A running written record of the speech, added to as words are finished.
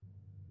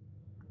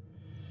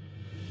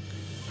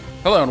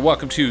Hello and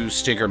welcome to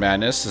Stinker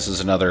Madness. This is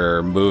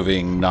another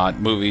Moving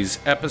Not Movies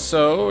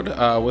episode.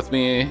 With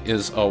me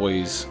is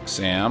always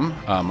Sam.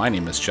 My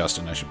name is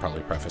Justin. I should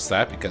probably preface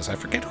that because I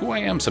forget who I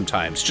am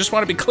sometimes. Just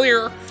want to be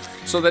clear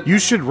so that... You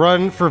should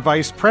run for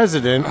vice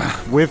president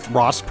with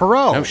Ross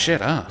Perot. Oh shit,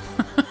 huh?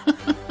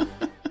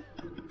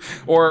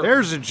 Or...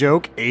 There's a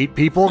joke 8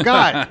 people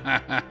got.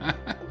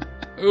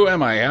 Who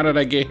am I? How did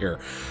I get here?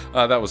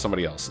 That was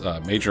somebody else.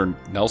 Major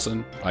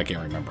Nelson? I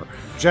can't remember.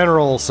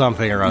 General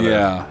something or other.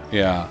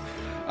 Yeah.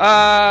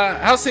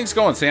 How's things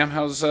going, Sam?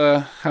 How's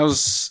the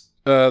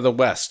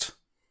West?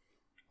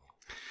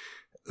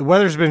 The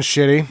weather's been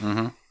shitty.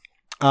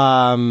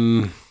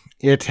 Mm-hmm.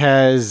 It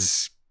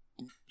has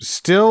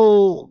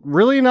still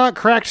really not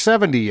cracked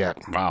 70 yet.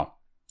 Wow.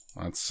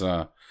 That's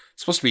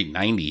supposed to be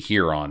 90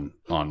 here on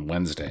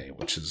Wednesday,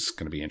 which is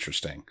going to be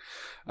interesting.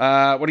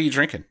 What are you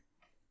drinking?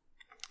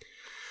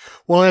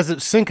 Well, as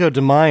it's Cinco de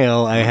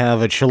Mayo, I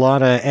have a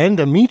chilada and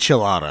a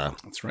michelada.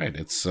 That's right.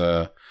 It's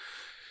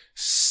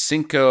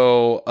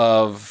Cinco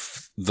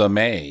of the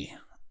May.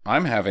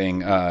 I'm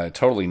having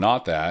totally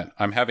not that.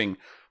 I'm having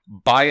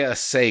Baya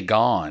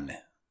Saigon.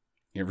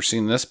 You ever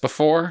seen this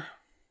before?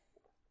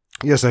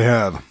 Yes, I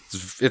have.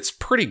 It's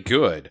pretty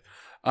good.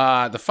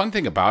 The fun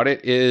thing about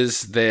it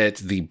is that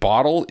the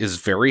bottle is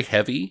very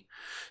heavy.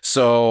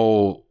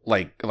 So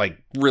like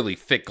really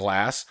thick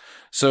glass.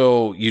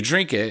 So you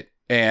drink it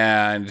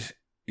and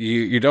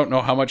you don't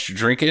know how much you're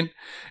drinking,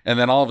 and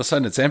then all of a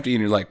sudden it's empty,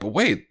 and you're like, but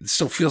wait, it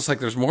still feels like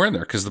there's more in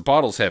there because the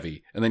bottle's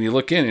heavy. And then you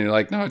look in, and you're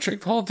like, no, I drank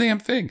the whole damn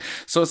thing.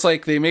 So it's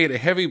like they made a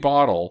heavy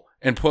bottle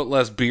and put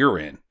less beer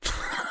in.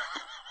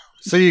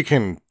 So you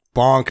can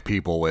bonk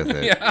people with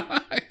it. Yeah,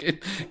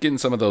 getting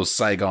some of those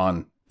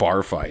Saigon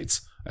bar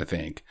fights, I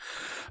think.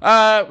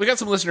 We got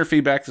some listener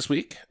feedback this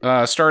week,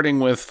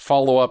 starting with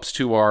follow-ups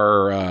to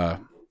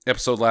our...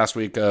 episode last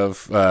week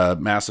of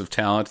Massive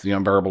Talent, The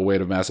Unbearable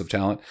Weight of Massive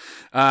Talent.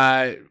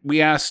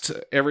 We asked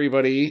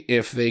everybody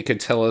if they could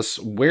tell us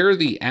where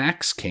the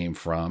axe came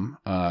from.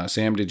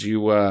 Sam, did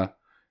you I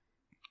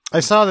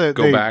saw that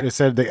they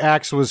said the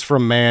axe was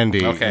from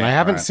Mandy. Okay, and I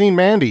haven't right. seen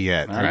Mandy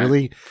yet.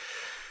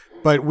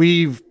 But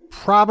we've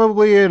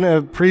probably in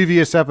a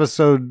previous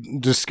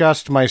episode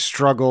discussed my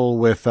struggle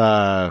with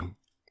Costas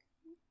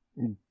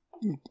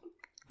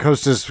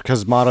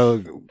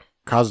Cosmato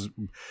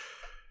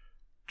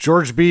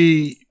George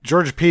P.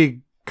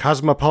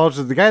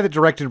 Cosmopolitan, the guy that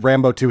directed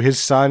Rambo 2, his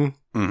son,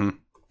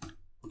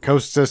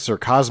 Costas or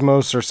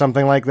Cosmos or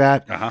something like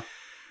that. Uh-huh.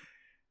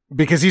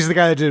 Because he's the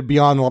guy that did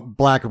Beyond the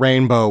Black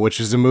Rainbow, which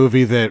is a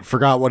movie that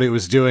forgot what it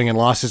was doing and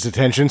lost its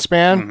attention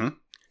span.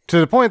 To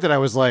the point that I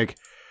was like,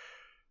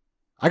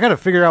 I got to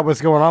figure out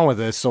what's going on with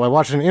this. So I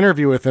watched an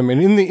interview with him,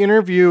 and in the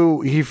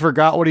interview, he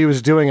forgot what he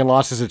was doing and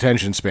lost his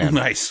attention span.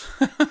 Nice.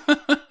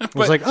 I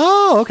was like,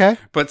 oh, okay.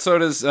 But so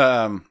does...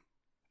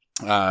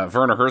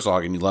 Werner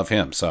Herzog, and you love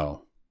him,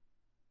 so.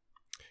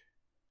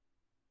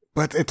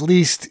 But at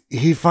least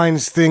he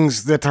finds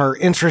things that are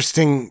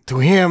interesting to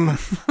him.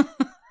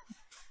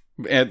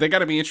 And they got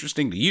to be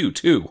interesting to you,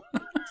 too.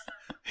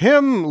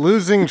 Him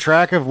losing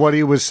track of what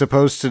he was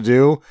supposed to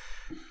do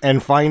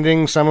and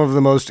finding some of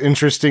the most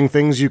interesting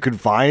things you could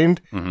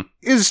find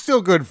is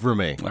still good for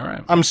me. All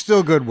right. I'm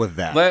still good with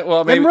that.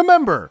 Maybe- And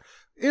remember,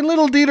 in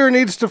Little Dieter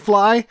Needs to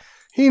Fly...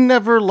 He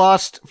never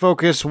lost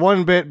focus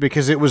one bit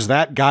because it was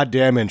that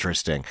goddamn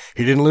interesting.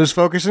 He didn't lose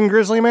focus in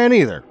Grizzly Man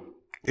either.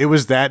 It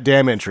was that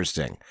damn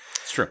interesting.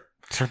 It's true.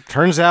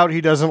 Turns out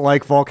he doesn't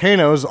like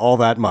volcanoes all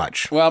that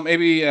much. Well,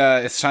 maybe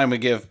it's time we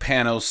give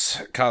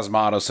Panos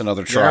Cosmatos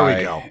another try. There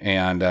we go.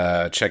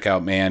 And check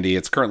out Mandy.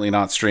 It's currently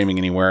not streaming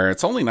anywhere.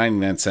 It's only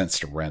 99 cents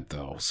to rent,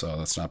 though, so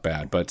that's not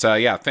bad. But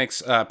yeah,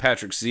 thanks,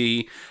 Patrick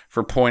Z,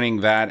 for pointing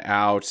that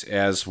out,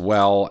 as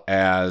well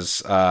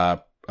as...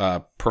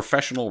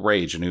 Professional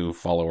Rage, a new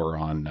follower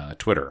on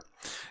Twitter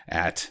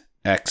at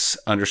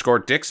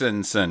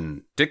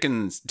X_Dickinson.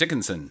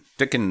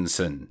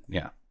 Dickinson.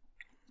 Yeah.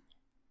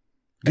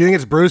 Do you think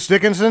it's Bruce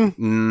Dickinson?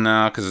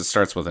 No, because it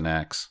starts with an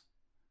X.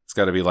 It's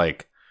got to be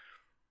like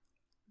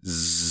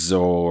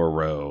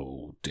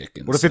Zorro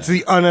Dickinson. What if it's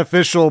the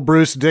unofficial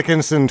Bruce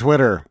Dickinson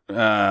Twitter?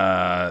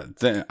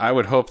 Then I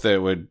would hope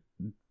that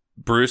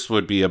Bruce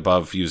would be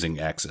above using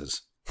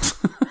X's.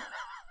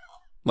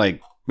 Like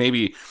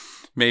maybe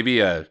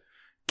a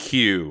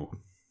Q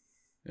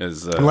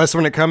is... Unless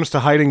when it comes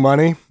to hiding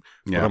money.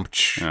 Yeah.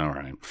 All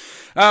right.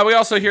 We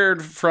also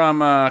heard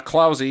from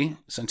Klausy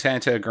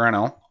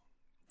Sant'Angrano,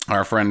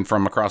 our friend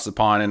from across the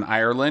pond in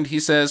Ireland. He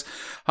says,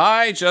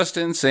 "Hi,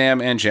 Justin, Sam,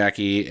 and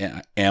Jackie,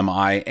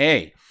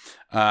 MIA.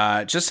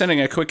 Just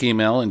sending a quick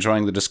email,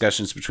 enjoying the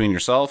discussions between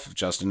yourself,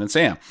 Justin, and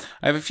Sam.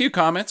 I have a few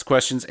comments,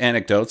 questions,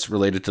 anecdotes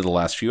related to the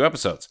last few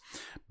episodes.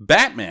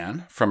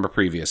 Batman from a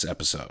previous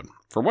episode.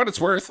 For what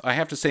it's worth, I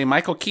have to say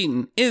Michael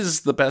Keaton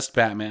is the best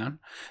Batman.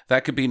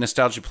 That could be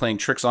nostalgia playing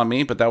tricks on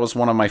me, but that was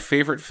one of my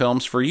favorite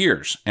films for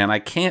years, and I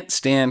can't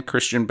stand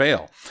Christian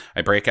Bale.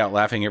 I break out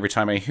laughing every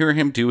time I hear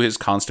him do his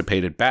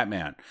constipated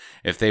Batman.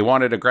 If they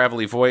wanted a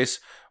gravelly voice,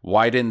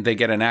 why didn't they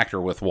get an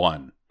actor with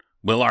one?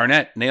 Will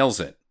Arnett nails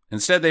it.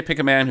 Instead, they pick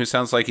a man who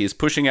sounds like he's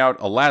pushing out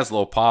a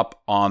Laszlo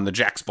pop on the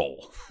Jack's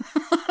Bowl.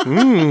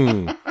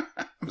 Mm.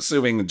 I'm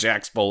assuming the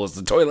Jack's Bowl is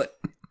the toilet.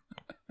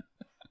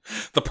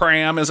 The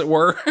pram, as it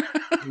were.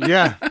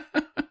 Yeah.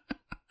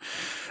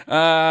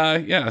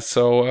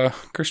 So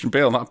Christian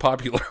Bale, not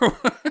popular.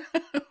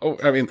 Oh,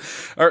 I mean,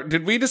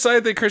 did we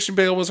decide that Christian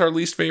Bale was our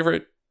least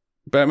favorite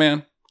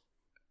Batman?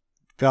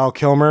 Val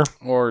Kilmer.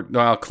 Or,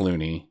 well,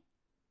 Clooney.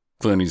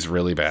 Clooney's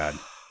really bad.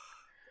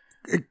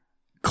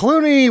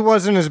 Clooney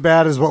wasn't as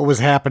bad as what was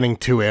happening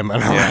to him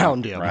and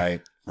around him.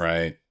 Right.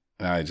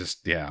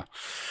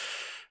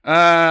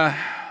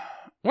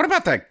 What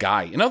about that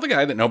guy? You know, the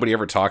guy that nobody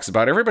ever talks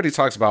about? Everybody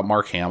talks about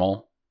Mark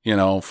Hamill, you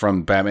know,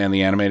 from Batman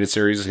the Animated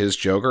Series, his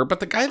Joker. But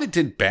the guy that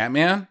did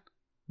Batman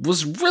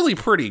was really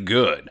pretty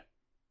good.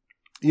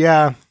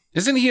 Yeah.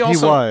 Isn't he also?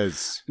 He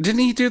was. Didn't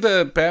he do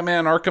the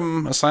Batman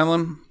Arkham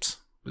Asylum?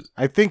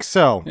 I think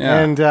so. Yeah.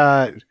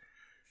 And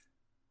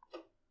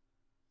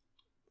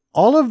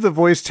all of the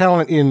voice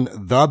talent in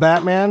the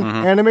Batman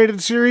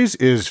animated series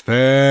is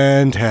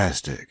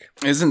fantastic.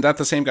 Isn't that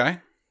the same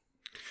guy?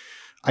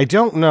 I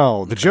don't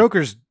know. The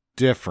Joker's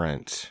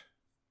different.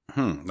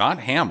 Not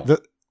Hamill.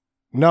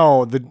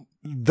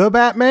 The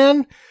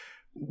Batman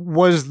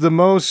was the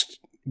most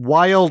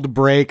wild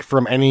break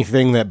from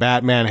anything that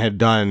Batman had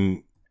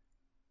done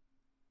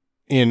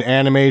in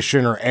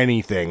animation or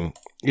anything.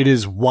 It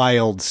is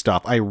wild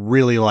stuff. I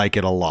really like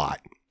it a lot.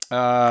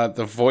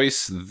 The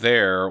voice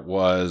there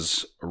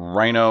was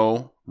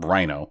Rhino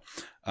Romano.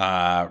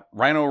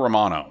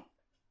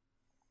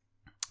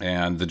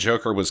 And the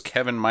Joker was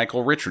Kevin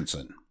Michael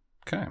Richardson.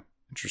 Okay,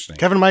 interesting.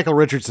 Kevin Michael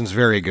Richardson's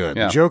very good.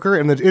 Yeah. The Joker,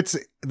 and it's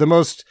the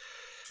most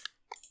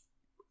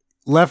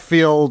left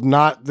field,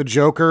 not the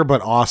Joker,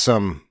 but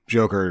awesome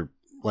Joker.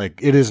 Like,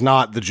 it is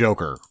not the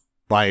Joker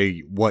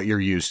by what you're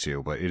used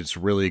to, but it's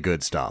really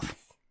good stuff.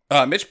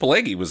 Mitch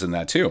Pileggi was in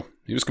that too.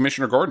 He was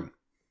Commissioner Gordon.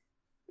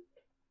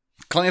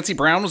 Clancy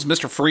Brown was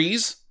Mr.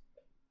 Freeze.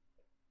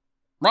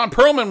 Ron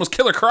Perlman was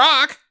Killer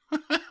Croc.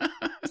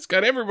 It's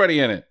got everybody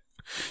in it.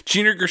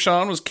 Gina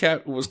Gershon was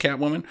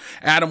Catwoman.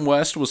 Adam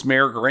West was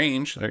Mayor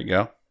Grange. There you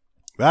go.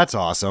 That's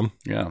awesome.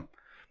 Yeah.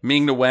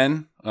 Ming Na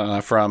Wen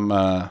from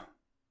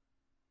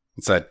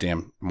what's that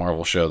damn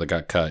Marvel show that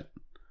got cut?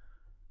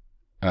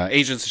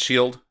 Agents of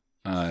S.H.I.E.L.D.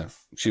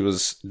 She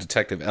was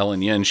Detective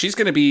Ellen Yin. She's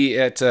going to be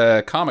at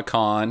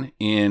Comic-Con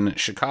in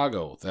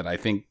Chicago that I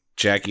think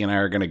Jackie and I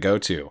are going to go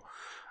to.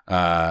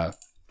 Have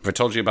I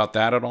told you about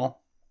that at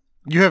all?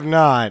 You have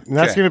not. And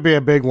that's going to be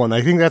a big one.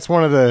 I think that's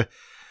one of the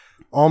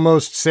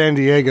almost San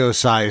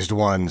Diego-sized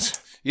ones.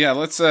 Yeah,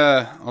 let's.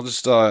 I'll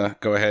just go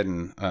ahead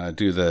and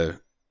do the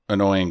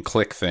annoying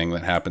click thing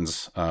that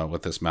happens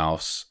with this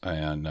mouse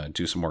and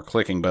do some more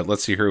clicking. But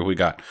let's see here who we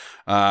got.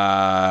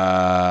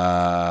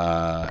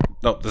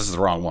 No, this is the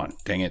wrong one.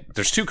 Dang it!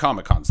 There's two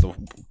Comic-Cons.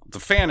 The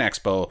Fan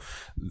Expo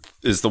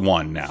is the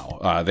one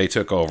now. They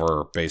took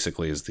over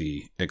basically as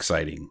the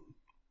exciting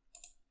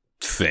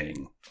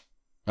thing.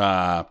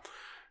 Who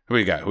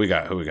we got?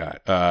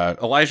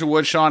 Elijah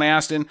Wood, Sean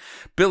Astin,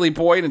 Billy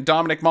Boyd, and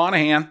Dominic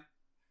Monaghan.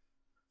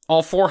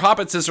 All four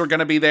Hobbitses are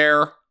going to be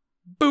there.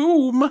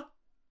 Boom.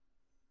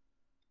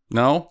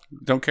 No?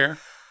 Don't care?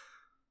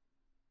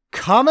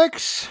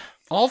 Comics?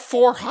 All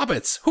four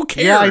Hobbits. Who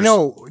cares? Yeah, I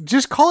know.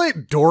 Just call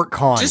it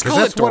DorkCon. Just call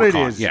that's it what it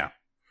DorkCon. is. Yeah.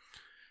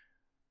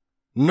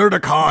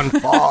 Nerdicon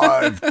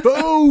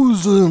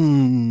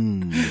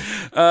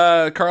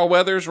 5000. Carl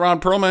Weathers, Ron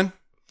Perlman.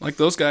 Like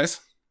those guys.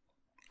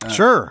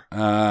 Sure.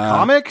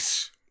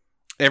 Comics?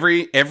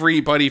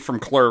 Everybody from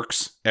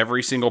Clerks.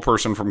 Every single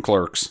person from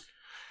Clerks.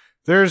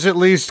 There's at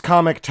least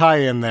comic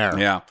tie-in there.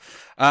 Yeah.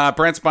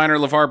 Brent Spiner,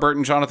 LeVar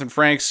Burton, Jonathan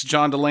Frakes,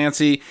 John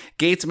Delancey,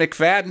 Gates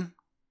McFadden.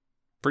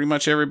 Pretty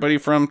much everybody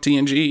from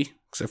TNG,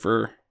 except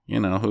for,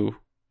 who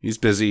he's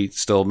busy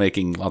still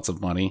making lots of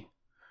money.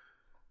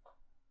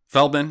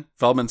 Feldman's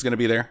going to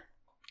be there.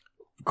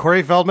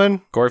 Corey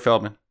Feldman? Corey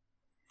Feldman.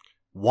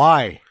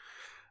 Why?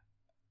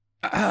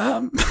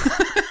 I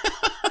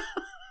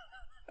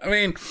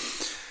mean,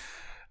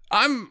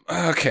 I'm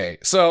okay.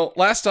 So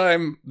last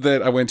time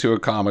that I went to a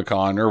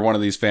Comic-Con or one of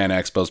these fan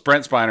expos,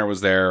 Brent Spiner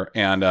was there,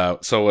 and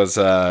so was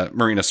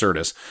Marina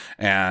Sirtis.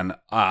 And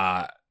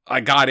I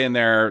got in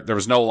there. There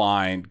was no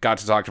line. Got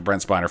to talk to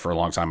Brent Spiner for a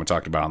long time and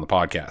talked about it on the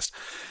podcast.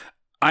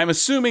 I'm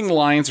assuming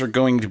lines are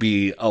going to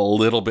be a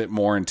little bit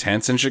more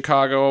intense in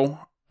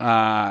Chicago.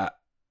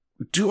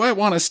 Do I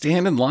want to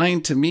stand in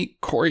line to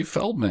meet Corey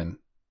Feldman?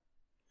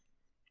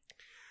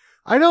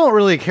 I don't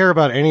really care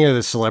about any of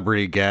the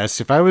celebrity guests.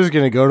 If I was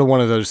going to go to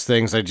one of those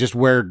things, I'd just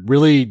wear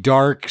really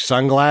dark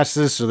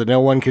sunglasses so that no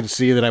one could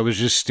see that I was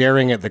just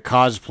staring at the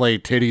cosplay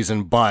titties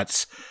and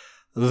butts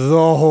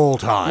the whole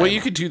time. Well, you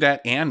could do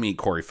that and meet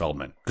Corey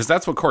Feldman, because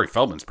that's what Corey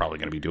Feldman's probably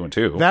going to be doing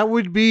too. That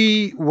would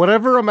be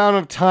whatever amount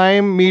of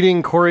time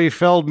meeting Corey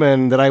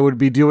Feldman that I would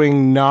be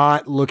doing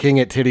not looking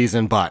at titties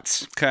and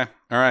butts. Okay.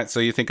 All right. So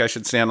you think I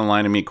should stand in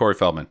line and meet Corey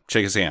Feldman?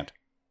 Shake his hand.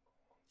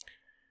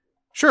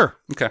 Sure.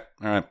 Okay.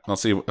 All right. I'll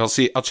see.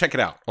 I'll check it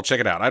out.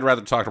 I'd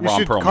rather talk to You Ron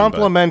should Perlman.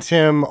 compliment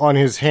him on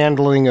his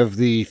handling of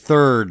the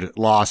third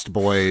Lost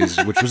Boys,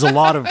 which was a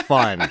lot of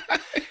fun.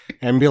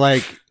 And be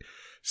like,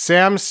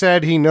 Sam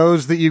said he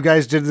knows that you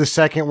guys did the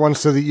second one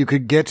so that you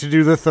could get to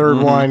do the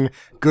third one.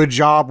 Good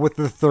job with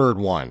the third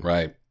one.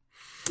 Right.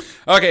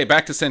 Okay,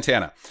 back to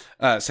Santana.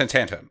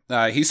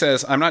 He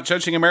says, I'm not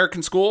judging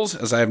American schools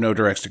as I have no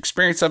direct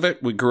experience of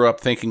it. We grew up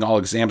thinking all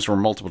exams were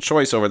multiple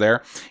choice over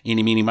there.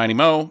 Eeny, meeny, miny,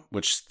 mo,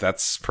 which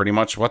that's pretty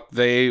much what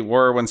they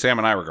were when Sam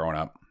and I were growing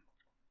up.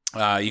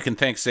 You can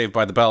thank Saved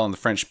by the Bell and the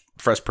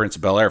Fresh Prince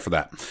of Bel-Air for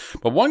that.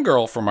 But one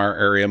girl from our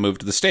area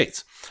moved to the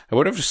States. I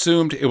would have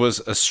assumed it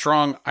was a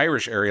strong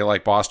Irish area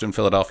like Boston,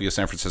 Philadelphia,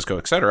 San Francisco,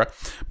 etc.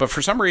 But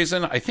for some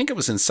reason, I think it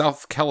was in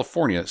Southern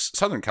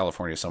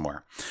California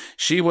somewhere.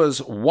 She was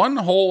one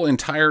whole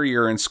entire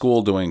year in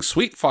school doing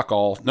sweet fuck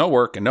all, no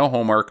work and no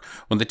homework,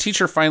 when the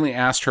teacher finally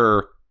asked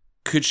her,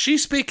 could she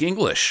speak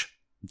English?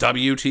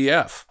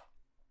 WTF.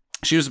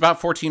 She was about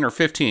 14 or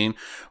 15,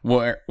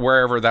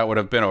 wherever that would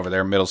have been over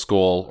there, middle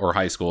school or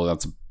high school.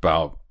 That's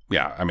about,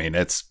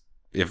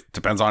 it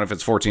depends on if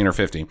it's 14 or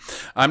 15.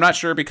 I'm not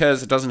sure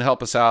because it doesn't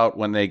help us out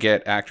when they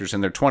get actors in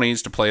their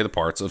 20s to play the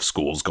parts of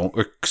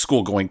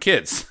school-going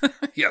kids.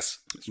 Yes.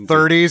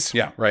 30s.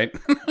 Yeah, right.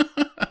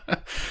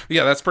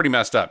 Yeah, that's pretty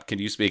messed up. Can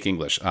you speak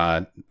English?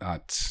 I've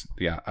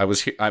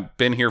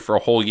been here for a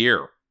whole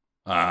year.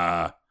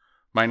 My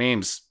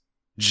name's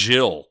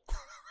Jill,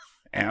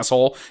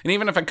 asshole. And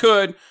even if I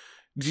could,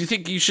 do you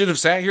think you should have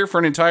sat here for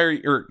an entire,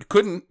 or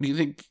couldn't? Do you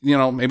think,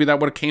 maybe that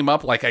would have came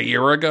up like a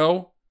year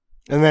ago?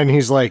 And then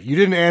he's like, you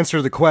didn't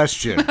answer the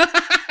question.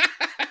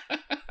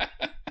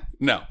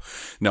 No,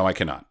 I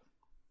cannot.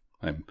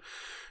 I'm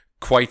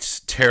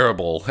quite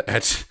terrible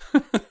at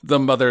the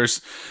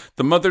mother's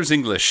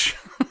English.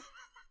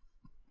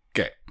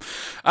 Okay.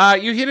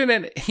 You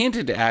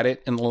hinted at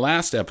it in the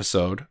last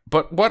episode,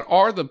 but what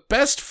are the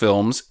best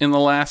films in the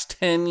last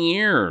 10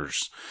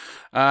 years?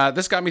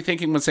 This got me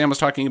thinking when Sam was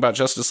talking about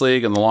Justice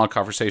League and the long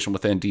conversation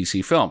within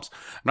DC films.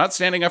 I'm not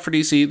standing up for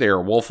DC, they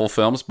are woeful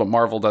films, but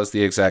Marvel does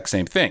the exact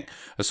same thing.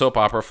 A soap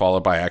opera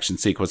followed by action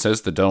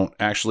sequences that don't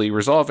actually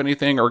resolve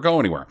anything or go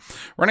anywhere,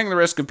 running the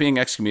risk of being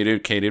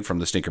excommunicated from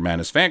the Stinker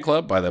Madness fan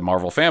club by the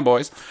Marvel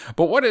fanboys.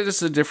 But what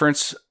is the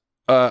difference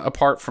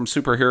apart from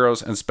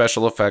superheroes and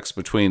special effects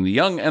between The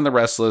Young and the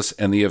Restless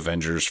and the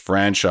Avengers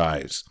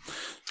franchise?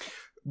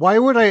 Why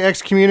would I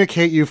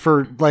excommunicate you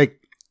for,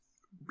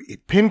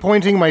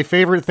 pinpointing my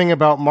favorite thing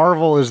about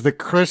Marvel is the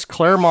Chris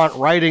Claremont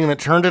writing that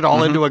turned it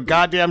all into a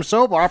goddamn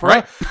soap opera.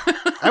 Right.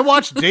 I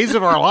watched Days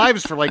of Our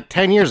Lives for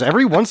 10 years.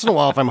 Every once in a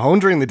while, if I'm home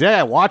during the day,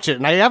 I watch it,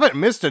 and I haven't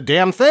missed a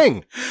damn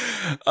thing.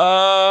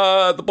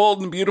 The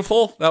Bold and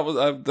Beautiful.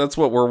 That's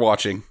what we're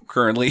watching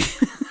currently.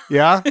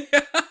 Yeah?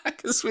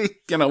 Because we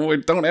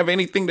don't have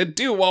anything to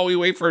do while we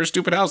wait for our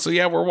stupid house. So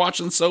yeah, we're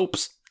watching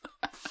soaps.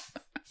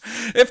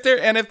 If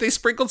they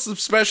sprinkled some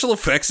special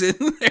effects in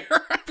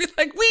there, I'd be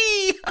like,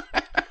 wee!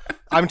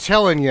 I'm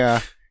telling you,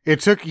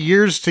 it took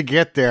years to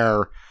get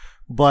there,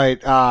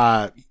 but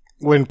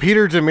when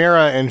Peter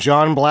DiMera and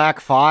John Black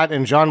fought,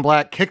 and John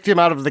Black kicked him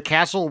out of the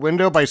castle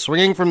window by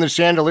swinging from the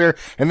chandelier,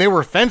 and they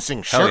were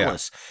fencing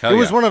shirtless. Hell it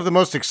was one of the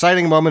most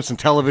exciting moments in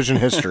television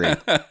history.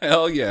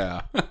 Hell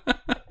yeah.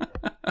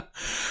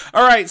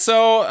 All right,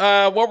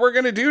 so what we're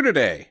going to do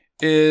today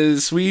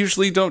is we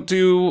usually don't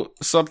do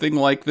something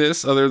like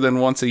this other than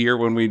once a year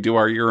when we do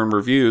our year in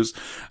reviews,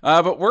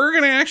 but we're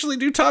going to actually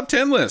do top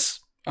 10 lists.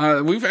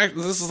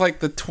 This is like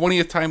the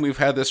 20th time we've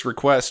had this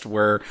request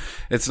where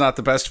it's not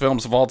the best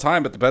films of all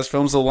time, but the best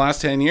films of the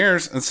last 10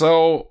 years. And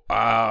so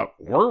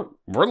we're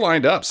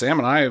lined up. Sam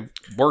and I have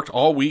worked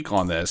all week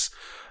on this.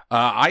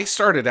 I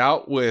started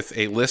out with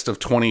a list of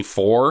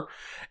 24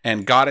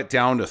 and got it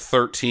down to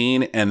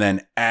 13 and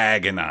then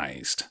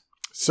agonized.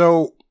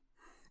 So,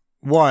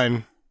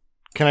 one,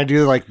 can I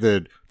do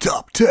the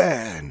top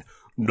 10,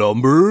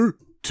 number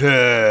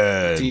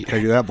 10? Can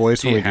I do that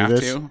voice when we do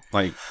this?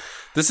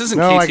 This isn't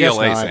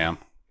KTLA, Sam.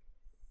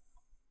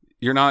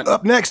 You're not.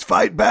 Up next,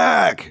 Fight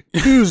Back.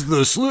 Use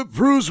the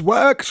slip-proof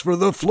wax for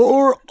the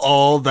floor.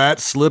 All that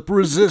slip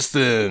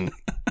resistant.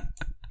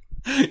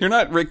 You're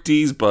not Rick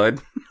Dees,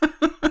 bud.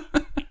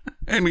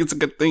 And it's a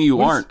good thing you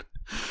aren't.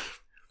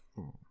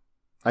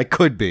 I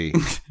could be.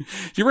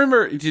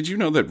 Did you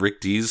know that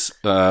Rick Dees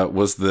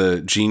was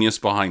the genius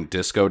behind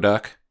Disco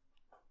Duck?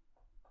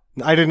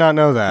 I did not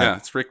know that. Yeah,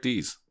 it's Rick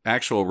Dees.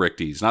 Actual Rick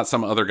Dees, not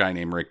some other guy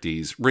named Rick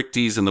Dees. Rick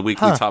Dees in the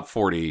weekly top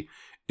 40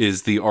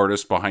 is the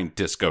artist behind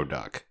Disco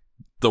Duck,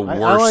 the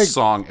worst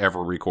song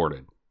ever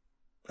recorded.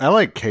 I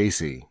like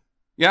Casey.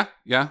 Yeah.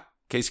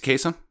 Casey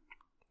Kasem?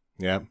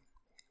 Yeah.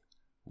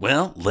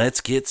 Well,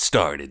 let's get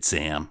started,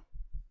 Sam.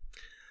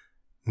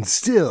 And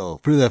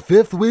still, for the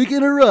 5th week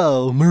in a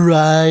row,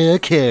 Mariah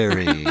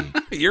Carey.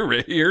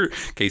 Your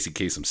Casey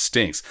Kasem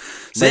stinks.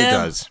 Sam, it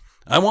does.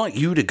 I want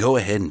you to go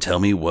ahead and tell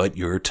me what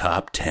your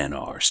top 10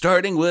 are,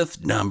 starting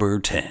with number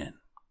 10.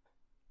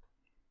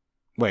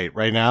 Wait,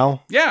 right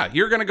now? Yeah,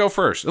 you're going to go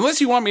first, unless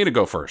you want me to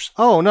go first.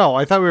 Oh, no,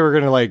 I thought we were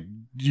going to,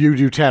 you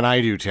do 10,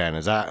 I do 10.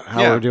 Is that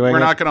how we're doing it? We're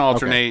not going to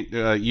alternate.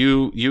 Okay.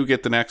 You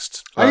get the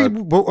next.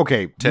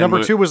 Okay.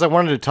 Number 2 was I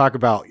wanted to talk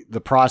about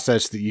the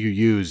process that you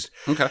used.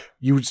 Okay.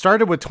 You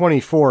started with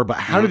 24, but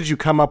how did you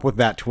come up with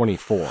that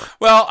 24?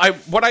 Well,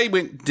 what I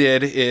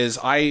did is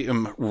I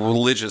am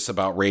religious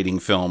about rating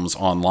films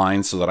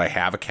online so that I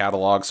have a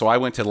catalog. So I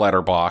went to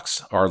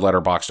Letterboxd, our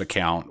Letterboxd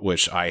account,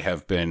 which I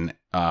have been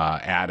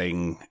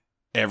adding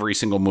every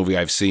single movie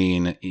I've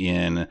seen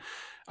in.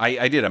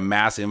 I did a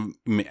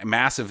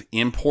massive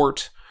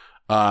import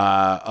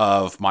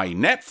of my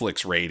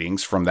Netflix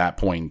ratings from that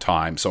point in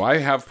time. So I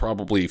have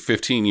probably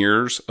 15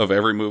 years of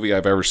every movie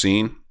I've ever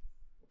seen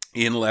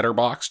in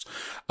Letterboxd.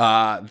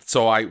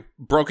 So I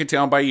broke it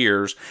down by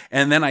years,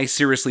 and then I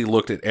seriously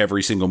looked at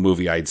every single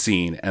movie I'd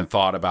seen and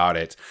thought about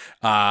it.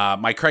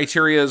 My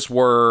criterias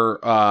were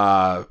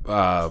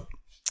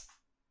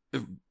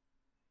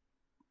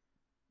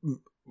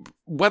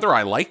whether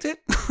I liked it.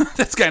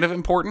 That's kind of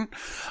important.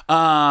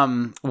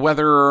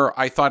 Whether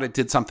I thought it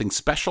did something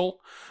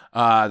special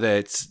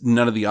that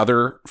none of the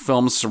other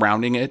films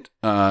surrounding it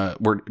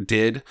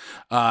did.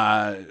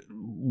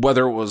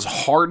 Whether it was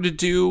hard to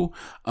do,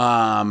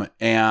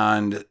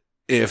 and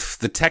if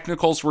the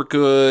technicals were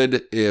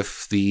good,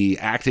 if the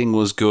acting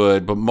was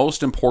good, but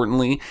most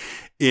importantly,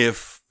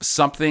 if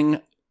something,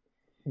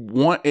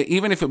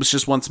 even if it was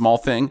just one small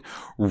thing,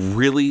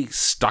 really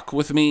stuck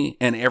with me.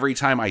 And every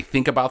time I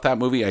think about that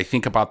movie, I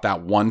think about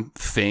that one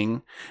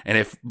thing. And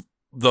if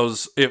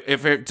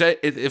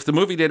the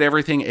movie did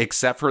everything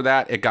except for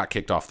that, it got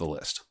kicked off the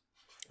list.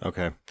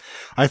 Okay.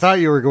 I thought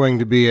you were going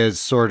to be as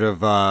sort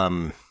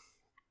of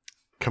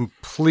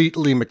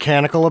completely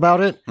mechanical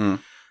about it.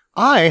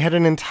 I had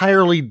an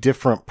entirely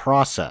different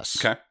process.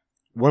 Okay.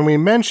 When we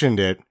mentioned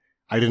it,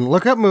 I didn't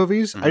look up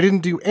movies. I didn't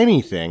do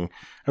anything.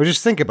 I would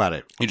just think about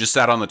it. You just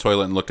sat on the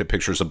toilet and looked at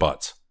pictures of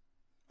butts.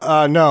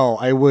 No,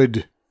 I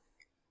would.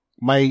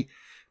 My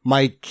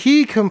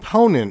key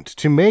component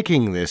to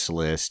making this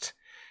list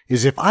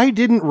is if I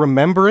didn't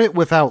remember it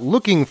without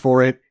looking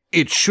for it,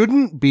 it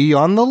shouldn't be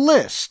on the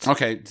list.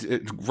 Okay,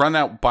 run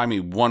that by me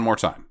one more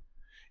time.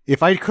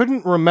 If I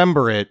couldn't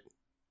remember it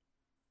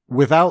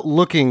without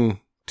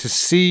looking to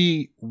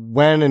see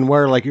when and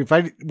where, like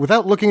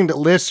without looking at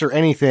lists or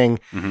anything,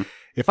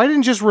 if I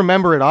didn't just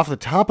remember it off the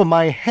top of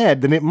my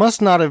head, then it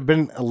must not have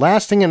been a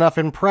lasting enough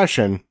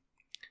impression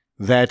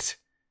that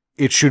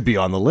it should be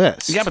on the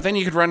list. Yeah, but then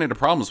you could run into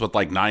problems with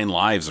like 9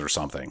 Lives or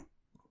something.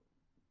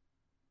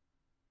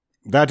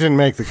 That didn't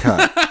make the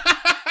cut.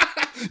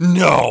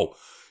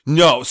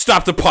 No,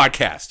 stop the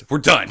podcast. We're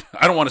done.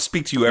 I don't want to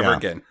speak to you ever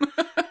again.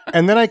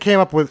 And then I came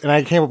up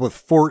with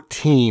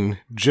 14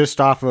 just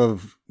off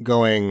of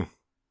going,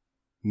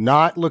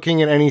 not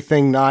looking at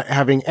anything, not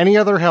having any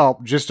other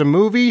help, just a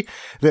movie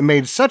that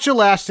made such a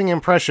lasting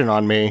impression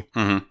on me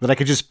that I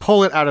could just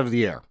pull it out of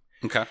the air.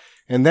 Okay.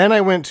 And then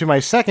I went to my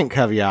second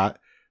caveat,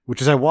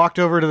 which is I walked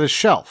over to the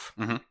shelf.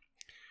 And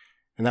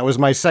that was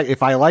my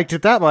if I liked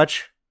it that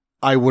much,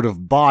 I would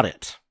have bought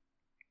it.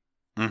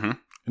 And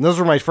those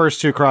were my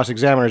first 2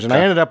 cross-examiners, and I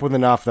ended up with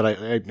enough that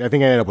I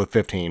think I ended up with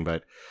 15,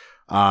 but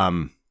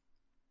I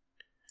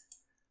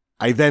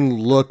then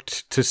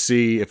looked to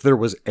see if there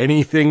was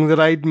anything that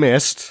I'd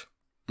missed,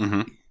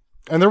 and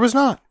there was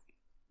not.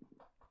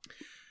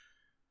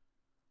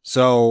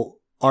 So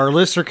our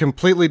lists are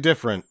completely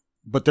different,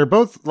 but they're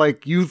both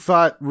like you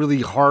thought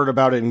really hard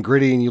about it and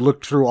gritty, and you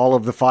looked through all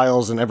of the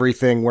files and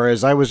everything,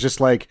 whereas I was just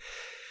like,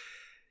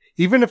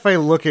 even if I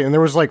look at, and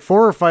there was like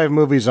 4 or 5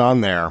 movies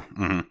on there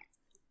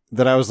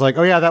that I was like,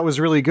 oh yeah, that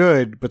was really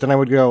good, but then I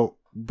would go,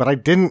 but I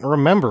didn't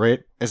remember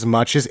it as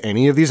much as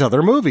any of these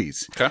other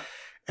movies. Okay.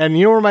 And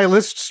you know where my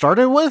list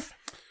started with?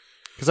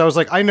 Because I was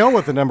like, I know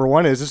what the number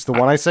 1 is. It's the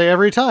one I say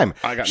every time.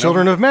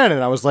 Children of Men.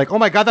 And I was like, oh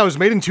my God, that was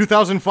made in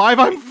 2005?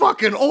 I'm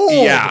fucking old.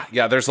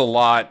 Yeah, there's a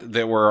lot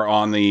that were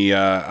on the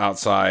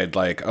outside,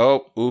 like,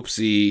 oh,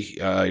 oopsie,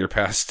 you're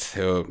past,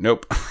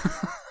 nope.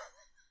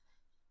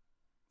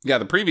 Yeah,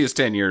 the previous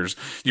 10 years,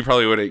 you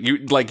probably would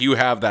have, you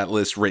have that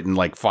list written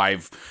like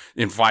 5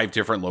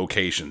 different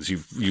locations.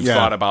 You've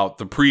thought about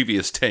the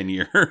previous 10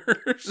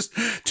 years,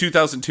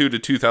 2002 to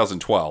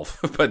 2012,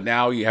 but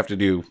now you have to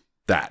do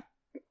that,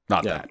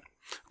 not that.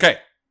 Okay,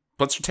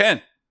 what's your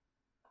 10?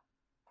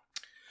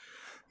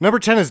 Number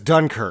 10 is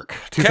Dunkirk,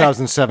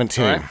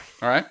 2017.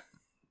 All right.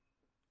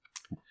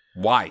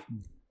 Why?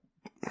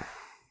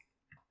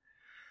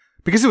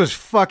 Because it was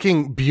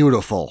fucking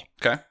beautiful.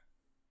 Okay.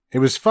 It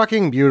was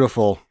fucking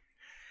beautiful,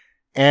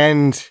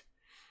 and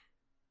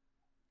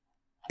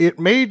it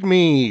made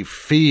me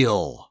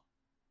feel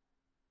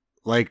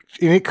like,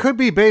 and it could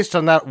be based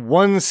on that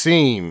one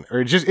scene,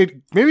 or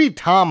maybe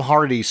Tom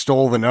Hardy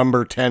stole the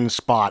number 10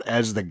 spot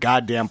as the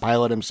goddamn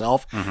pilot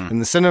himself, and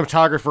the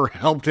cinematographer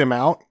helped him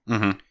out.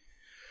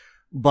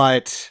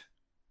 But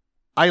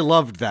I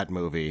loved that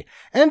movie,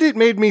 and it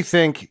made me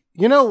think,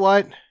 you know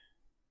what?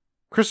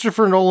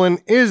 Christopher Nolan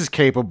is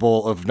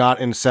capable of not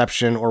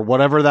Inception or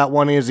whatever that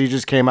one is he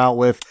just came out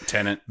with.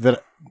 Tenet.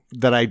 That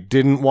I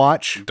didn't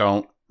watch.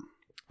 Don't.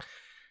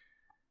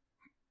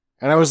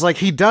 And I was like,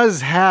 he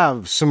does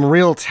have some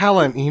real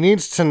talent. He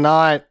needs to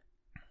not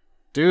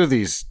do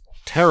these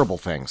terrible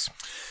things.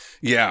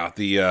 Yeah,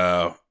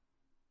 the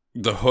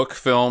Hook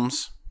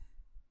films.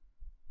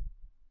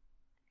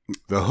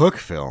 The Hook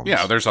films?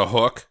 Yeah, there's a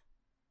hook.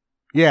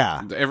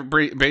 Yeah.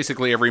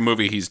 Basically, every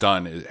movie he's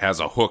done has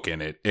a hook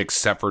in it,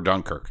 except for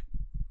Dunkirk.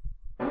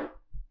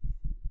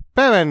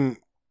 Batman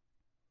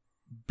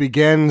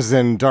Begins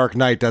and Dark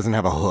Knight doesn't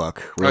have a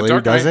hook.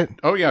 Really? Does it?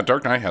 Oh, yeah,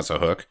 Dark Knight has a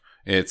hook.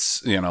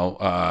 It's,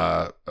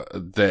 that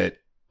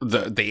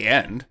the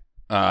end,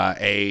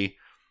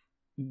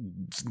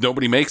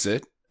 nobody makes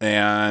it,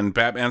 and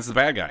Batman's the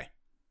bad guy.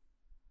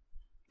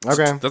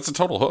 Okay. That's a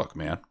total hook,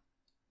 man.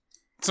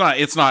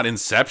 It's not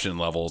Inception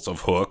levels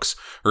of hooks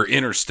or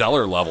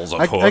Interstellar levels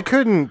of hook. I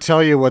couldn't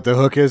tell you what the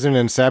hook is in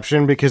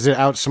Inception because it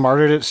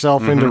outsmarted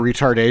itself into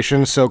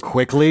retardation so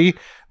quickly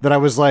that I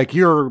was like,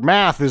 your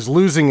math is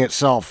losing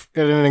itself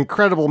in an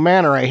incredible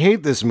manner. I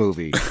hate this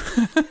movie.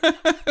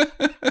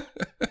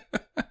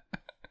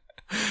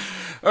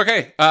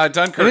 Okay,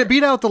 Dunkirk. And it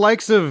beat out the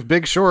likes of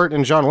Big Short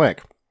and John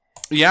Wick.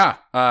 Yeah,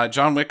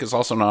 John Wick is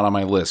also not on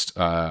my list.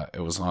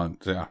 It was on.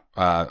 Yeah,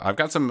 I've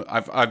got some.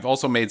 I've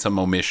also made some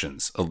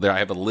omissions. I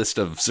have a list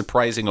of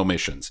surprising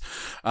omissions.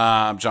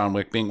 John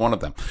Wick being one of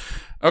them.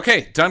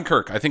 Okay,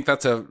 Dunkirk. I think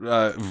that's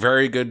a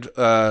very good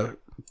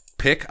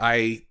pick.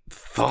 I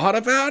thought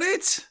about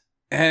it,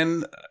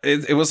 and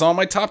it was on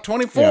my top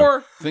 24.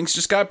 Yeah. Things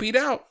just got beat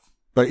out.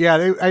 But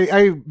yeah,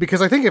 I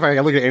because I think if I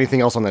look at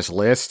anything else on this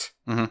list,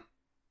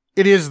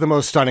 it is the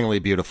most stunningly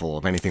beautiful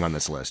of anything on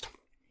this list.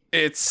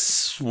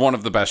 It's one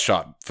of the best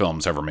shot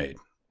films ever made.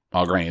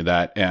 I'll grant you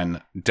that.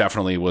 And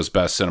definitely was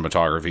best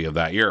cinematography of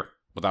that year,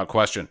 without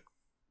question.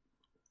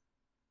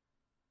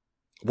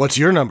 What's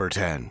your number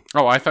 10?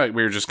 Oh, I thought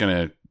we were just going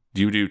to,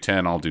 you do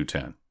 10, I'll do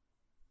 10.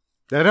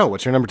 No,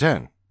 what's your number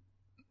 10?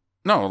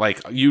 No,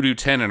 like you do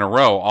 10 in a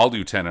row, I'll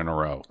do 10 in a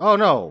row. Oh,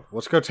 no.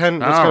 Let's go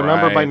 10. Let's go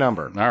number by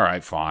number. All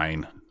right,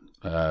 fine.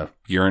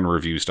 You're in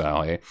review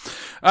style, eh?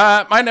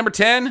 My number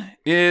 10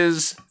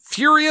 is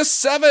Furious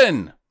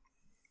 7.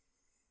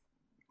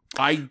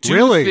 I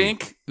do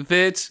think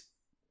that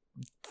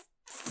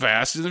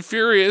Fast and the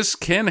Furious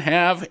can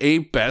have a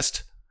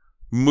best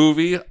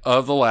movie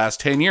of the last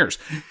 10 years.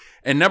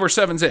 And number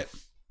 7's it.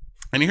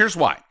 And here's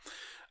why.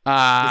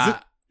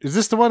 Is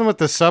this the one with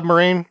the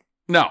submarine?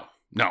 No,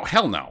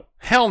 hell no.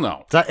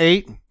 Is that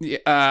 8?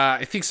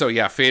 I think so,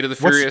 yeah. Fate of the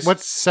Furious.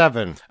 What's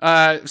 7?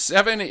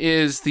 7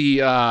 is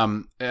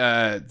it's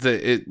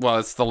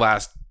the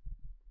last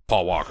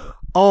Paul Walker.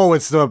 Oh,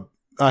 it's the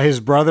his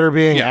brother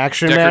being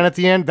Action Man at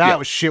the end.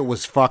 That shit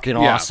was fucking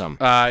awesome.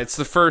 It's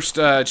the first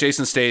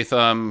Jason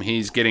Statham.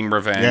 He's getting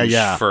revenge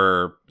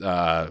for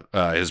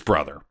his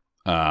brother.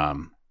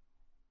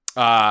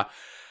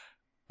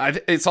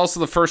 It's also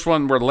the first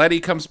one where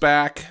Letty comes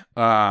back.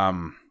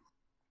 And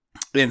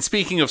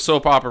speaking of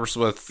soap operas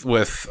with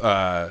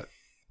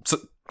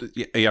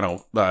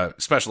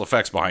special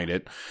effects behind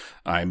it,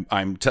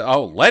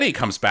 Letty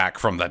comes back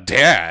from the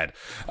dead,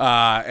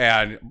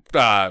 and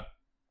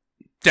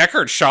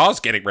Deckard Shaw's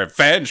getting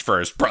revenge for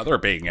his brother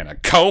being in a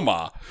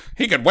coma.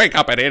 He could wake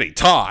up at any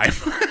time.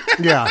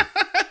 Yeah.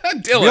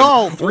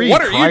 Dylan,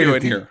 what are you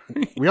doing here?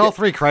 We all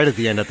three cried at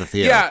the end at the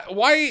theater. Yeah.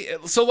 Why?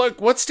 So look,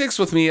 what sticks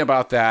with me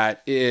about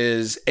that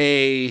is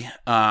Paul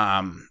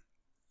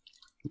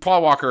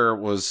Walker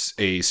was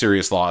a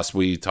serious loss.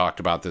 We talked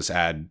about this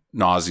ad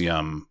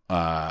nauseum,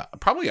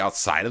 probably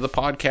outside of the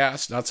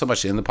podcast, not so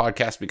much in the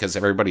podcast because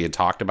everybody had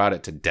talked about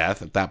it to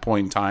death at that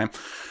point in time.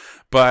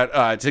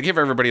 But to give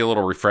everybody a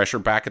little refresher,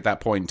 back at that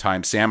point in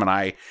time, Sam and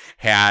I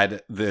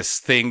had this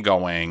thing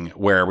going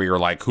where we were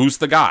like, who's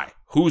the guy?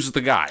 Who's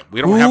the guy?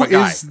 We don't have a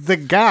guy. Who is the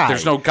guy?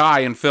 There's no guy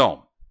in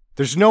film.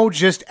 There's no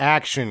just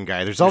action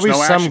guy. There's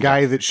always some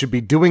guy that should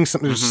be doing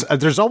something.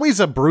 There's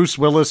always a Bruce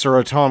Willis or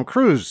a Tom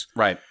Cruise.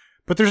 Right.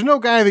 But there's no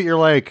guy that you're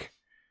like,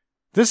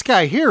 this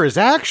guy here is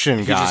action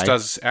guy. He just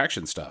does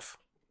action stuff.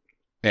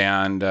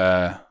 And,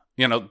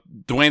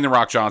 Dwayne "The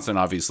Rock" Johnson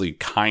obviously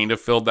kind of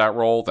filled that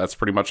role. That's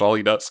pretty much all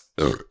he does.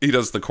 He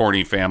does the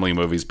corny family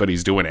movies, but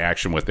he's doing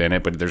action within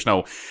it. But there's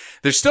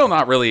still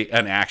not really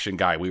an action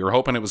guy. We were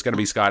hoping it was going to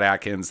be Scott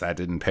Adkins. That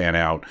didn't pan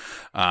out.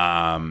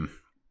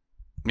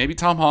 Maybe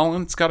Tom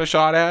Holland's got a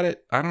shot at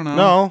it. I don't know.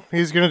 No,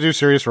 he's going to do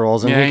serious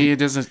roles. And he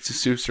doesn't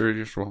do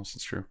serious roles.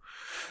 It's true.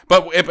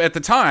 But at the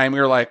time, we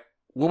were like,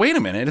 well, wait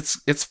a minute.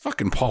 It's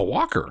fucking Paul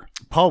Walker.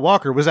 Paul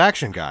Walker was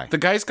action guy. The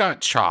guy's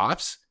got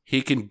chops.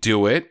 He can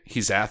do it.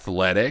 He's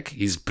athletic.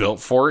 He's built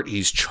for it.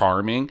 He's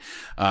charming.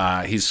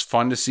 He's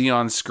fun to see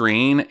on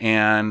screen,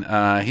 and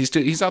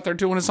he's out there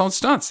doing his own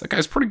stunts. That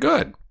guy's pretty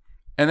good.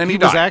 And then he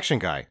died. Was action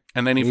guy.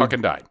 And then he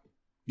fucking died.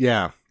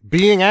 Yeah,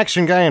 being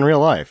action guy in real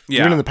life.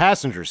 Yeah. Even in the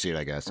passenger seat,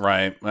 I guess.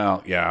 Right.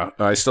 Well, yeah.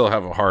 I still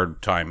have a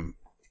hard time.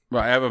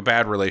 I have a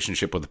bad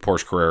relationship with the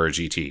Porsche Carrera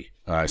GT.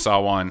 I saw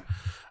one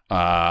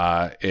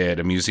at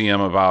a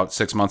museum about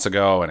 6 months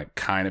ago, and it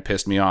kind of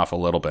pissed me off a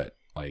little bit.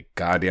 Like,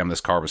 goddamn, this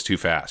car was too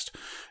fast.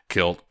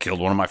 Killed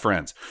one of my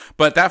friends.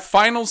 But that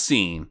final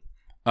scene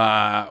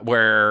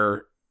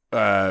where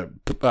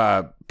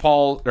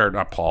Paul, or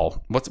not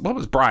Paul, what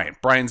was Brian?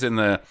 Brian's in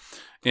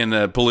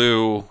the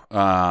blue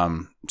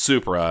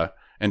Supra,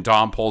 and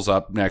Dom pulls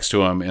up next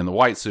to him in the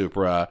white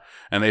Supra,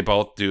 and they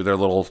both do their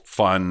little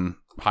fun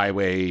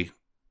highway,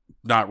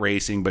 not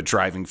racing, but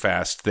driving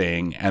fast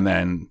thing. And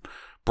then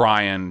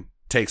Brian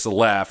takes a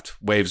left,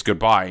 waves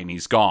goodbye, and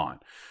he's gone.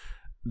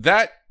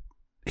 That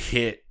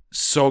hit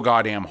so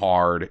goddamn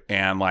hard.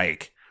 And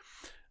like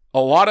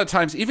a lot of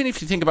times, even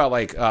if you think about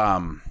like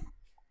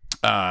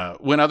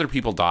when other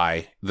people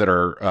die that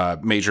are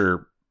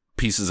major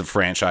pieces of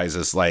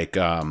franchises, like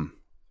oh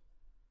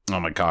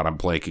my god, I'm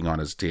blanking on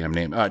his damn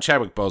name,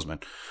 Chadwick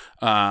Boseman.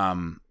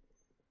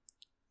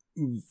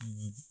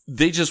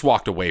 They just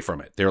walked away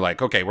from it. They're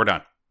like, okay, we're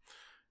done.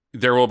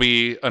 There will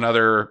be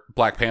another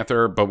Black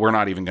Panther, but we're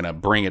not even going to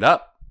bring it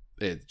up.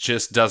 It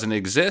just doesn't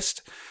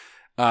exist.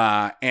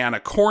 And a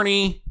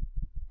corny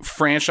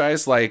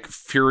franchise like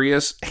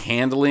Furious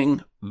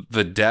handling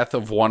the death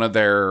of one of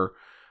their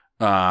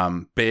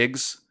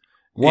bigs.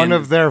 One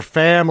of their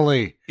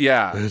family.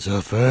 Yeah. It's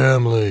a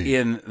family.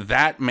 In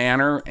that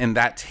manner and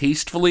that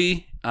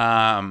tastefully,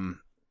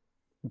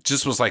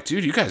 just was like,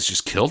 dude, you guys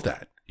just killed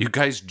that. You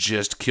guys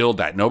just killed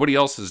that. Nobody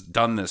else has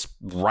done this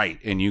right,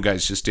 and you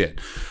guys just did.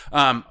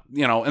 And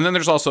then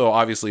there's also,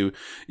 obviously,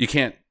 you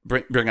can't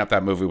bring up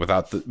that movie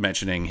without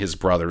mentioning his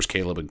brothers,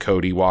 Caleb and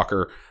Cody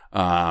Walker,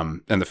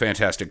 and the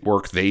fantastic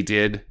work they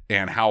did,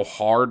 and how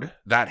hard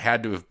that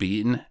had to have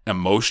been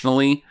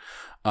emotionally,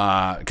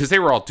 because they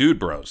were all dude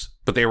bros,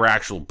 but they were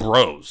actual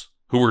bros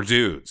who were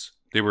dudes.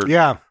 They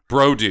were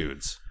bro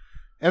dudes.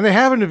 And they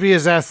happen to be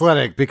as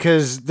athletic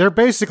because they're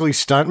basically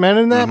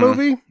stuntmen in that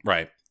movie.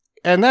 Right.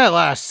 And that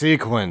last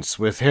sequence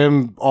with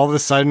him all of a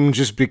sudden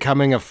just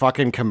becoming a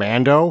fucking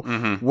commando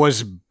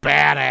was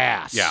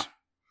badass. Yeah.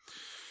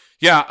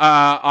 Yeah,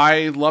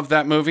 I love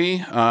that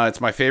movie. It's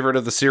my favorite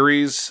of the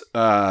series,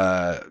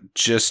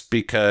 just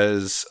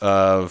because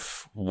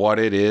of what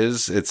it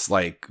is. It's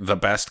like the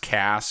best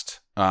cast.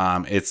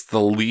 It's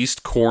the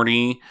least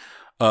corny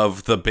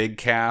of the big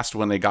cast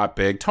when they got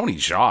big. Tony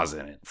Jaa's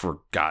in it, for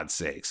God's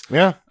sakes.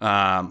 Yeah.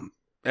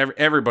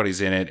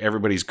 Everybody's in it.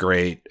 Everybody's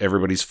great.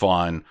 Everybody's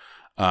fun.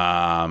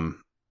 And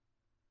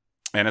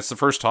it's the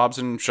first Hobbs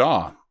and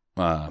Shaw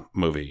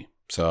movie,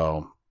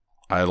 so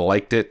I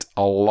liked it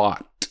a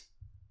lot.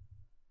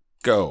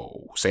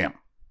 Go, Sam.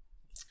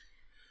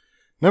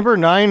 Number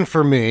 9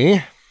 for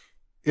me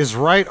is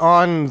right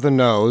on the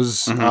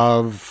nose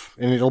of,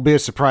 and it'll be a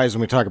surprise when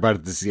we talk about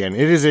it at the end.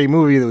 It is a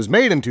movie that was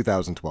made in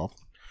 2012,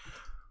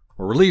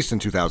 or released in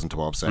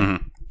 2012, say.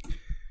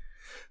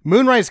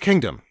 Moonrise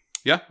Kingdom.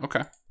 Yeah,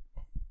 okay.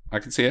 I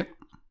can see it.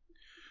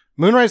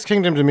 Moonrise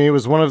Kingdom to me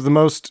was one of the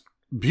most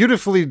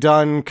beautifully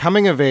done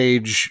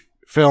coming-of-age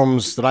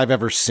films that I've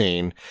ever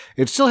seen.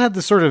 It still had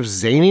the sort of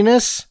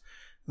zaniness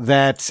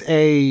that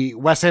a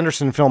Wes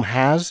Anderson film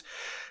has,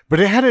 but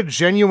it had a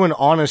genuine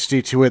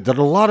honesty to it that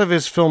a lot of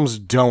his films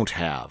don't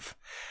have.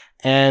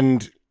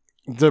 And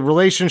the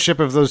relationship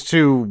of those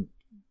two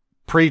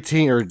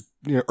preteen or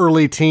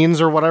early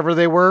teens or whatever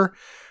they were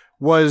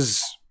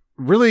was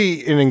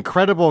really an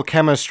incredible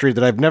chemistry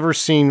that I've never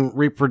seen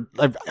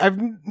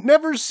I've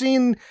never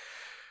seen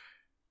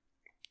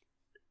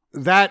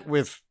that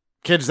with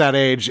kids that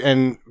age,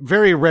 and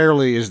very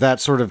rarely is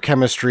that sort of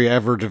chemistry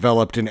ever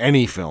developed in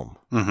any film.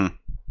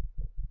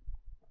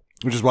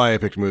 Which is why I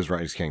picked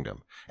Moonrise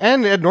Kingdom.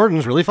 And Ed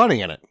Norton's really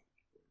funny in it.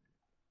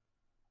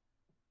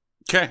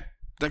 Okay.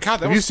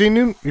 Have you seen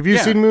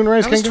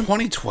Moonrise Kingdom? That was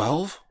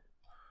 2012?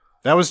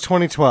 That was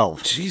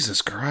 2012.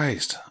 Jesus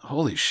Christ.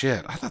 Holy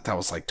shit. I thought that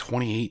was like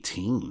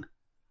 2018.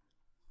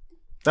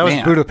 That was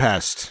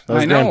Budapest. That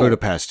was Grand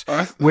Budapest.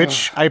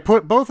 Which I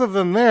put both of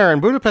them there,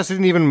 and Budapest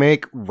didn't even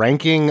make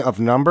ranking of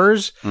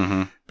numbers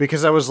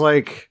because I was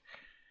like,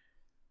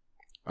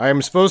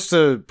 I'm supposed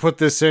to put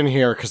this in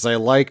here because I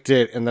liked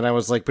it, and then I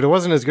was like, but it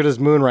wasn't as good as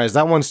Moonrise.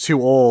 That one's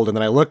too old. And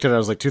then I looked at it, I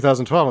was like,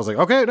 2012. I was like,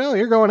 okay, no,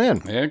 you're going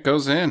in. Yeah, it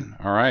goes in.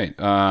 All right.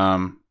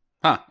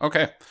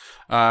 Okay.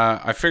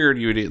 I figured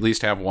you'd at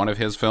least have one of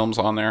his films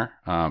on there.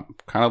 Kind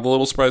of a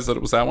little surprised that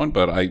it was that one,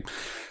 but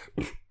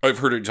I've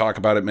heard you talk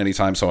about it many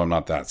times, so I'm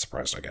not that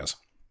surprised, I guess.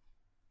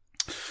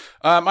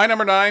 My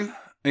number 9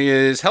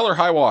 is Hell or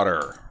High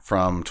Water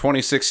from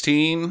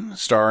 2016,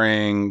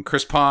 starring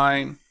Chris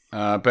Pine,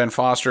 Ben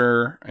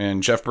Foster,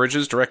 and Jeff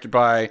Bridges, directed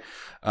by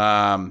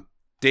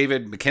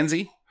David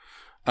Mackenzie.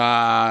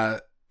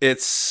 It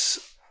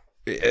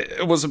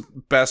was a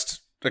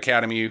Best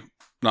Academy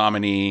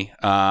nominee.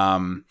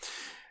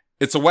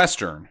 It's a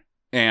Western,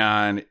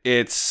 and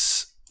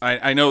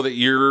I know that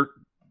you're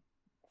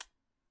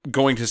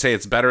going to say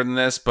it's better than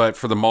this, but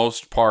for the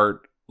most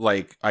part,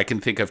 like, I can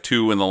think of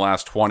 2 in the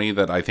last 20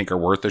 that I think are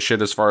worth the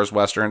shit as far as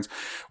Westerns.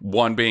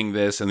 One being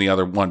this, and the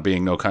other one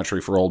being No Country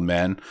for Old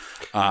Men.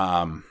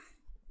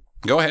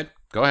 Go ahead.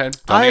 Tell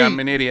me I'm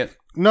an idiot.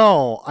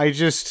 No,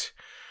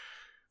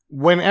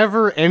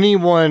 whenever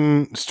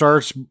anyone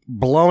starts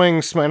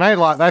blowing smoke, and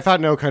I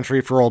thought No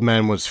Country for Old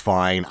Men was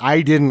fine.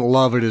 I didn't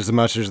love it as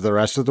much as the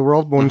rest of the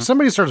world. But when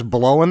somebody starts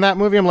blowing that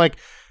movie, I'm like,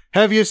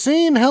 have you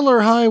seen Hell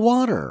or High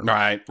Water?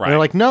 Right. And they're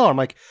like, no. I'm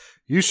like,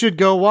 you should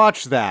go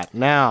watch that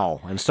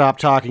now and stop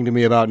talking to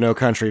me about No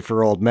Country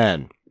for Old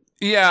Men.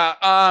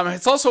 Yeah,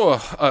 it's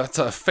also it's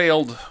a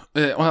failed.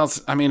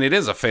 It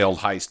is a failed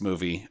heist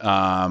movie,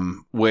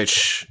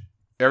 which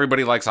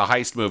everybody likes a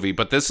heist movie,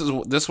 but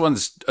this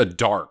one's a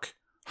dark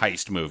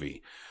heist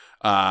movie.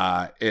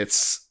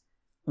 It's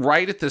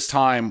right at this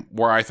time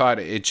where I thought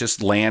it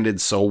just landed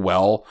so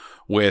well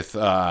with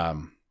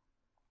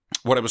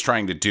what it was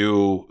trying to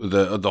do.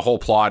 The whole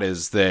plot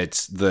is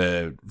that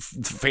the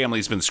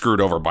family's been screwed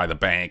over by the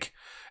bank,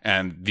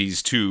 and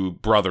these two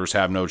brothers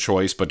have no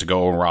choice but to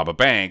go and rob a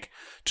bank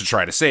to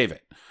try to save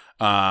it.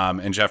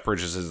 And Jeff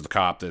Bridges is the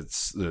cop or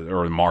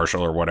the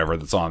marshal or whatever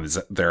that's on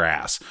their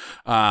ass.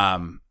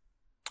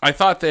 I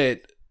thought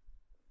that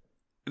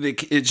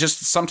it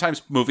just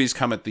sometimes movies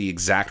come at the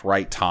exact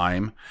right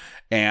time,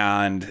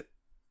 and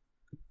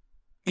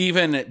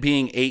even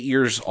being 8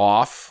 years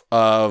off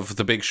of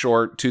The Big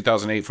Short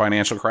 2008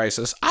 financial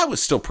crisis, I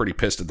was still pretty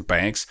pissed at the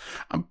banks.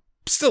 I'm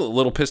still a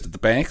little pissed at the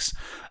banks.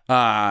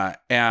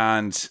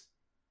 And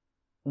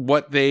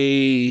what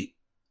they,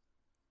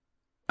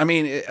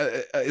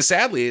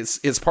 sadly,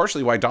 it's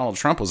partially why Donald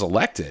Trump was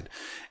elected,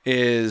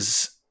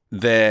 is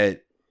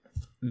that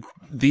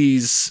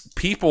these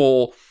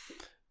people,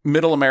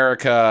 middle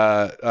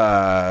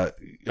America,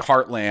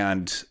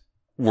 heartland,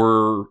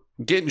 were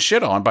getting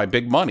shit on by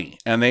big money,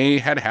 and they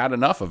had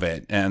enough of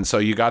it. And so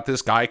you got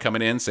this guy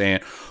coming in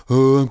saying,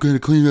 "Oh, I'm going to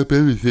clean up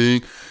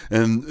everything,"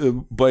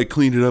 and by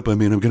clean it up, I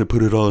mean I'm going to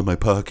put it all in my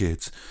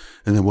pockets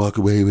and then walk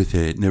away with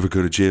it, never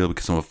go to jail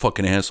because I'm a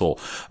fucking asshole.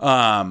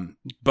 And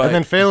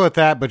then fail at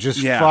that, but just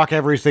fuck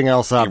everything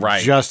else up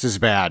just as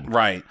bad.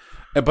 Right.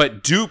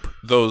 But dupe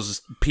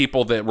those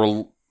people that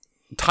were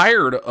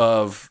tired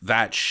of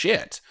that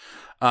shit.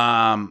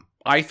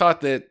 I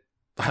thought that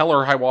Hell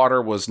or High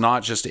Water was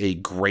not just a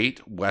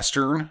great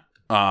Western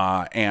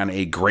and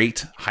a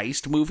great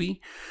heist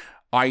movie.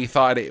 I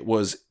thought it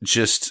was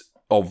just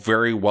a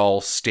very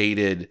well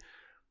stated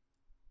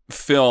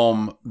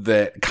film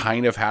that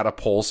kind of had a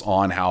pulse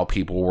on how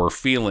people were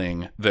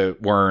feeling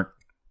that weren't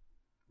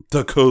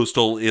the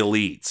coastal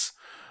elites.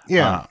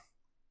 Yeah.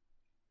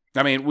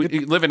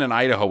 Living in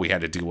Idaho, we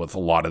had to deal with a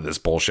lot of this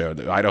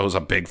bullshit. Idaho's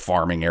a big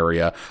farming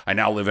area. I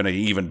now live in an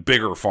even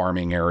bigger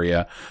farming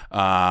area.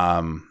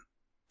 I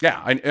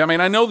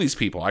know these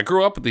people. I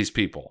grew up with these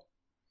people.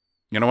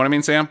 You know what I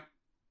mean, Sam?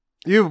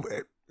 You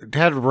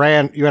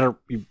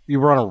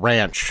were on a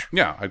ranch.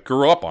 Yeah, I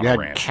grew up on a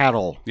ranch.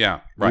 Cattle.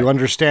 Yeah, right. You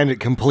understand it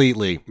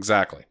completely.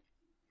 Exactly.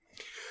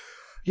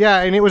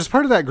 Yeah, and it was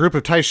part of that group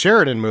of Ty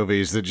Sheridan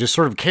movies that just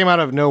sort of came out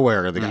of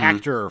nowhere. The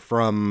actor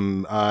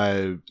from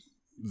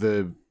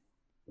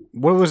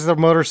what was the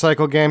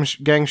motorcycle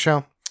gang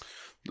show?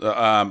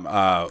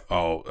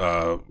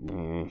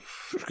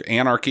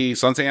 Anarchy,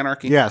 Sons of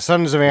Anarchy. Yeah,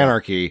 Sons of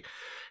Anarchy.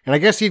 And I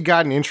guess he'd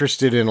gotten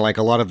interested in like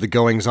a lot of the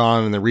goings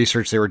on and the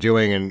research they were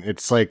doing. And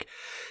it's like,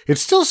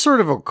 it's still sort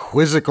of a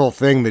quizzical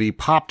thing that he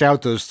popped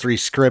out those 3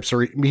 scripts,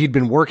 or he'd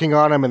been working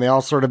on them and they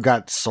all sort of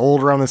got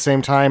sold around the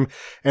same time.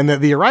 And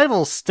that The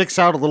Arrival sticks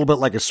out a little bit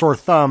like a sore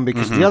thumb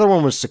because the other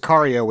one was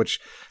Sicario, which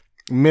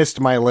missed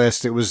my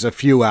list. It was a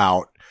few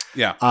out.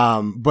 Yeah.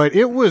 But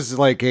it was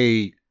like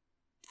a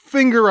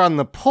finger on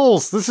the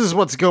pulse. This is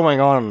what's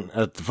going on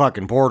at the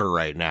fucking border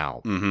right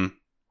now. Mm-hmm.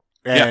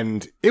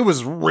 And it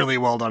was really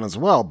well done as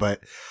well. But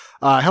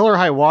Hell or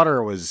High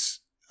Water was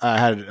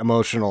had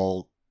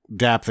emotional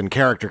depth and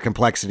character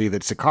complexity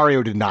that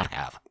Sicario did not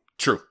have.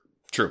 True.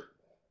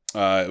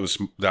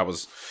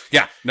 The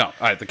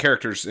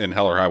characters in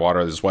Hell or High Water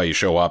is why you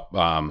show up.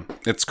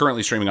 It's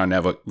currently streaming on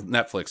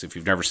Netflix. If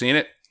you've never seen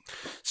it,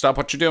 stop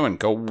what you're doing.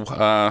 Go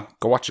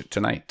watch it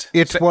tonight.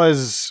 It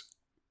was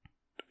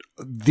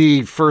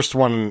the first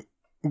one.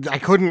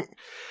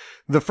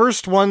 The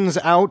first one's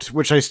out,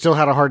 which I still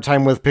had a hard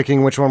time with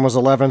picking which one was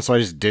 11, so I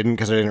just didn't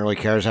because I didn't really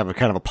care. I just have a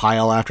kind of a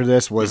pile after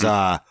this. Was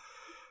Her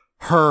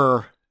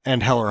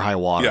and Hell or High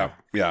Water.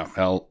 Yeah.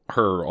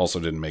 Her also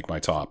didn't make my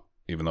top,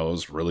 even though it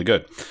was really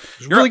good. It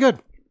was really good.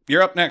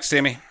 You're up next,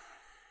 Sammy.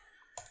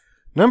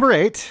 Number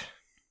 8,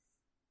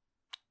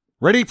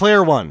 Ready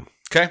Player One.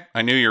 Okay,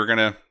 I knew you were going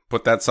to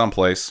put that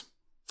someplace.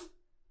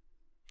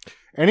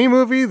 Any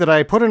movie that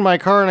I put in my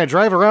car and I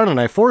drive around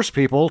and I force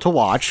people to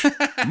watch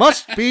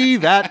must be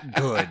that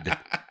good.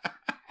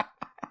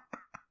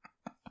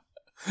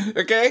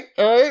 Okay,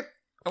 all right.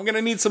 I'm going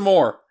to need some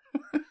more.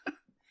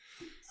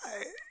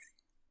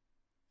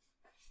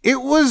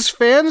 It was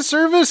fan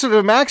service at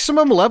a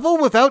maximum level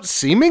without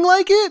seeming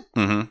like it.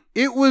 Mm-hmm.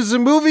 It was a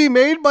movie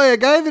made by a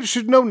guy that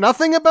should know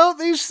nothing about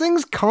these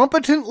things,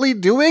 competently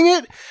doing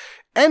it,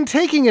 and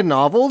taking a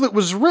novel that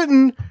was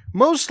written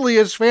mostly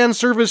as fan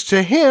service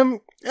to him,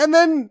 and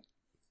then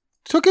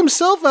took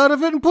himself out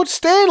of it and put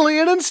Stanley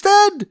in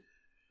instead.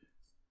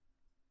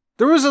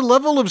 There was a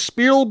level of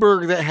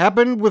Spielberg that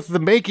happened with the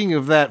making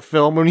of that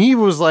film when he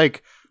was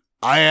like,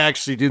 I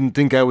actually didn't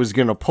think I was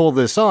going to pull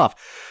this off.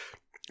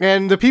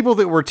 And the people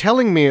that were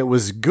telling me it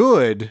was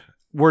good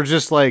were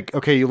just like,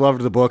 okay, you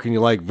loved the book and you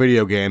like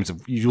video games.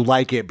 You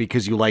like it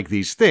because you like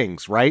these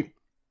things, right?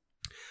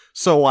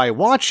 So I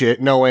watch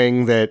it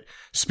knowing that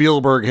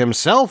Spielberg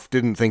himself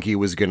didn't think he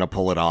was going to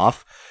pull it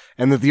off,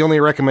 and that the only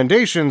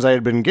recommendations I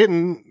had been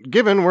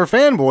given were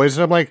fanboys,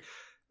 and I'm like,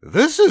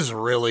 this is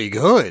really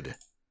good.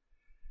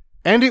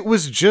 And it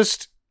was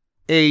just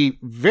a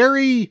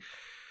very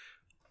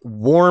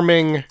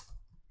warming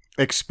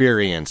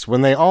experience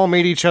when they all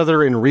meet each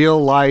other in real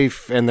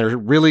life and they're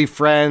really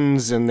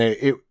friends, and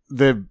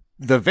the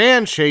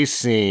van chase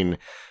scene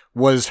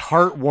was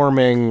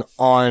heartwarming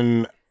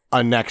on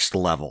a next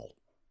level.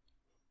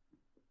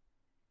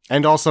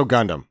 And also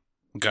Gundam.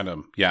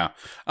 Gundam, yeah.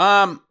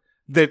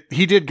 That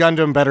he did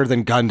Gundam better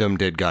than Gundam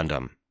did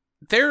Gundam.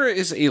 There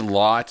is a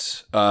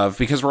lot of,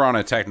 because we're on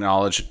a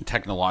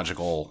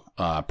technological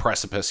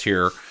precipice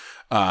here,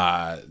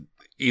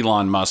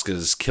 Elon Musk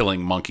is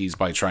killing monkeys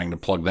by trying to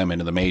plug them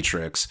into the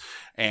Matrix.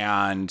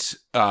 And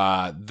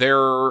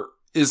there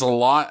is a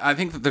lot, I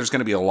think that there's going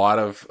to be a lot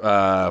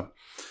of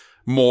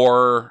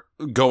more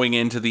going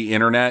into the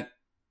internet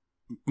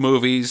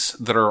movies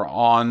that are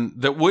on,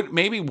 that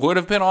would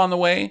have been on the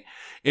way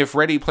if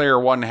Ready Player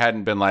One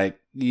hadn't been like,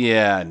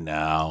 yeah,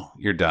 no,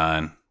 you're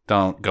done.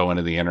 Don't go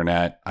into the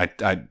internet.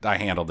 I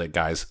handled it,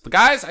 guys.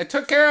 Guys, I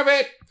took care of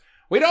it.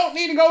 We don't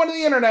need to go into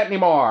the internet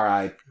anymore.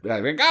 I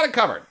got it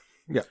covered.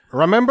 Yeah.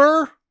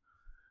 Remember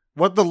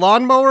what the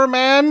Lawnmower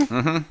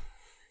Man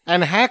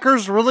and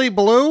Hackers Really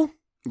Blue?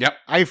 Yep.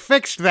 I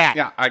fixed that.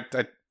 Yeah,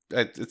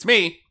 it's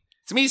me.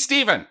 It's me,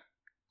 Steven.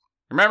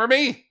 Remember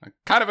me?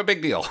 Kind of a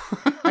big deal.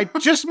 I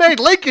just made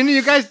Lincoln and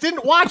you guys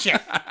didn't watch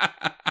it.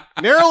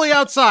 Narrowly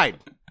outside.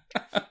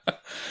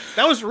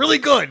 That was really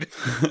good.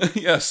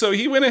 Yeah, so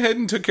he went ahead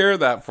and took care of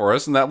that for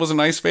us, and that was a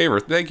nice favor.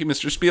 Thank you,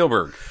 Mr.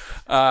 Spielberg.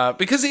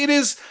 Because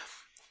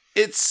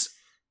it's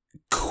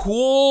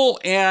cool,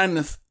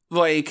 and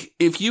like,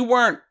 if you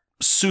weren't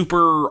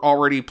super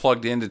already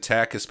plugged into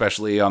tech,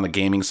 especially on the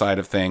gaming side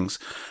of things,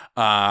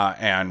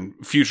 and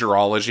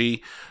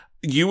futurology,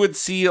 you would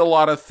see a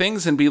lot of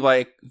things and be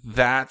like,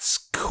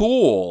 that's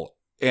cool.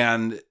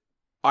 And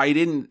I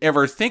didn't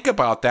ever think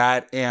about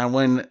that. And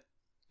when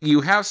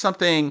you have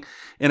something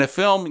in a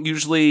film,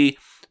 usually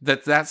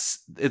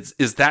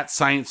is that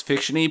science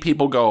fiction-y,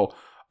 people go,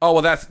 oh,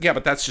 well,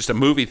 but that's just a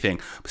movie thing.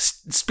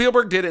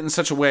 Spielberg did it in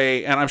such a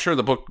way, and I'm sure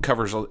the book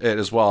covers it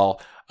as well,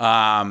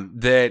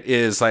 that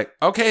is like,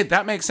 okay,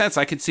 that makes sense.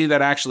 I could see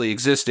that actually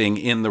existing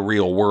in the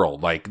real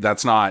world. Like,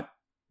 that's not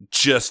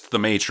just the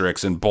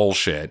Matrix and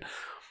bullshit.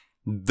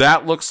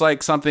 That looks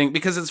like something,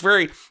 because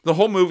the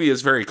whole movie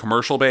is very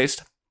commercial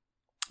based.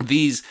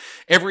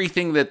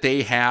 Everything that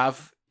they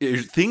have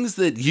is things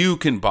that you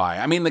can buy.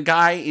 I mean, the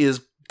guy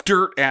is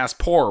dirt ass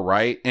poor,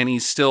 right? And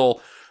he's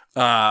still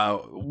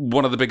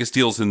one of the biggest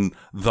deals in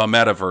the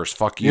metaverse.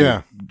 Fuck you,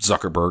 yeah.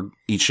 Zuckerberg.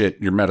 Eat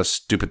shit. Your meta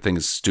stupid thing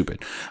is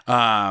stupid.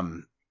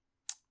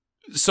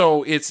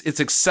 So it's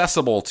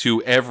accessible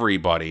to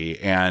everybody,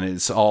 and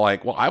it's all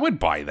like, well, I would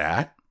buy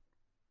that.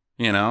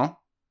 You know?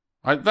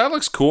 That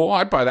looks cool.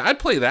 I'd buy that. I'd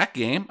play that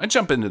game. I'd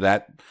jump into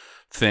that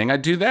thing.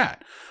 I'd do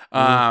that.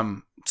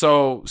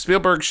 So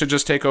Spielberg should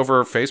just take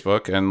over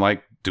Facebook and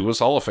like do us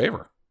all a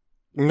favor.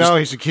 No,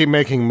 he should keep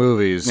making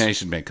movies. Yeah, he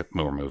should make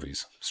more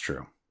movies. It's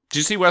true. Did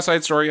you see West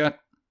Side Story yet?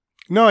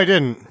 No, I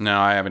didn't. No,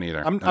 I haven't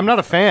either. I'm not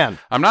a fan.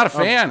 I'm not a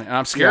fan, and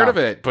I'm scared of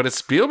it. But it's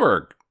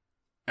Spielberg,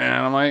 and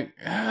I'm like,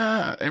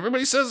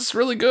 everybody says it's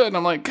really good, and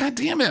I'm like, God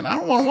damn it, I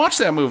don't want to watch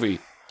that movie.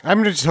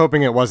 I'm just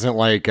hoping it wasn't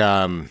like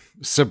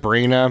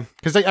Sabrina,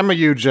 because I'm a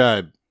huge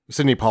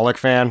Sidney Pollack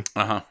fan.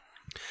 Uh-huh.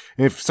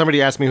 And if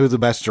somebody asked me who the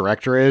best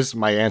director is,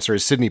 my answer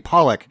is Sidney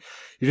Pollack.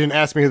 You didn't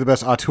ask me who the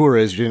best auteur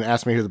is. You didn't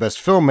ask me who the best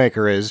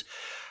filmmaker is.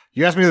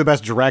 You asked me who the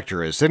best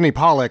director is. Sidney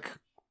Pollack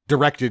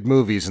directed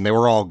movies, and they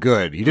were all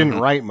good. He didn't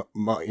write,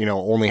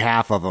 only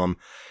half of them.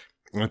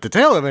 And at the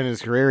tail of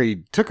his career,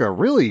 he took a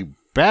really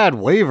bad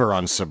waiver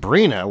on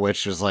Sabrina,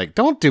 which was like,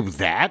 don't do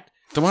that.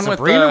 The one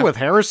Sabrina with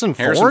Harrison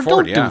Ford?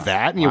 Don't do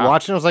that. And you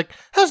watch it, and I was like,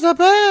 that's not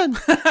bad.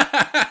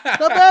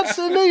 Not bad,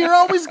 Sidney. You're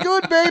always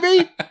good,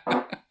 baby.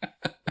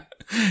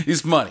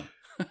 He's money.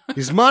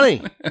 He's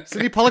money.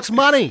 Sidney Pollack's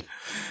money.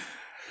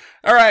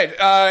 All right.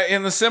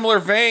 In the similar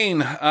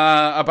vein,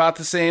 about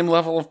the same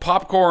level of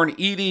popcorn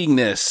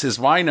eatingness is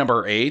my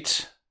number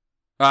 8.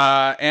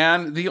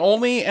 And the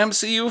only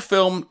MCU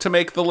film to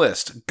make the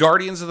list,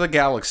 Guardians of the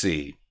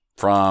Galaxy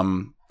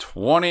from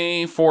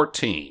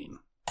 2014.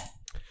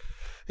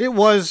 It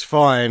was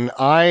fun.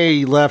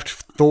 I left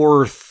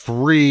Thor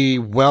 3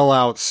 well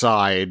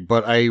outside,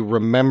 but I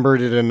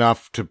remembered it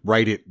enough to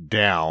write it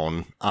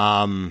down.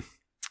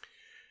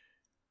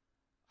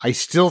 I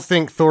still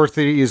think Thor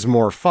 3 is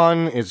more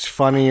fun. It's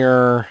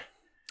funnier.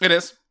 It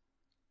is.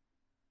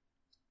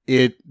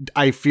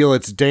 I feel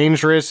it's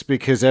dangerous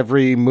because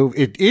every move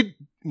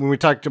when we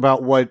talked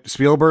about what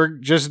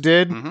Spielberg just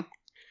did,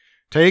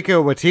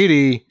 Taika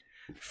Waititi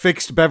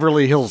fixed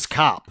Beverly Hills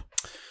Cop.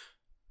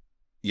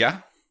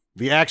 Yeah.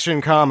 The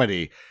action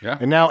comedy. Yeah.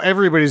 And now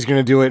everybody's going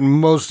to do it, and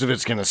most of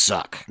it's going to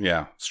suck.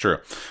 Yeah, it's true.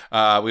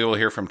 We will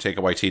hear from Taika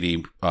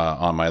Waititi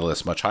on my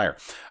list much higher.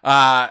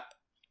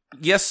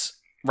 yes,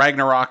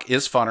 Ragnarok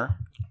is funner.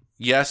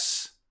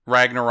 Yes,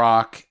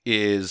 Ragnarok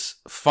is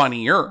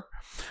funnier.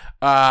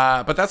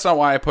 But that's not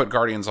why I put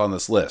Guardians on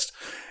this list.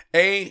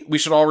 We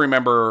should all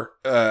remember,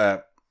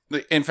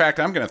 in fact,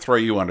 I'm going to throw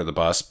you under the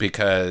bus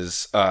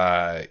because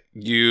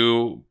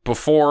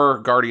before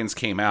Guardians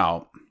came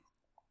out,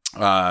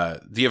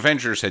 the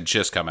Avengers had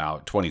just come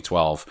out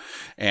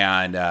 2012,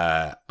 and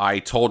I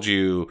told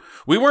you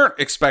we weren't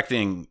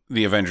expecting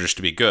the Avengers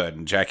to be good,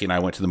 and Jackie and I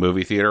went to the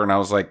movie theater, and I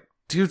was like,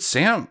 dude,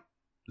 Sam,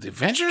 the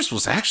Avengers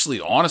was actually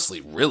honestly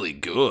really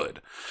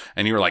good.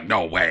 And you were like,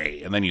 no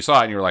way. And then you saw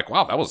it and you were like,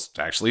 wow, that was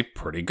actually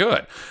pretty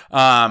good.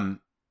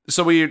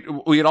 So we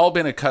had all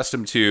been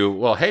accustomed to,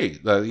 well, hey,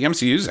 the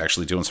MCU is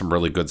actually doing some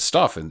really good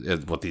stuff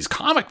and with these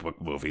comic book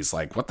movies.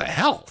 Like, what the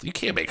hell? You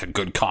can't make a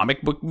good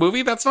comic book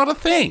movie. That's not a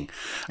thing.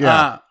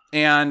 Yeah.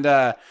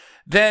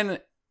 Then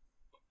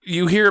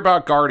you hear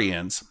about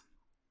Guardians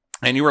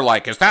and you were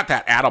like, is that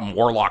Adam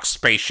Warlock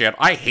space shit?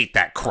 I hate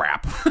that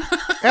crap.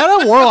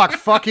 Adam Warlock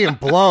fucking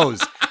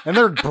blows, and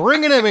they're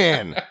bringing him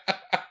in.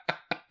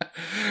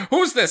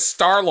 Who's this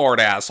Star-Lord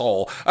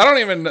asshole? I don't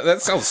even,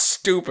 that sounds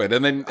stupid.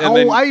 And then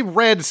I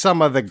read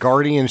some of the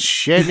Guardians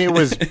shit, and it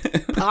was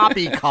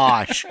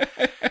poppycock.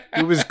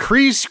 It was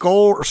Kree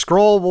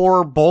Scroll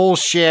War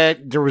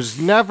bullshit. There was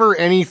never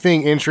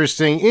anything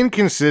interesting,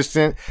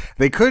 inconsistent.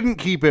 They couldn't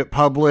keep it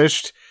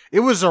published. It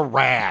was a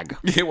rag.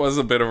 It was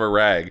a bit of a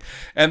rag.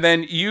 And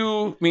then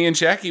me and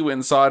Jackie went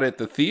and saw it at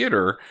the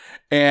theater,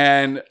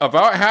 and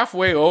about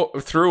halfway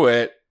through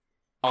it,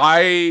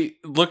 I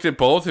looked at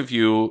both of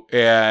you,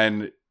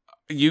 and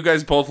you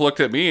guys both looked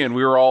at me, and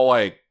we were all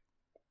like,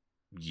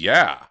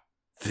 yeah,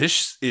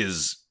 this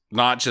is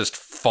not just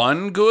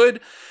fun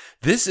good,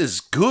 this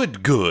is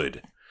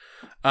good.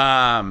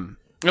 And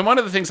one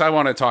of the things I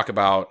want to talk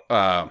about,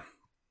 and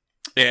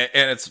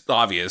it's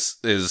obvious,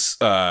 is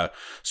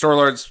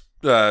Star-Lord's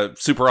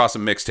Super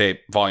Awesome Mixtape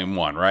Volume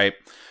 1, right?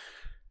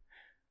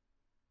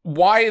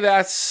 Why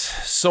that's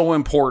so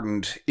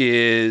important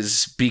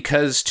is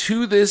because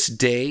to this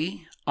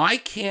day, I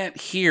can't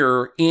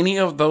hear any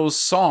of those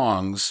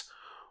songs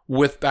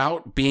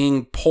without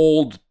being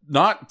pulled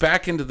not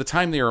back into the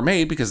time they were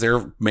made, because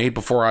they're made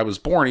before I was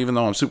born, even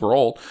though I'm super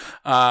old,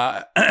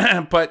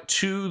 but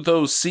to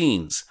those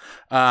scenes.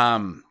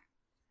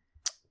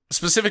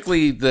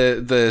 Specifically,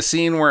 the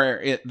scene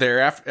where they're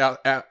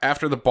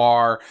after the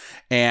bar,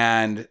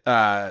 and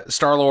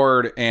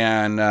Star-Lord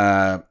and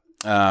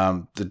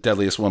the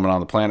deadliest woman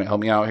on the planet,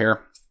 help me out here,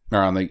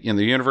 or in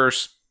the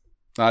universe,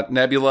 not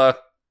Nebula,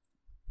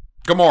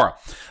 Gamora.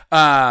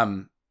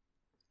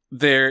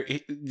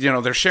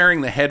 They're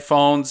sharing the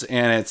headphones,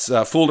 and it's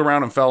Fooled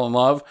Around and Fell in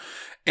Love,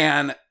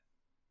 and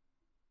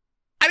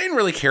I didn't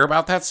really care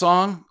about that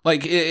song.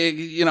 Like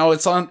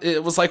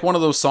it was like one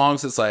of those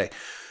songs that's like,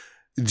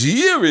 do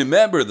you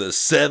remember the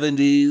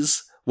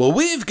 70s? Well,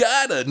 we've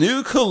got a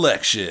new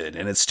collection,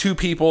 and it's two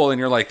people, and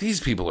you're like, these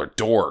people are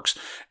dorks,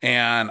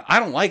 and I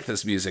don't like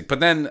this music. But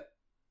then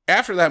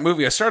after that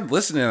movie, I started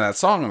listening to that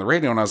song on the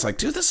radio, and I was like,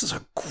 dude, this is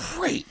a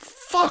great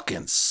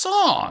fucking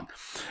song.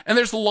 And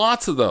there's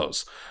lots of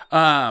those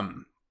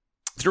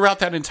throughout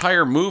that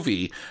entire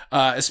movie,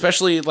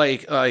 especially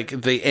like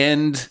the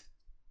end.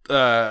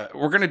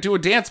 We're gonna do a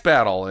dance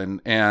battle,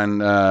 and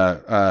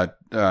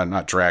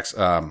not Drax.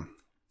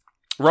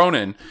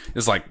 Ronan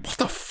is like, what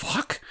the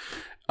fuck?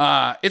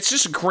 It's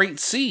just a great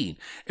scene,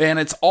 and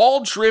it's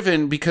all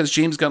driven because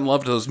James Gunn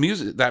loved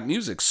that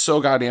music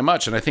so goddamn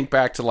much. And I think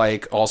back to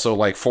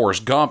also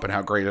Forrest Gump and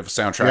how great of a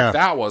soundtrack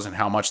that was, and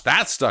how much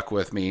that stuck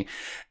with me.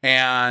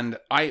 And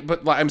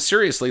I'm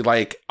seriously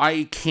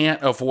I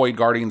can't avoid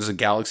Guardians of the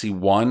Galaxy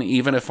 1,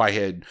 even if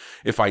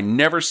I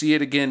never see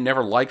it again,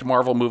 never liked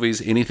Marvel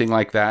movies, anything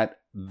like that.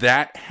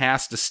 That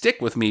has to stick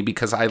with me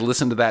because I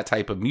listen to that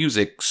type of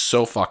music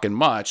so fucking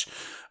much.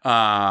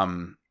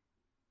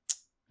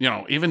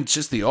 Even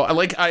just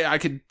I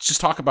could just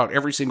talk about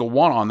every single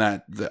one on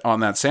that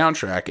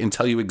soundtrack and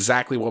tell you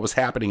exactly what was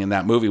happening in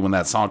that movie when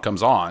that song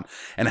comes on,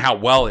 and how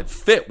well it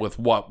fit with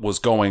what was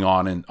going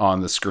on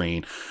on the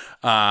screen.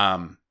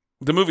 The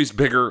movie's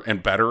bigger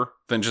and better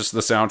than just the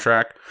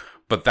soundtrack,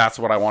 but that's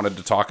what I wanted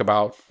to talk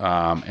about,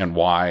 and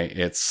why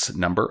it's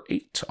number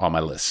 8 on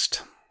my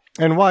list.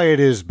 And why it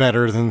is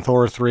better than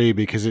Thor 3,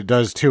 because it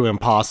does two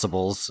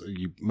impossibles.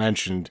 You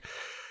mentioned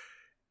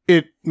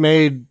it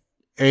made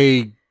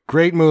a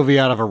great movie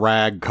out of a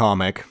rag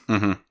comic,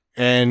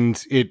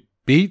 and it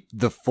beat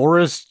the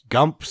Forrest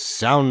Gump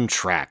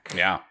soundtrack.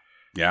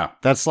 Yeah.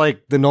 That's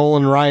like the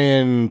Nolan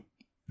Ryan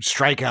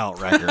strikeout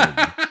record.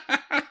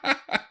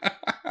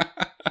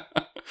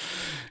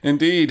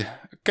 Indeed.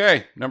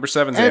 Okay, number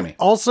 7, Sammy.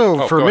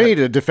 Also, for me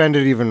to defend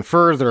it even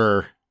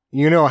further,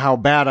 you know how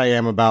bad I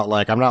am about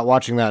I'm not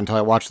watching that until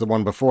I watch the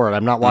one before it.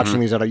 I'm not watching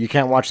these you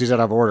can't watch these out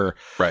of order.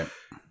 Right.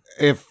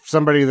 If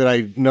somebody that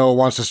I know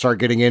wants to start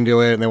getting into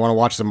it and they want to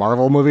watch the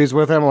Marvel movies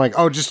with them, I'm like,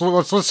 just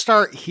let's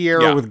start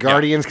here with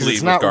Guardians, because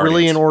it's not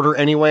really in order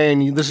anyway.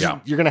 And this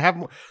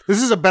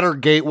is a better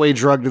gateway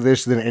drug to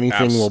this than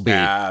anything will be.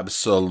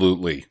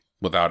 Absolutely,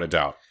 without a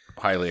doubt,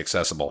 highly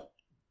accessible.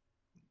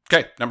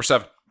 Okay, number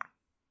 7.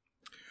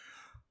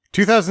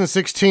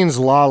 2016's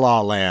La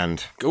La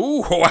Land.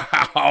 Ooh,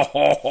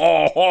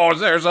 wow.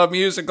 There's a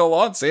musical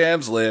on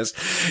Sam's list.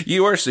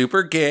 You are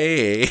super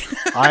gay.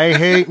 I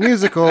hate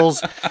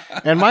musicals.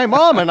 And my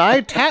mom and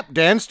I tap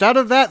danced out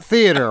of that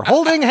theater,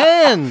 holding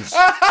hands.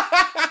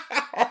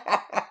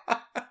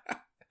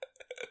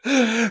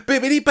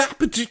 Bibbidi bop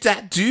do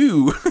da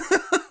do.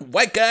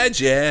 White guy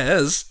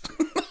jazz.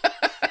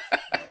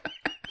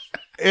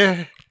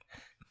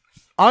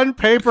 On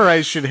paper, I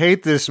should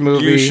hate this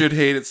movie. You should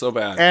hate it so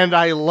bad. And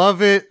I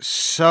love it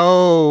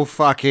so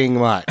fucking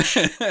much.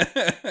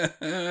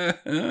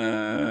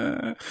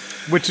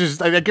 Which is,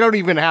 I don't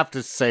even have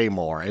to say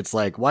more. It's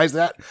like, why is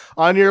that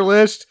on your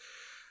list?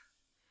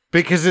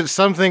 Because it's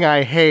something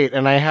I hate,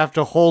 and I have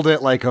to hold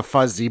it like a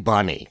fuzzy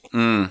bunny.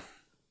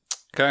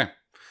 Okay.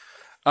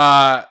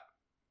 Let's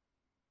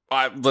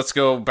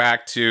go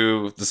back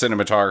to the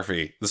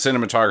cinematography. The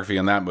cinematography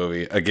in that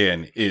movie,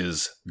 again,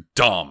 is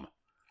dumb.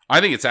 I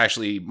think it's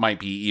actually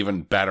might be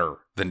even better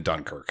than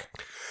Dunkirk.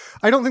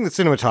 I don't think the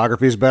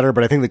cinematography is better,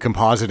 but I think the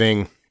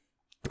compositing,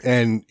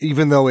 and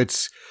even though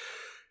it's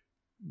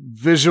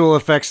visual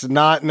effects,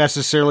 not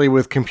necessarily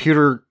with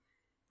computer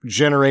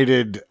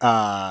generated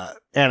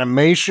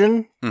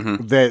animation,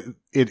 that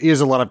it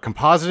is a lot of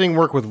compositing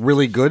work with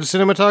really good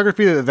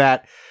cinematography.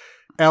 That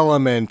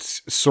element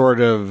sort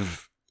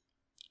of,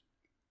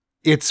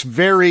 it's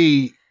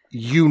very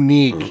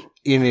unique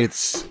in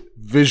its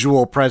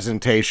visual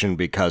presentation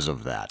because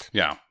of that.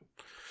 Yeah.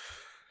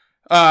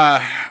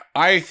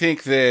 I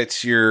think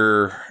that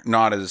you're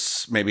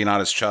maybe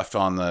not as chuffed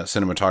on the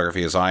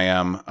cinematography as I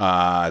am.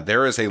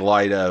 There is a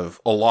lot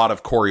of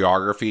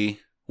choreography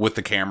with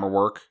the camera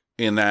work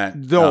in that.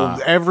 Though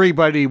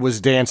everybody was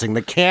dancing.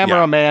 The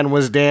cameraman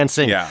was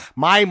dancing. Yeah.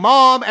 My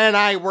mom and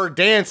I were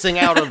dancing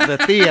out of the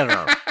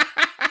theater.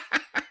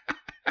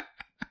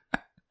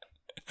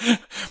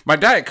 My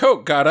Diet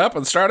Coke got up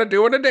and started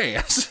doing a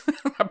dance.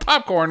 My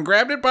popcorn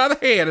grabbed it by the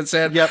hand and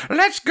said,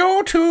 let's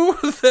go to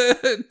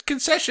the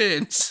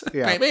concessions,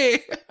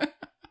 baby.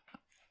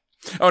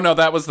 Oh, no,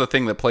 that was the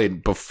thing that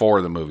played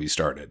before the movie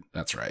started.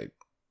 That's right.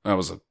 That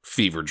was a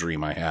fever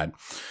dream I had.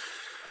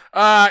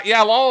 La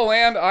La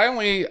Land, I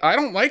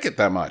don't like it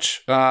that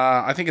much.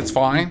 I think it's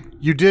fine.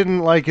 You didn't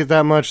like it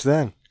that much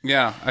then?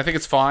 Yeah, I think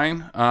it's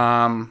fine.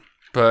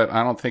 But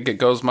I don't think it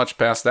goes much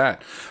past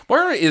that.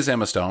 Where is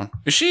Emma Stone?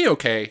 Is she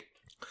okay?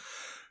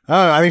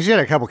 I think she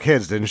had a couple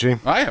kids, didn't she?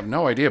 I have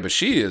no idea, but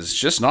she is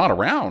just not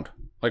around.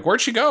 Like,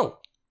 where'd she go?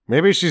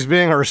 Maybe she's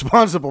being a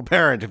responsible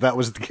parent, if that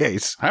was the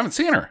case. I haven't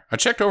seen her. I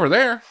checked over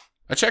there.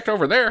 I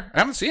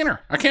haven't seen her.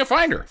 I can't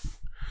find her.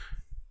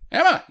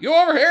 Emma, you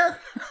over here?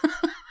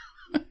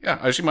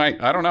 Yeah, she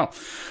might. I don't know.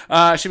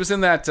 She was in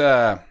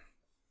that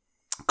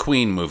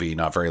Queen movie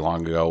not very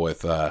long ago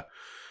with...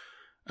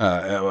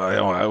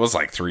 it was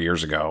like 3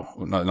 years ago,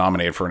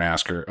 nominated for an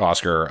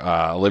Oscar.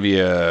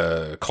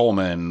 Olivia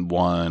Colman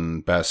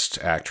won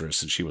Best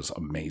Actress, and she was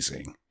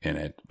amazing in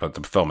it. But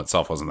the film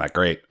itself wasn't that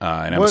great,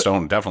 and Emma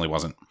Stone definitely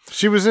wasn't.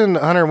 She was in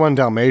 101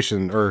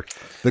 Dalmatian, or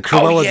the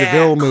Cruella de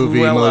Vil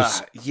movie.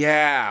 Cruella.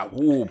 Yeah.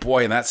 Oh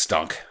boy, and that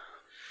stunk.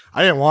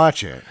 I didn't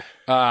watch it.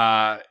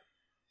 I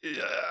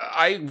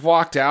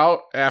walked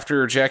out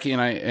after Jackie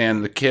and I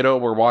and the kiddo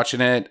were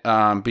watching it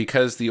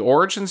because the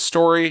origin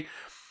story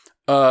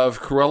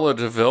of Cruella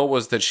de Vil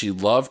was that she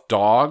loved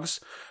dogs,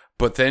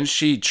 but then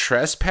she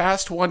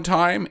trespassed one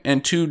time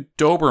and two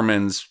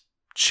Dobermans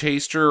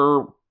chased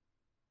her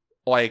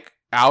like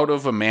out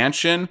of a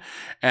mansion,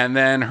 and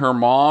then her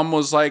mom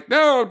was like,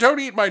 no, don't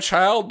eat my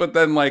child, but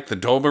then like the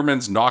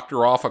Dobermans knocked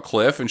her off a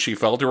cliff and she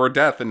fell to her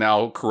death, and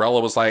now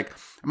Cruella was like,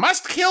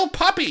 must kill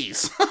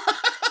puppies.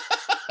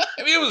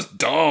 I mean, it was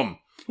dumb.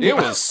 It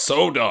was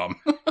so dumb.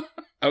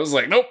 I was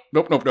like, nope.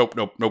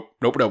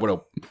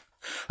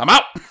 I'm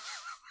out.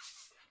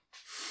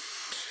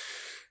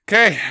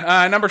 Okay,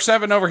 number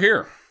 7 over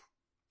here.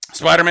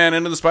 Spider-Man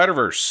Into the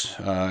Spider-Verse.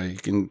 You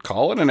can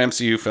call it an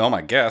MCU film,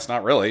 I guess.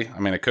 Not really. I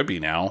mean, it could be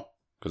now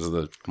because of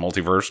the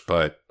multiverse,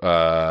 but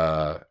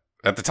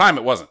at the time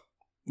it wasn't.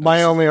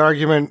 My only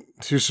argument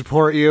to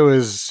support you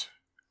is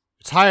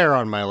it's higher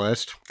on my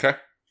list. Okay.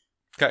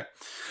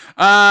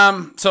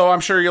 So I'm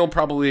sure you'll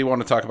probably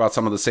want to talk about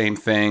some of the same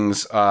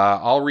things.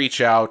 I'll reach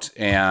out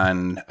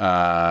and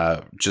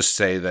just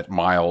say that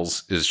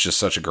Miles is just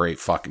such a great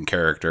fucking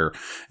character,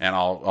 and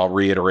I'll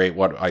reiterate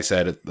what I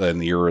said in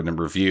the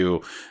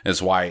review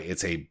is why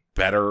it's a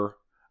better.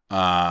 We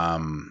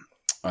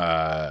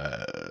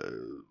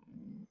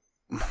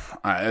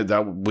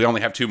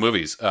only have 2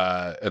 movies,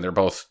 and they're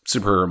both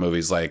superhero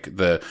movies. Like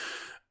the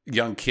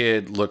young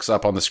kid looks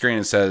up on the screen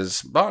and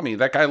says, "Mommy,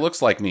 that guy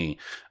looks like me."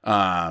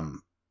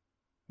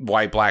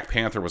 Why Black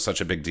Panther was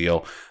such a big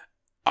deal.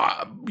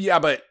 Yeah,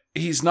 but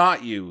he's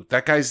not you.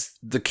 That guy's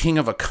the king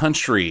of a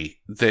country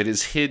that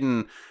is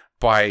hidden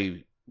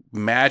by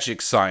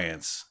magic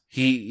science.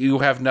 You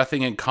have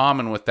nothing in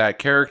common with that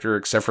character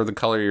except for the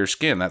color of your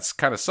skin. That's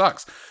kind of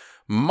sucks.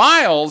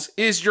 Miles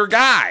is your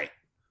guy.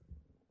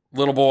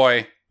 Little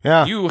boy.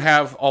 Yeah. You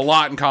have a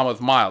lot in common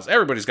with Miles.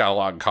 Everybody's got a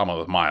lot in common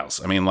with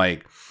Miles. I mean,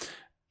 like,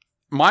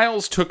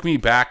 Miles took me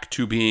back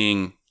to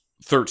being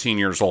 13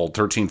 years old,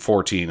 13,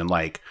 14, and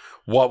like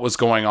what was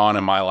going on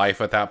in my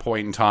life at that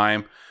point in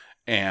time.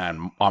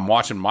 And I'm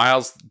watching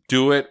Miles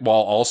do it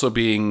while also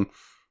being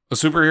a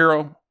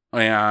superhero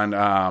and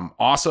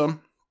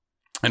awesome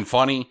and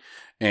funny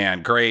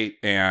and great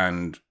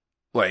and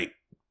like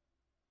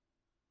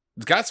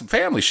he's got some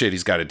family shit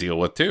he's got to deal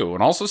with too,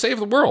 and also save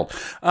the world.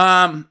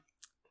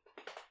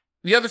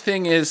 The other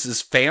thing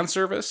is fan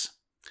service.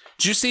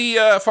 Did you see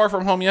Far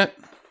From Home yet?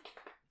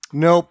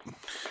 Nope.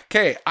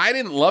 Okay, I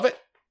didn't love it.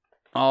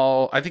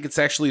 I think it's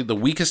actually the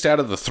weakest out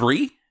of the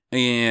three,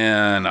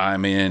 and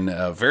I'm in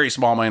a very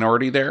small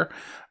minority there.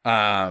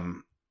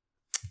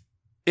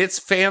 It's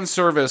fan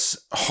service,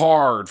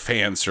 hard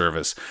fan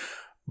service,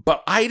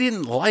 but I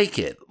didn't like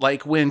it.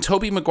 Like when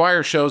Tobey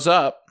Maguire shows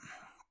up,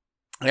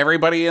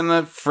 everybody in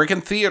the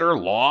freaking theater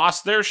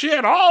lost their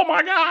shit. Oh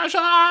my gosh.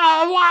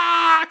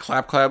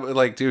 Clap, clap.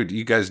 Like, dude,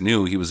 you guys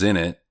knew he was in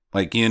it.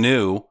 Like, you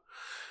knew.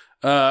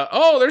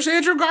 There's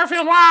Andrew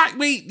Garfield.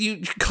 Wait,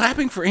 you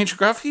clapping for Andrew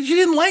Garfield? You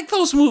didn't like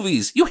those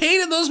movies. You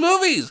hated those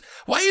movies.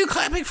 Why are you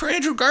clapping for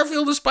Andrew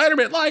Garfield as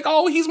Spider-Man? Like,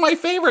 oh, he's my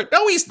favorite.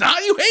 No, he's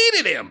not. You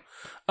hated him.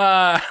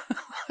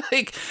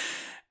 Like,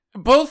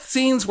 both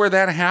scenes where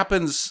that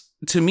happens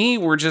to me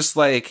were just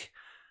like,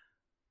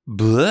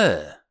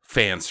 bleh.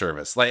 Fan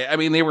service. Like, I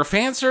mean, they were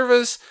fan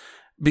service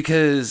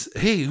because,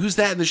 hey, who's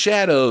that in the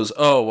shadows?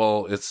 Oh,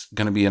 well, it's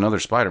going to be another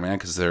Spider-Man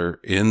because they're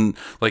in,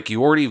 like,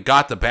 you already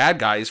got the bad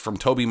guys from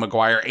Tobey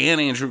Maguire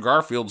and Andrew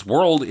Garfield's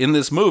world in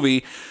this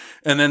movie.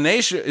 And then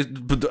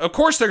of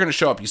course they're going to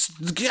show up.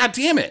 God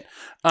damn it.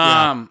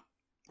 Yeah.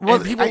 Well,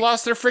 people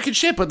lost their freaking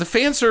shit. But the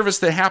fan service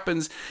that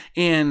happens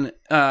in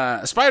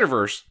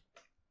Spider-Verse,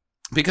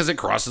 because it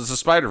crosses the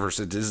Spider-Verse,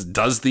 it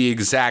does the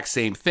exact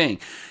same thing.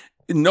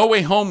 No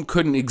Way Home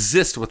couldn't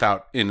exist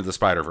without Into the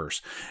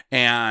Spider-Verse.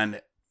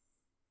 And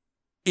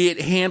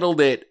it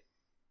handled it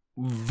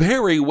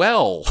very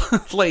well.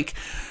 Like,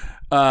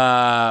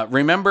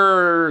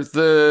 remember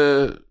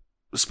the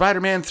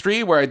Spider-Man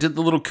 3 where I did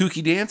the little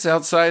kooky dance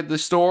outside the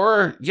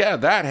store? Yeah,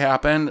 that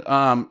happened.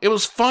 It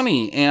was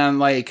funny. And,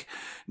 like,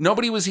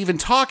 nobody was even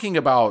talking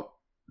about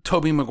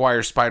Tobey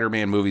Maguire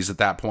Spider-Man movies at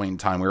that point in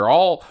time. We were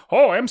all,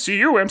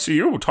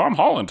 MCU, Tom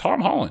Holland.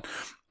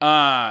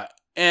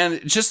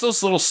 And just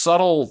those little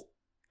subtle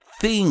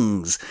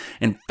things,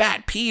 and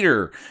Fat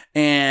Peter,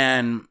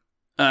 and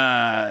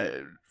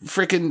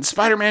freaking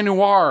Spider-Man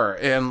Noir,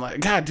 and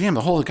like, goddamn,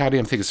 the whole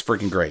goddamn thing is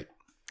freaking great.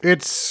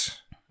 It's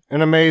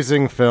an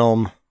amazing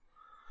film.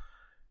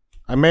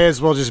 I may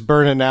as well just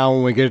burn it now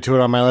when we get to it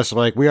on my list.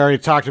 Like, we already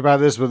talked about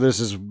this, but this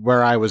is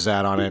where I was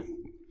at on it.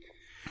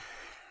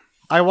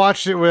 I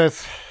watched it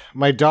with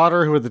my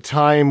daughter, who at the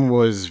time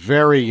was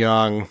very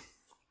young.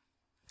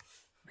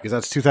 Because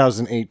that's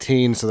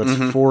 2018, so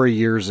that's 4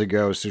 years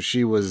ago. So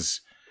she was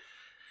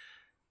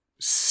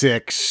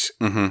 6,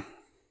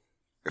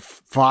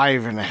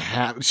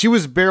 5.5. She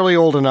was barely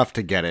old enough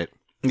to get it.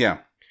 Yeah.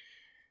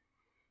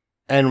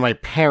 And my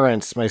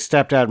parents, my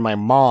stepdad and my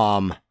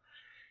mom.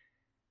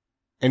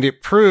 And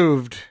it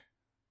proved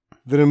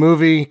that a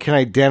movie can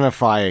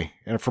identify,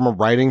 and from a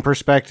writing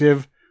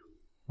perspective,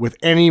 with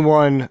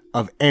anyone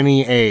of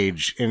any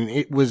age. And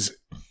it was...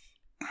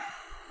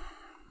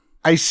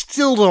 I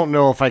still don't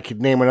know if I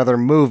could name another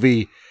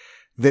movie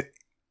that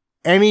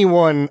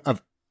anyone of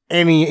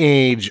any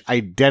age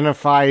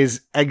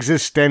identifies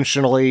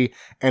existentially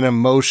and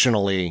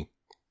emotionally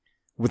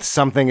with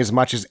something as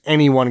much as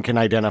anyone can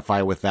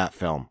identify with that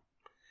film.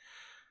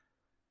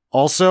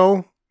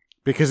 Also,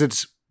 because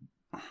it's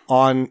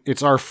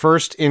our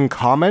first in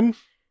common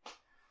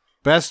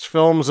best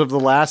films of the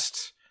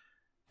last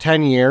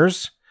 10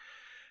 years.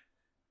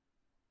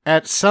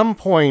 At some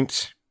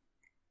point,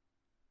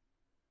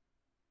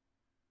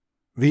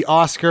 the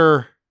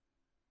Oscar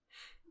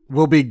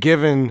will be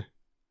given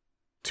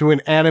to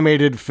an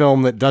animated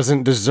film that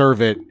doesn't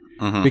deserve it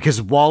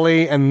because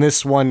WALL-E and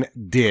this one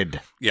did.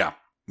 Yeah.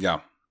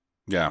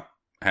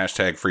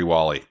 Hashtag free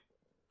WALL-E.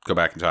 Go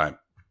back in time.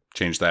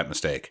 Change that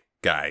mistake,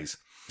 guys.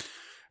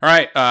 All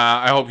right.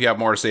 I hope you have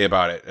more to say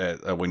about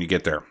it when you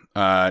get there.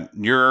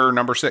 You're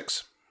number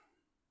 6.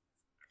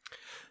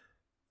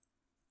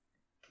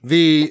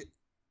 The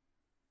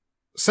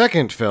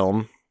second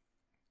film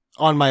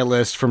on my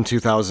list from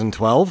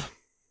 2012,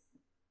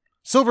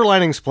 Silver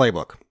Linings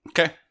Playbook.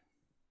 Okay.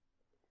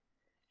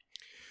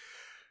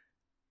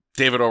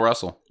 David O.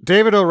 Russell.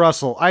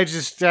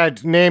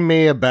 Name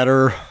me a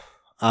better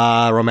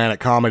romantic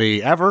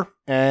comedy ever.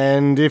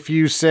 And if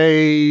you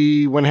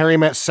say When Harry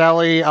Met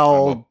Sally,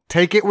 I'll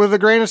take it with a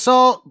grain of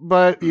salt,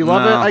 but you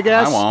love it, I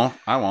guess.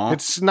 I won't.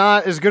 It's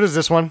not as good as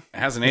this one. It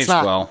hasn't aged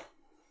well.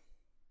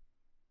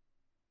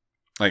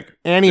 Like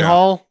Annie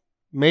Hall,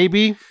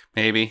 maybe.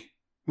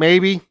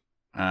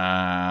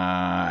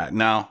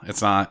 No,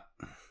 it's not.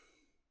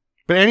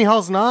 But Annie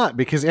Hall's not,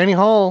 because Annie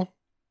Hall...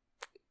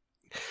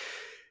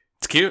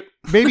 It's cute.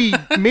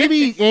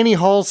 maybe Annie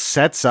Hall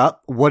sets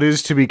up what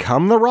is to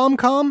become the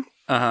rom-com,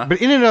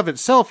 but in and of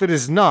itself, it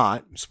is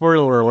not.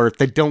 Spoiler alert,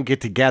 they don't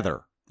get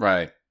together.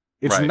 Right.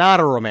 It's not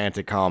a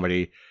romantic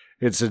comedy.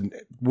 It's a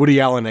Woody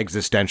Allen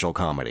existential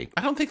comedy.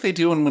 I don't think they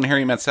do in When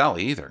Harry Met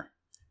Sally either.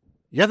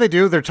 Yeah, they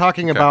do. They're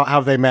talking about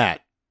how they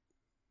met.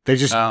 They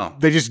just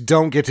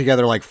don't get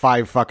together like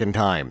 5 fucking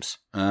times.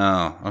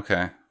 Oh,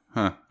 okay.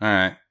 Huh. All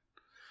right.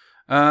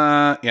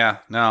 Yeah.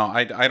 No,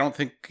 I don't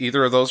think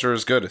either of those are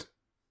as good.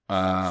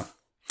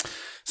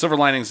 Silver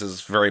Linings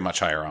is very much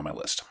higher on my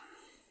list.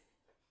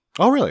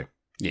 Oh, really?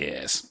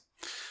 Yes.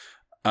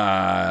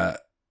 Bradley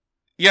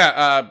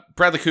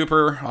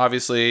Cooper,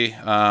 obviously,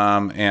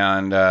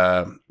 and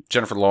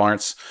Jennifer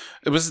Lawrence.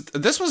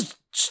 This was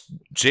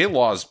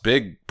J-Law's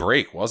big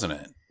break, wasn't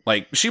it?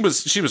 Like she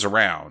was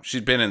around.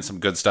 She'd been in some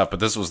good stuff, but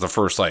this was the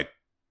first like,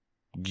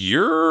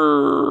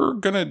 you're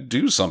gonna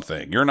do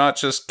something. You're not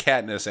just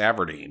Katniss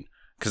Everdeen,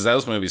 because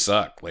those movies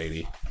suck,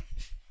 lady.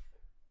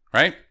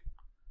 Right?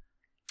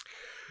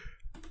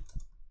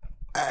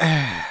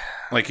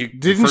 Like,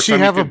 didn't she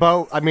have a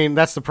boat? I mean,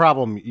 that's the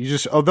problem. You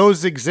just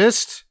those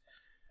exist.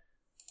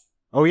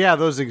 Oh yeah,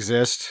 those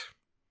exist.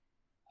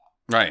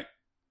 Right.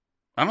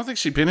 I don't think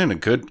she'd been in a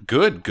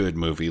good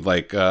movie.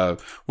 Like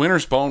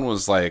Winter's Bone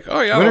was like,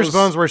 oh yeah, Winter's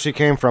Bone's where she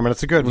came from, and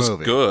it's a good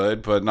movie.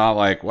 Good, but not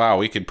like, wow,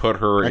 we could put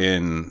her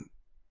in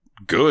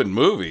good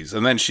movies.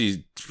 And then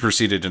she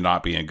proceeded to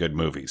not be in good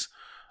movies.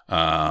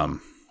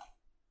 X-Men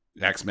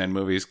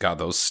movies, God,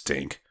 those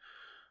stink.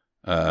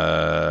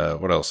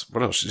 What else?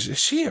 Has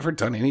she ever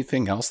done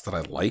anything else that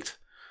I liked?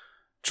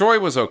 Troy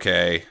was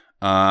okay.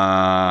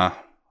 I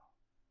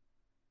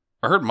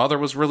heard Mother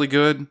was really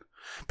good.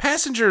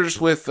 Passengers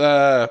with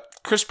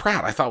Chris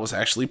Pratt I thought was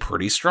actually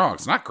pretty strong.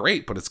 It's not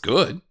great, but it's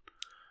good.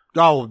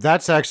 Oh,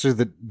 that's actually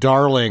the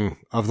darling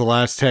of the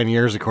last 10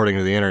 years, according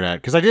to the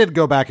internet. Because I did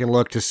go back and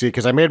look to see,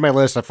 because I made my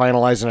list, I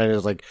finalized, and I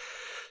was like,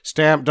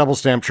 stamp, double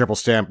stamp, triple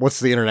stamp. What's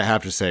the internet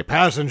have to say?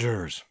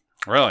 Passengers.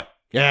 Really?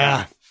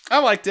 Yeah. I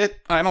liked it.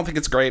 I don't think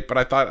it's great, but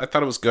I thought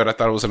it was good. I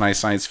thought it was a nice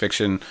science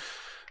fiction.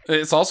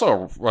 It's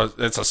also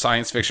it's a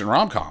science fiction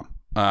rom-com.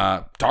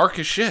 Dark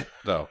as shit,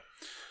 though.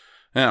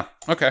 Yeah.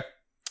 Okay.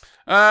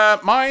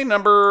 My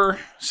number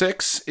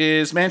 6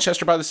 is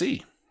Manchester by the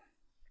Sea.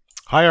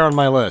 Higher on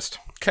my list.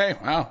 Okay.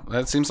 Wow.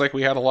 That seems like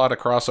we had a lot of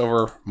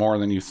crossover, more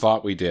than you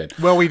thought we did.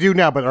 Well, we do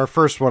now, but our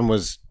first one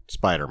was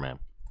Spider-Man.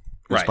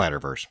 Right.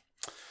 Spider-Verse.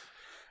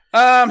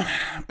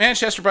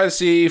 Manchester by the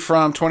Sea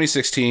from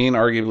 2016,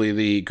 arguably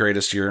the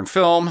greatest year in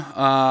film.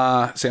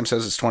 Sam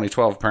says it's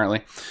 2012,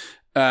 apparently.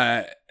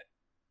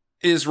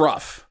 Is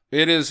rough.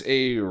 It is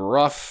a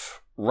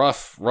rough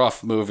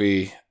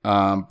movie.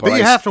 But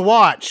you have to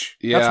watch.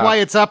 Yeah. That's why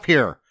it's up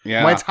here.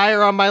 Yeah. Why it's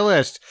higher on my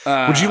list.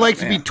 Would you like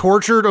to be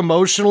tortured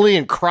emotionally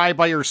and cry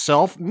by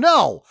yourself?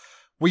 No.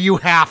 Well, you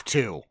have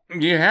to.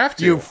 You have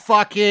to. You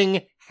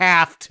fucking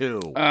have to.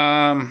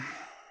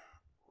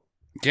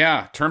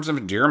 Yeah, Terms of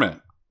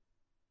Endearment.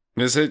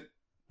 Is it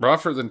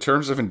rougher than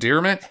Terms of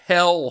Endearment?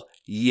 Hell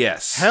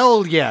yes.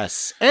 Hell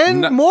yes.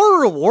 And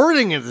more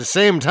rewarding at the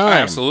same time.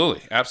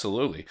 Absolutely.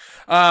 Absolutely.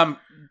 One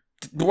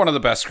of the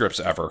best scripts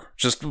ever.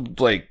 Just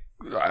like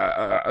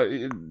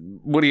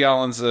Woody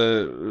Allen's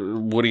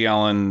Woody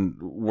Allen,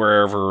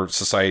 wherever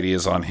society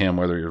is on him,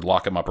 whether you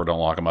lock him up or don't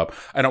lock him up.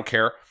 I don't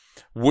care.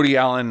 Woody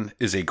Allen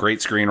is a great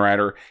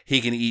screenwriter.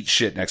 He can eat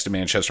shit next to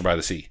Manchester by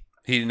the Sea.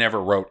 He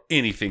never wrote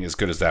anything as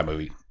good as that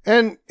movie.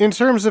 And in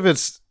terms of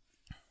its...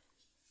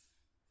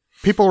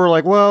 People were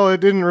like, well, it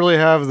didn't really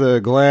have the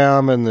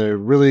glam and the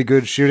really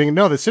good shooting.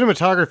 No, the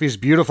cinematography is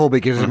beautiful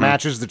because it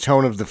matches the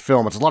tone of the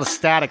film. It's a lot of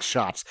static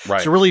shots. Right.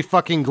 It's really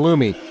fucking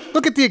gloomy.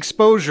 Look at the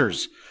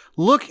exposures.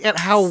 Look at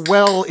how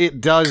well it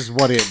does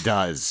what it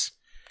does.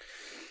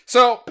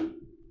 So,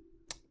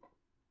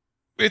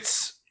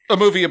 it's a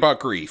movie about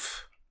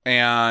grief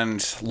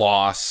and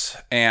loss.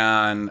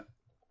 And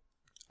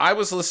I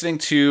was listening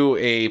to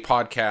a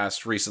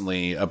podcast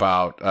recently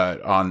about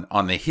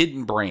on the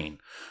Hidden Brain.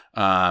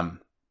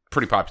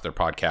 Pretty popular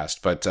podcast,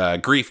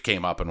 but grief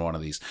came up in one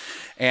of these,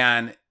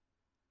 and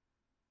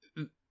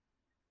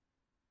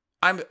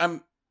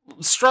I'm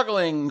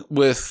struggling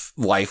with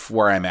life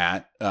where I'm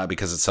at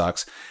because it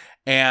sucks.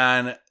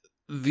 And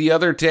the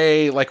other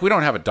day, like, we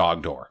don't have a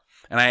dog door,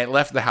 and I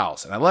left the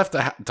house, and I left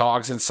the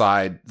dogs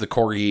inside, the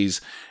corgis,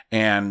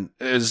 and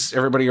as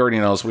everybody already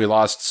knows, we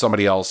lost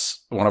somebody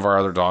else, one of our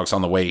other dogs,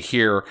 on the way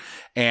here,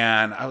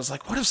 and I was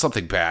like, what if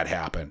something bad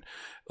happened?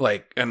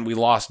 Like, and we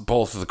lost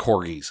both of the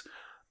corgis.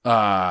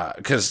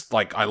 Because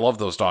like I love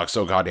those dogs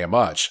so goddamn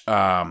much.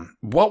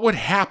 What would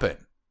happen?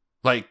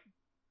 Like,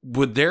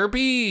 would there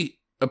be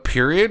a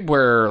period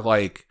where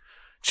like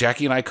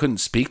Jackie and I couldn't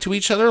speak to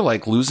each other,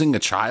 like losing a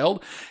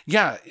child?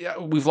 Yeah,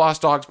 we've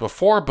lost dogs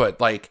before,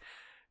 but like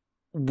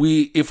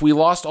if we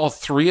lost all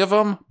 3 of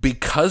them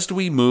because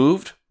we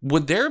moved,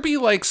 would there be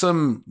like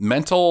some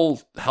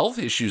mental health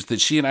issues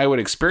that she and I would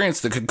experience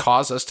that could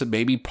cause us to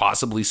maybe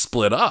possibly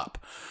split up?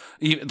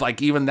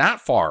 Even that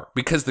far,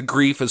 because the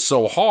grief is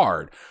so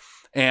hard.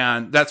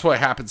 And that's what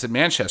happens in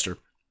Manchester.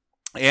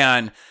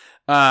 And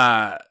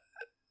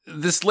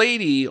this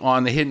lady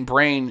on the Hidden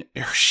Brain,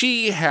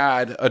 she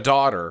had a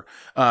daughter.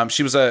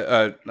 She was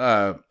a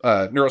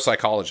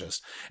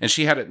neuropsychologist, and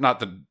she had not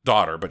the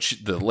daughter, but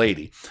the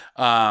lady.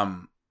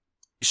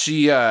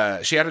 she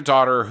had a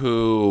daughter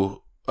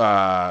who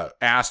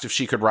asked if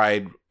she could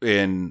ride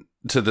in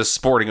to this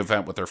sporting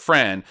event with her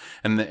friend,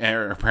 and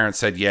her parents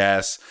said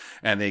yes,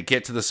 and they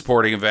get to the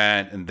sporting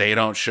event and they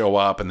don't show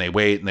up, and they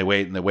wait and they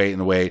wait and they wait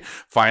and they wait.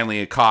 Finally,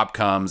 a cop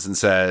comes and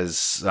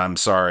says, "I'm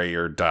sorry,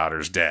 your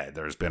daughter's dead.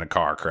 There's been a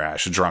car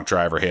crash. A drunk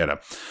driver hit him."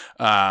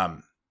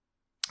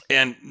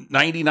 And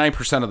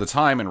 99% of the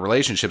time in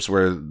relationships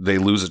where they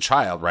lose a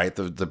child, right,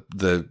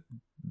 the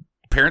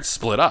parents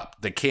split up.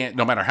 They can't,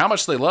 no matter how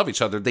much they love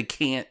each other, they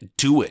can't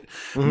do it.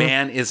 Mm-hmm.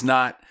 Man is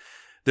not.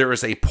 There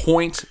is a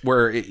point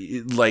where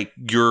like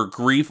your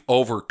grief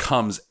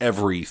overcomes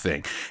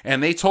everything.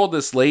 And they told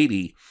this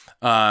lady,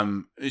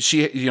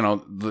 she,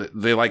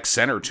 they like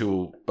sent her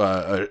to,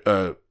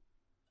 the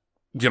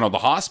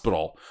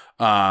hospital,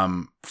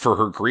 for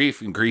her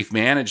grief and grief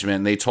management.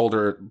 And they told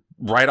her,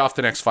 write off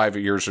the next 5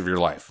 years of your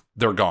life.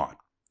 They're gone.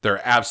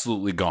 They're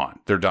absolutely gone.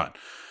 They're done.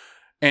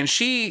 And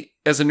she,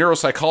 as a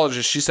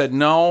neuropsychologist, she said,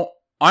 no,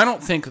 I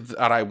don't think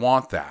that I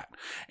want that.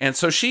 And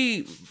so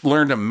she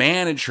learned to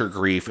manage her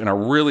grief in a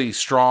really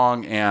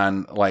strong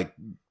and like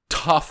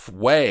tough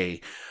way.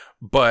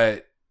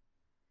 But,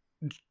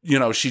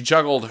 she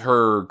juggled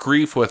her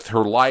grief with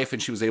her life,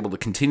 and she was able to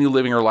continue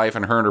living her life,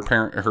 and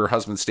her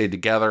husband stayed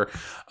together.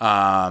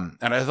 And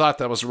I thought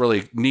that was a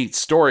really neat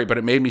story, but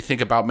it made me think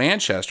about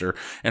Manchester,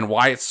 and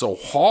why it's so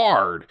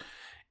hard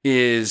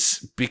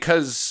is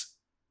because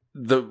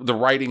the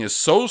writing is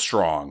so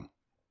strong.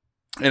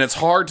 And it's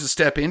hard to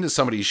step into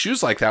somebody's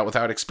shoes like that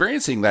without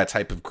experiencing that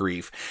type of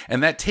grief.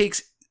 And that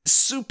takes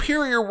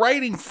superior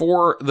writing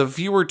for the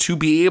viewer to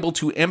be able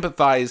to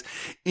empathize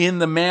in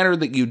the manner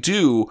that you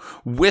do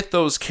with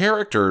those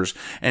characters.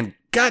 And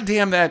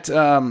goddamn that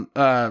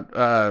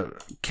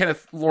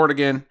Kenneth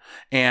Lonergan,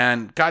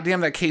 and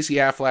goddamn that Casey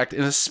Affleck,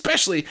 and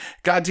especially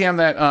goddamn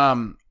that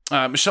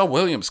Michelle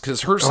Williams,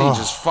 because her scene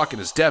just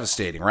fucking is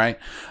devastating, right?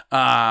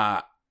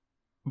 But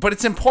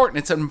it's important.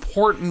 It's an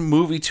important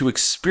movie to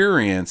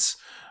experience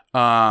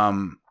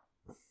as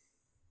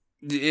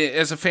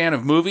a fan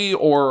of movie,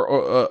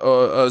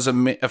 or as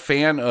a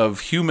fan of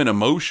human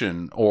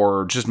emotion,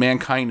 or just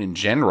mankind in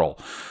general.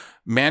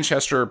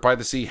 Manchester by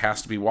the Sea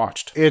has to be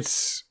watched.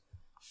 It's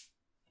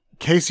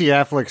Casey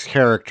Affleck's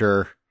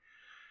character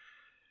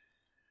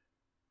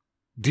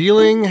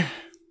dealing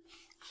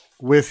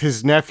with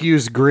his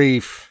nephew's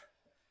grief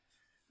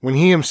when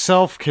he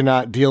himself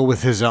cannot deal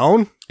with his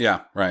own.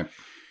 Yeah, right.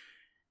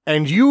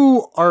 And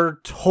you are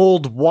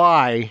told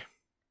why.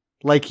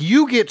 Like,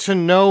 you get to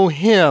know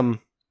him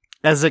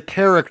as a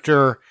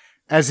character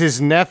as his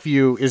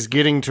nephew is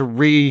getting to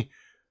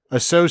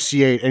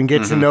reassociate and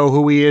get to know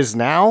who he is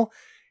now.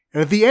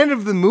 And at the end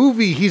of the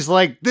movie, he's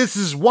like, this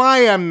is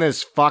why I'm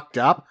this fucked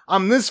up.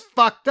 I'm this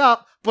fucked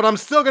up, but I'm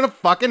still gonna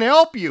fucking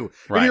help you.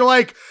 Right. And you're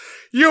like,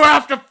 you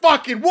have to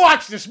fucking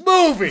watch this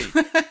movie.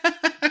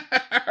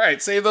 All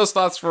right, save those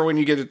thoughts for when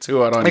you get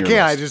to it on your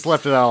list. I just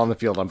left it out on the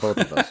field on both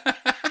of those.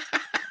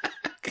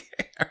 Okay,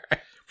 all right.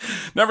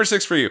 Number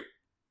 6 for you.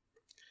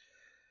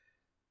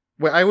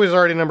 Well, I was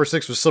already number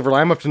 6 with Silver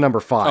Line. I'm up to number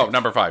 5. Oh,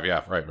 number 5.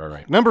 Yeah,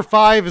 right. Number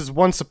 5 is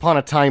Once Upon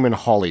a Time in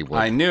Hollywood.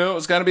 I knew it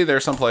was going to be there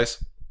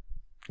someplace.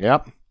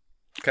 Yep.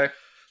 Okay.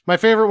 My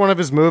favorite one of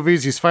his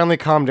movies. He's finally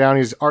calmed down.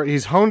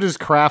 He's honed his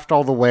craft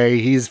all the way.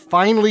 He's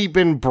finally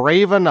been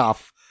brave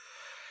enough,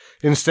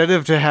 instead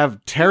of to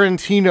have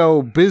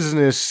Tarantino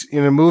business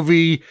in a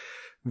movie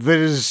that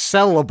is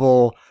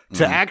sellable,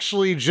 to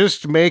actually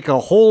just make a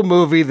whole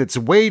movie that's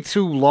way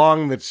too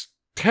long, that's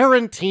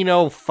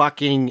Tarantino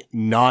fucking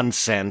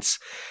nonsense.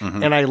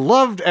 And I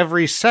loved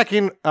every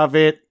second of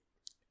it.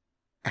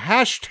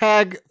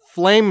 Hashtag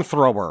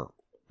flamethrower.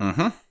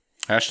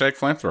 Hashtag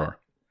flamethrower.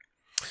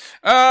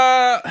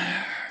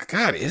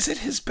 God, is it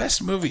his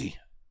best movie?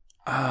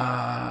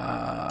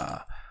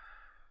 I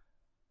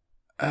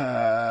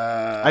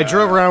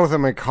drove around with him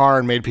in my car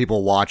and made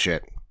people watch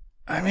it.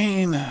 I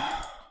mean,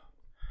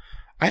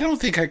 I don't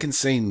think I can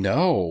say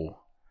no.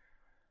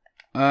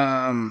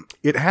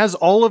 It has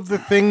all of the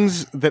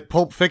things that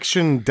Pulp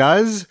Fiction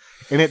does,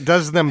 and it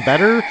does them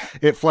better.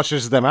 It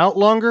fleshes them out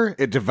longer.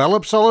 It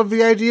develops all of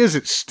the ideas.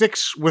 It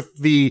sticks with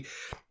the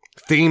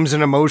themes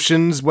and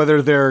emotions,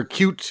 whether they're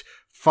cute,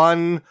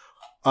 fun,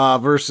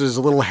 versus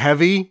a little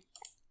heavy.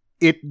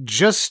 It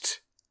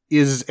just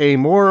is a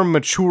more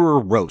mature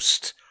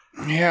roast.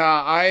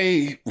 Yeah,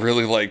 I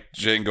really like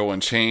Django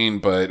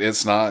Unchained, but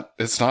it's not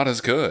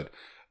as good.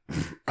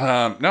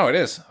 No, it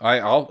is.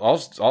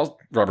 I'll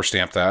rubber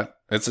stamp that.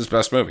 It's his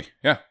best movie.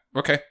 Yeah.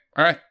 Okay.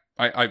 All right.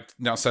 I've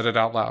now said it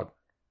out loud.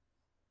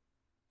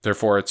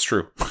 Therefore, it's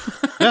true.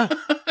 Yeah.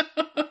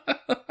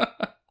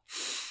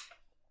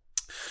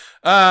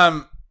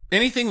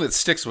 Anything that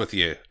sticks with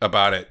you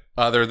about it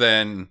other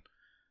than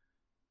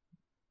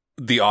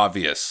the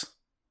obvious,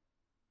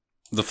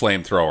 the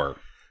flamethrower?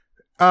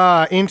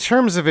 In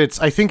terms of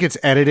I think its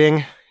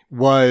editing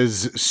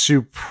was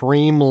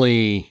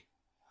supremely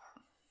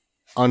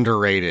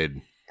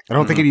underrated. I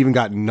don't think it even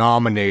got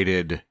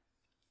nominated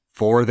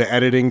for the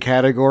editing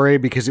category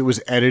because it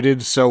was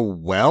edited so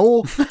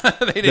well you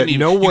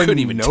couldn't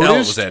even tell it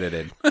was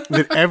edited.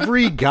 That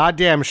every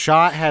goddamn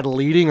shot had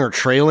leading or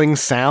trailing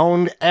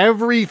sound.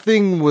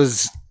 Everything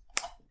was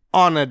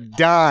on a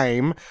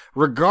dime,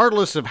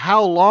 regardless of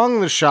how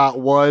long the shot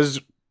was.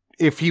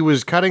 If he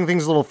was cutting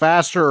things a little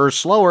faster or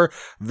slower,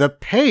 the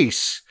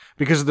pace,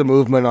 because of the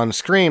movement on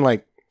screen,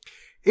 like,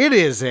 it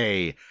is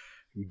a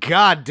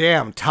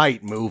goddamn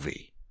tight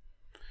movie.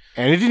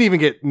 And it didn't even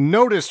get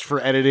noticed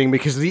for editing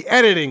because the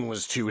editing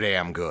was too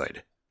damn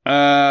good.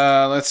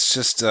 Let's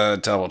just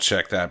double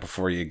check that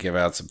before you give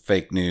out some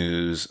fake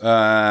news.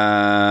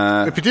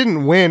 If it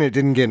didn't win, it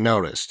didn't get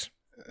noticed.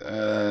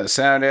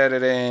 Sound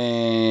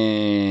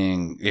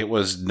editing. It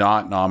was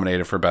not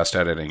nominated for best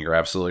editing. You're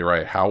absolutely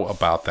right. How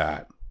about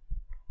that?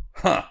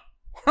 Huh.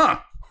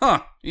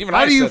 Even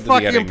How I do you said that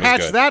the editing fucking was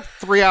patch good. that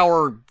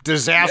 3-hour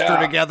disaster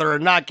together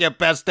and not get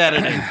best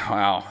editing?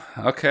 Wow.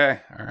 Okay.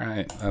 All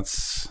right.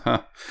 That's. I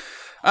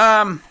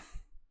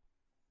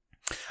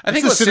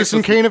think it's the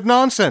Citizen Kane of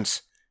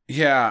nonsense.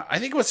 Yeah, I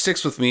think what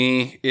sticks with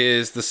me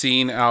is the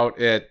scene out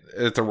at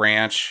the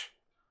ranch,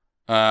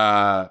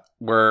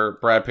 where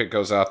Brad Pitt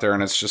goes out there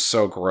and it's just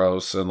so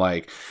gross and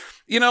like,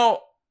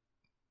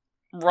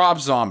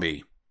 Rob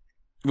Zombie.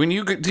 When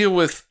you deal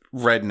with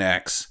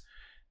rednecks,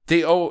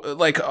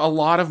 like a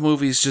lot of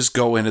movies just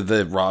go into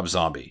the Rob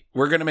Zombie.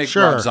 We're gonna make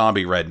Rob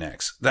Zombie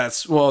rednecks.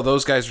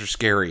 Those guys are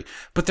scary,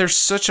 but there's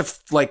such a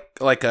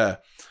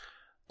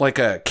like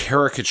a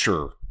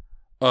caricature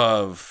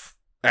of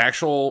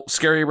actual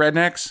scary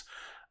rednecks,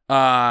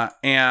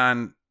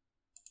 and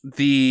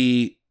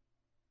the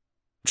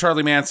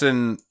Charlie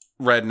Manson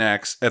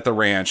rednecks at the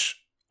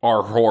ranch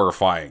are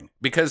horrifying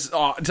because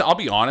I'll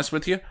be honest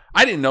with you,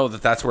 I didn't know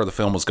that that's where the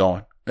film was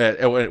going.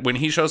 When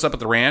he shows up at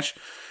the ranch,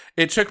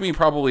 it took me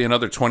probably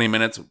another 20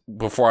 minutes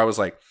before I was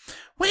like,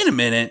 wait a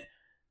minute,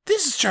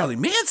 this is Charlie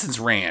Manson's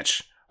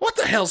ranch. What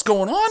the hell's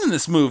going on in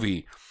this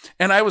movie?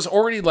 And I was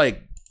already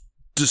like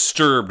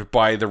disturbed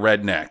by the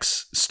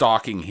rednecks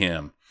stalking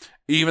him.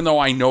 Even though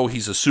I know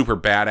he's a super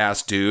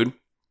badass dude,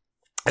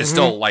 I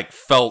still like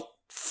felt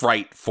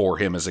fright for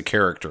him as a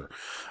character.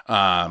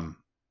 Yeah,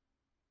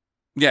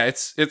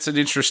 it's an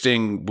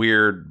interesting,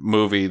 weird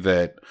movie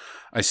that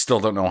I still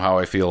don't know how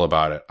I feel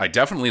about it. I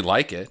definitely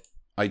like it.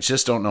 I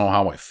just don't know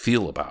how I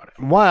feel about it.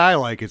 Why I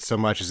like it so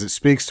much is it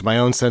speaks to my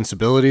own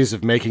sensibilities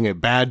of making a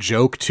bad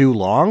joke too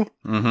long.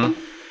 Mm-hmm.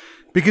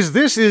 Because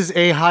this is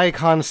a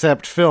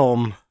high-concept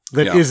film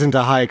that isn't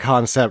a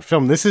high-concept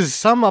film. This is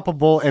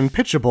sum-upable and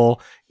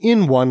pitchable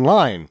in one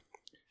line.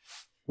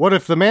 What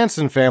if the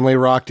Manson family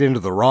rocked into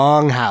the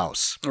wrong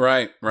house?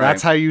 Right.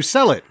 That's how you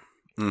sell it.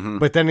 Mm-hmm.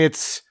 But then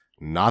it's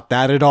not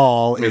that at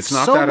all. It's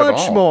not so that at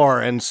much all. more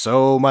and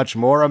so much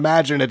more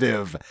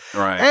imaginative.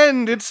 Right.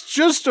 And it's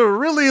just a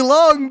really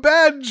long,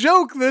 bad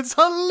joke that's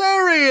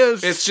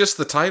hilarious. It's just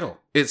the title.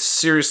 It's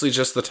seriously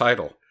just the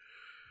title.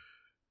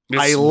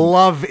 I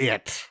love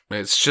it.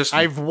 It's just...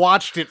 I've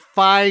watched it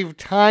 5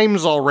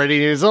 times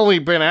already. It's only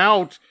been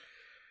out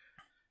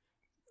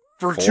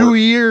for 2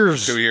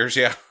 years. 2 years,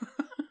 yeah.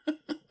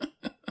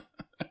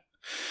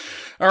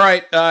 All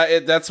right,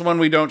 that's one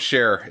we don't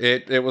share.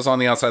 It was on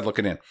the outside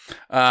looking in.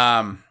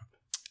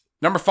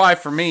 Number 5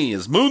 for me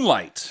is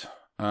Moonlight,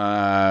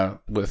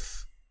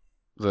 with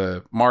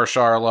the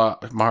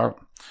Mahershala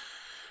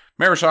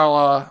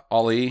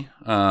Ali.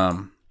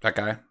 That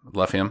guy,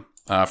 love him.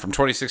 From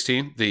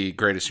 2016, the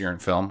greatest year in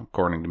film,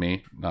 according to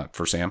me, not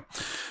for Sam.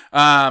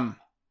 Probably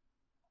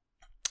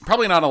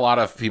not a lot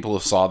of people who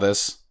saw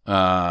this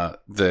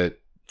that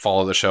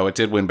follow the show. It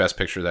did win Best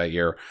Picture that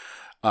year.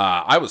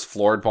 I was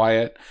floored by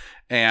it.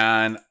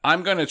 And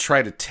I'm going to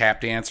try to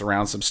tap dance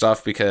around some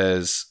stuff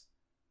because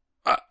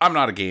I'm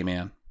not a gay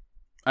man.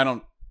 I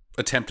don't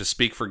attempt to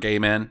speak for gay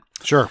men.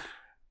 Sure.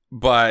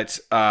 But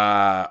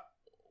I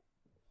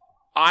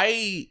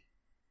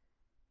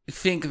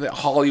think that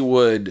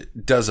Hollywood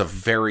does a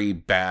very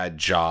bad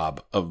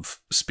job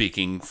of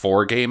speaking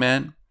for gay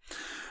men.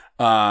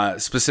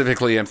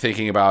 Specifically, I'm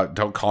thinking about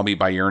Don't Call Me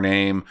By Your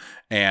Name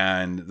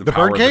and The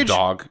Power of the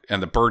Dog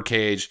and The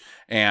Birdcage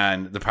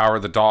and The Power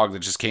of the Dog that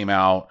just came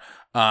out.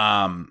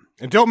 And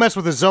don't mess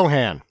with the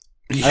Zohan.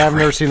 I have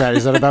never seen that.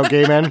 Is that about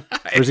gay men?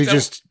 Or is he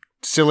just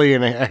silly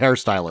and a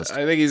hairstylist?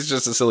 I think he's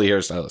just a silly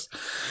hairstylist.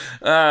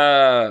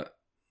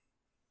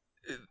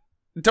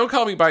 Don't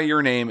Call Me By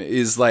Your Name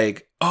is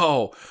like,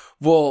 oh,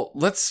 well,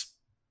 let's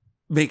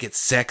make it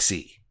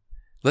sexy.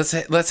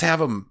 Let's have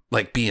them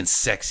like being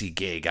sexy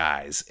gay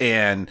guys.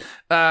 And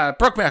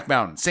Brokeback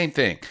Mountain, same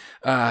thing.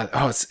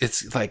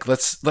 It's like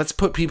let's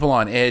put people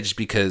on edge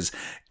because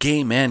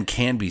gay men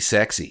can be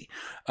sexy.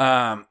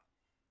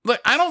 Look,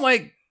 I don't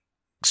like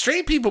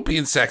straight people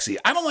being sexy.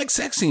 I don't like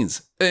sex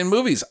scenes in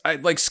movies. I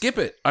like skip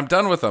it. I'm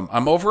done with them.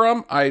 I'm over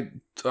them. I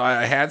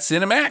had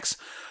Cinemax.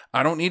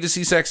 I don't need to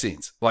see sex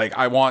scenes. Like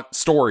I want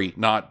story,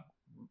 not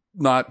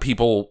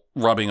people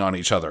rubbing on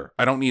each other.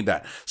 I don't need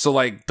that. So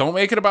like, don't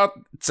make it about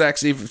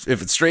sex if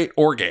it's straight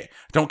or gay.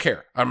 Don't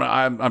care.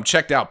 I'm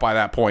checked out by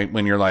that point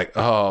when you're like,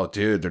 oh,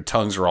 dude, their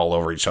tongues are all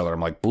over each other. I'm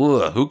like,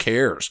 who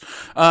cares?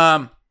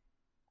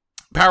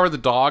 Power of the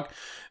Dog,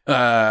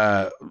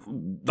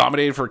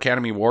 nominated for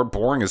Academy Award,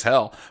 boring as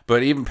hell.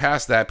 But even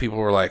past that, people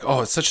were like,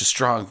 "Oh, it's such a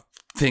strong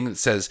thing that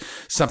says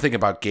something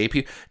about gay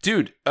people,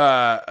 dude,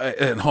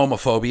 and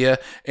homophobia."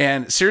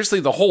 And seriously,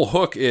 the whole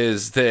hook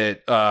is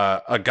that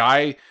a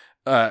guy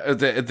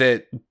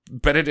that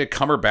Benedict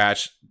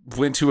Cumberbatch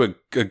went to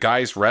a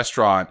guy's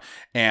restaurant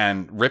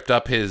and ripped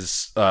up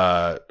his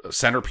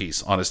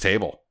centerpiece on his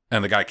table,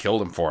 and the guy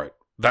killed him for it.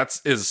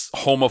 That's as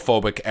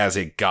homophobic as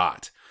it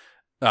got.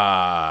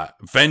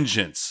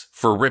 Vengeance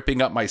for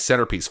ripping up my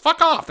centerpiece.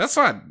 Fuck off. That's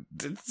not.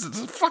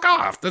 Fuck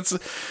off. That's like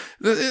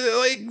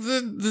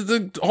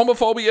the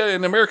homophobia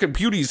in American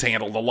Beauty's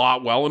handled a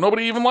lot well, and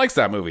nobody even likes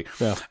that movie.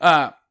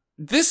 Yeah.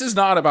 This is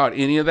not about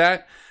any of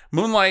that.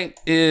 Moonlight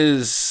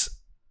is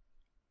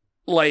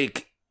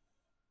like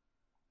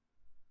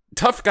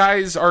tough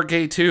guys are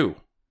gay too.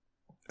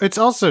 It's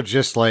also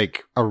just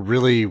like a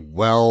really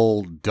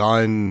well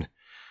done,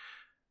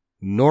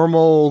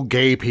 normal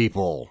gay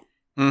people.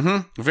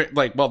 Mm-hmm.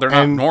 Like, well, they're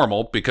not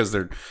normal because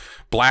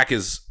Black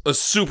is a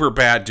super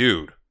bad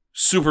dude,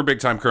 super big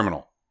time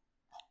criminal.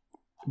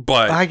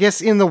 But I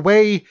guess in the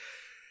way,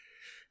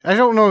 I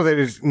don't know that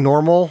it's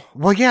normal.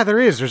 Well, yeah, there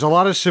is. There's a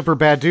lot of super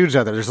bad dudes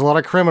out there. There's a lot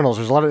of criminals.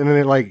 There's a lot of, and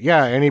then like,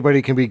 yeah,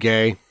 anybody can be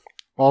gay.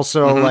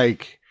 Also,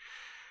 like,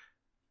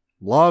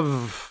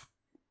 love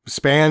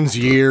spans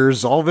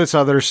years, all this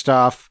other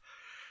stuff.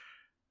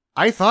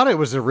 I thought it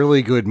was a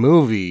really good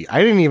movie.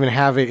 I didn't even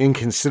have it in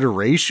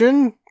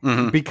consideration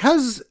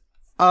because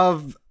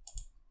of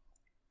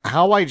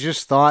how I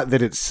just thought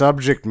that its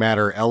subject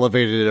matter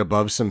elevated it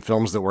above some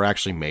films that were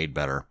actually made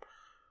better.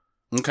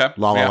 Okay.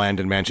 La La Land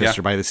and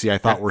Manchester by the Sea, I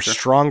thought were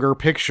stronger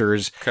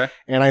pictures. Okay.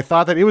 And I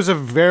thought that it was a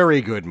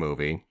very good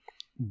movie.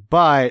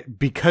 But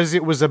because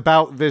it was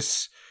about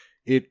this,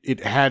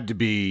 it had to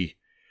be...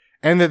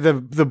 And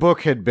the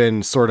book had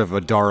been sort of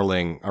a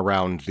darling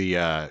around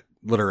the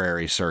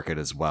literary circuit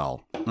as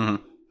well.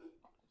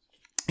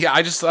 Yeah,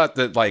 I just thought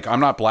that, like, I'm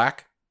not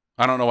Black.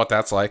 I don't know what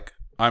that's like.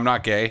 I'm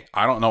not gay.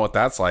 I don't know what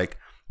that's like.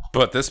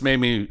 But this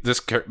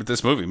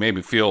movie made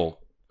me feel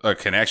a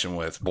connection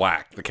with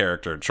Black, the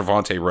character.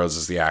 Trevante Rose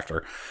is the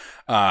actor.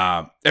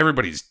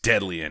 Everybody's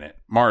deadly in it.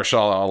 Marshall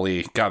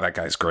Ali, God, that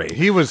guy's great.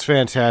 He was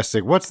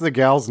fantastic. What's the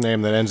gal's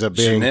name that ends up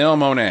being Janelle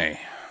Monáe?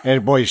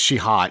 And boy, is she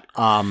hot.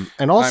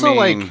 And also,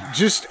 like,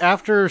 just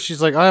after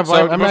she's like,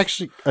 I'm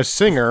actually a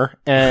singer.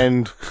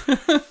 And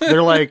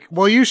they're like,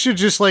 well, you should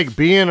just, like,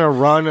 be in a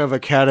run of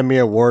Academy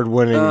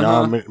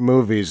Award-winning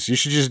movies. You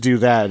should just do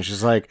that. And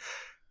she's like,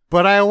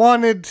 but I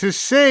wanted to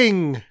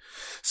sing.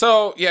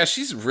 So, yeah,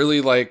 she's really,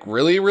 like,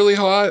 really, really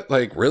hot.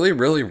 Like, really,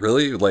 really,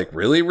 really, like,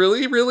 really,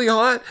 really, really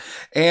hot.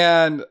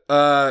 And,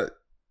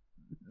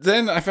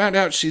 then I found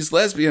out she's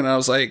lesbian. I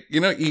was like, you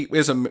know,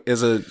 as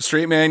a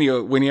straight man,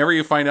 whenever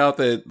you find out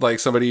that, like,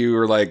 somebody you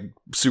were, like,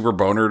 super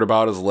bonered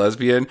about is a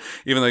lesbian,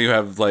 even though you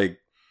have, like,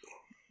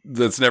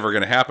 that's never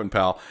going to happen,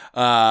 pal.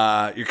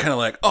 You're kind of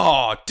like,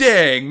 oh,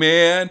 dang,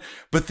 man.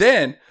 But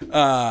then,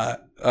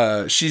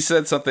 she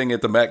said something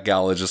at the Met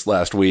Gala just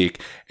last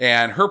week,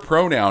 and her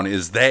pronoun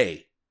is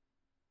they.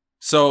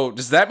 So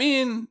does that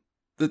mean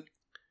that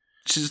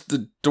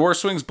the door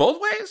swings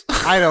both ways?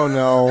 I don't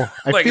know.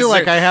 I feel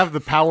like I have the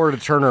power to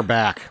turn her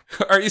back.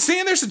 Are you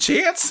saying there's a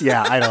chance?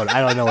 Yeah, I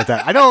don't know what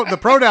that. The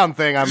pronoun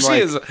thing.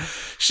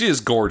 She is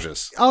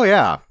gorgeous. Oh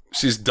yeah,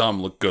 she's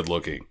good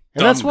looking.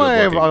 And that's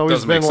why I've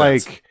always been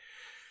like,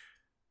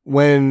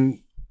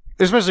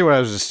 especially when I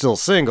was still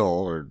single,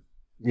 or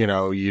you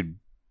know, you'd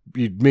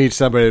meet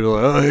somebody and be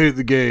like, oh, I hate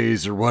the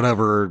gays or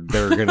whatever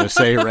they're gonna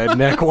say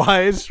redneck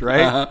wise,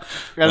 right?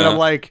 And I'm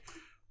like,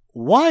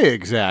 why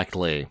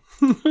exactly?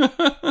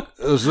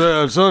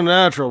 It's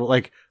unnatural.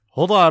 Like,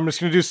 hold on, I'm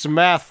just gonna do some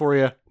math for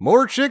you.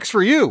 More chicks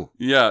for you.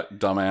 Yeah,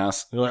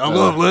 dumbass. You're like, I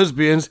love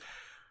lesbians.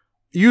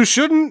 You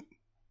shouldn't.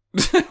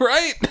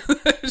 Right?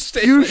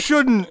 You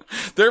shouldn't.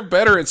 They're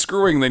better at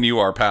screwing than you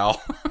are,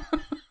 pal.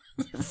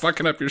 They're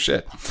fucking up your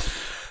shit.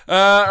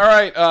 All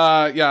right.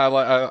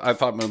 Yeah, I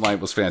thought Moonlight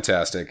was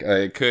fantastic.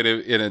 It could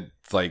have,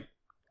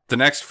 the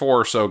next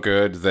four are so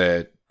good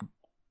that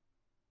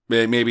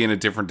maybe in a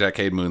different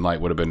decade,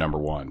 Moonlight would have been number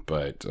one.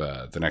 But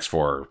the next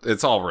four,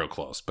 it's all real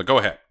close. But go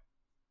ahead.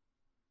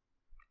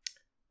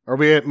 Are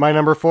we at my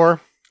number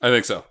 4? I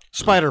think so.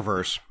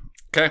 Spider-Verse.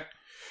 Okay.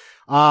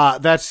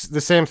 That's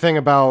the same thing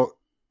about,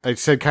 I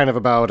said kind of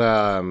about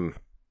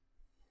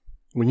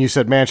when you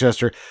said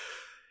Manchester.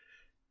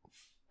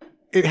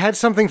 It had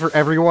something for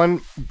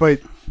everyone,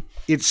 but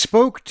it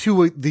spoke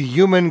to the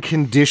human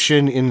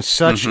condition in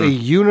such a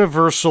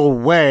universal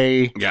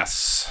way.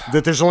 Yes.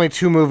 That there's only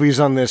 2 movies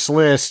on this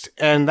list.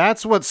 And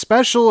that's what's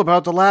special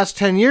about the last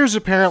 10 years,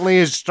 apparently,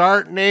 is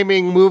start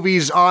naming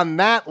movies on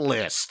that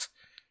list.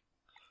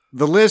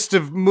 The list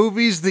of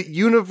movies that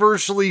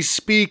universally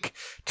speak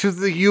to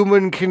the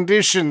human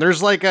condition.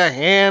 There's like a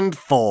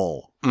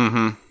handful.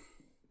 And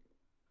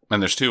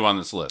there's 2 on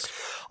this list.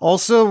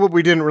 Also, what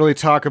we didn't really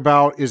talk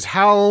about is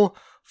how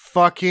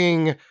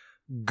fucking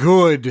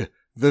good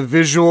the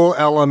visual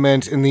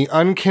element in the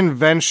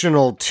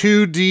unconventional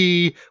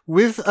 2D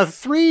with a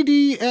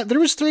 3D. There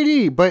was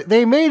 3D, but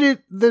they made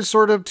it this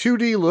sort of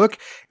 2D look,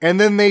 and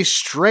then they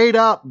straight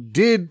up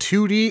did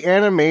 2D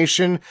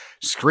animation,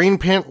 screen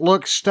print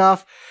look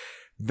stuff.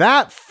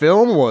 That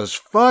film was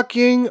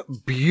fucking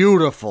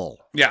beautiful.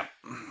 Yeah.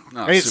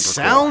 Oh, it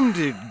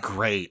sounded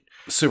great.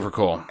 Super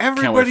cool.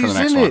 Everybody's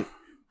in it.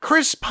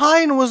 Chris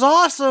Pine was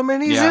awesome,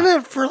 and he's in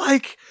it for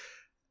like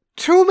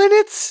 2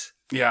 minutes.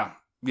 Yeah.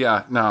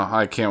 Yeah. No,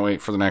 I can't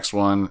wait for the next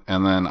one.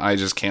 And then I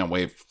just can't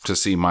wait to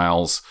see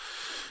Miles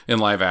in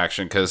live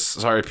action because,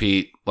 sorry,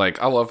 Pete,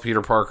 like, I love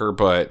Peter Parker,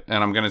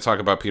 and I'm going to talk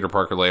about Peter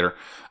Parker later.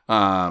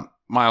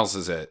 Miles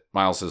is it.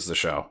 Miles is the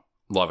show.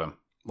 Love him.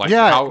 Like,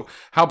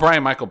 how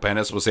Brian Michael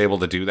Bendis was able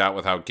to do that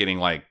without getting,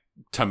 like,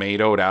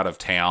 tomatoed out of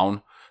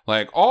town.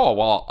 Like, oh,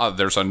 well,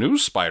 there's a new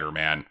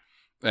Spider-Man,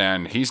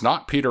 and he's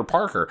not Peter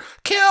Parker.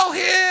 Kill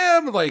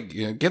him!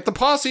 Like, get the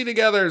posse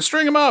together and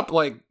string him up.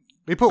 Like,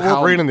 they put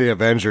Wolverine in the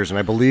Avengers, and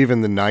I believe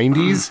in the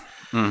 90s,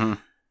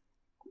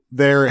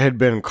 there had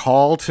been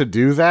call to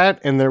do that,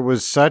 and there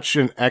was such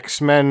an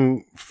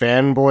X-Men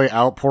fanboy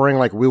outpouring,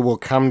 like, we will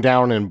come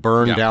down and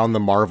burn down the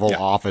Marvel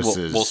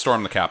offices. We'll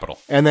storm the Capitol.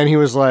 And then he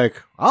was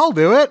like, I'll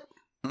do it.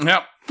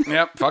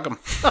 Yep, fuck him.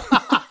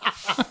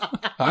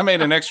 I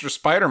made an extra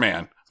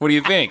Spider-Man. What do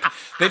you think?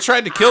 They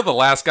tried to kill the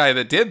last guy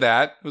that did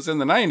that. It was in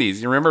the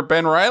 90s. You remember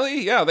Ben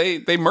Reilly? Yeah,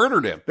 they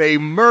murdered him. They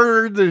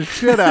murdered the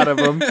shit out of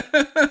him.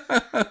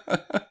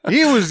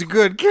 He was a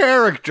good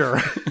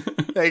character.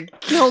 They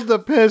killed the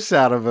piss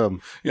out of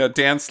him. Yeah,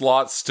 Dan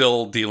Slott's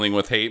still dealing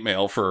with hate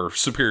mail for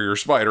Superior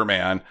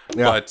Spider-Man.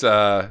 Yeah.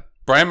 But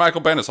Brian Michael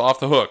Bendis off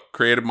the hook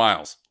created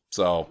Miles.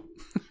 So,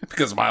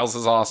 because Miles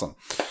is awesome.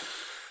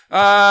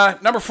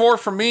 Number 4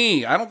 for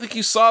me. I don't think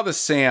you saw this,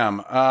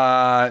 Sam.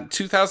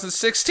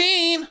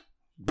 2016.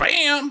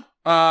 Bam.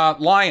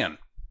 Lion.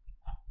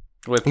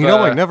 With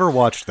I never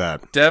watched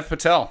that. Dev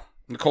Patel,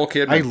 Nicole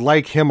Kidman. I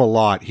like him a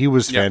lot. He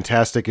was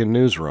fantastic in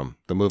Newsroom,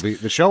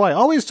 the show I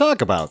always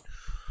talk about.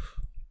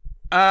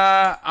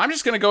 I'm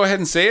just gonna go ahead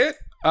and say it.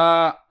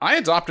 I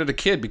adopted a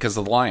kid because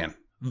of Lion,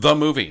 the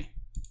movie.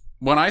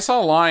 When I saw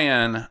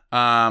Lion,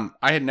 I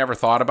had never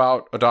thought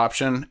about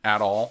adoption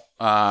at all.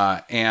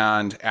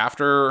 And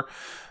after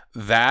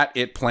that,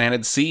 it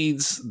planted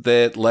seeds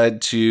that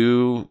led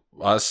to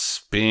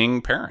us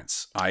being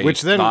parents.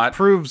 Which then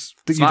proves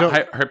that you don't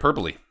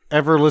hyperbole.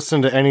 Ever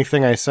listen to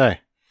anything I say.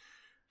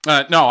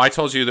 No, I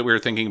told you that we were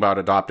thinking about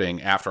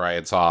adopting after I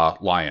had saw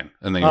Lion.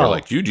 And then you were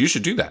like, dude, you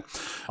should do that.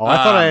 Oh, I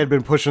thought I had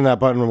been pushing that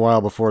button a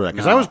while before that.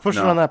 Because I was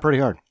pushing on that pretty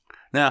hard.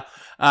 No.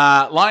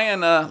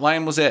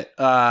 Lion was it.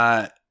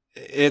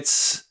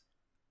 It's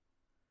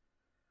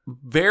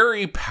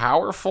very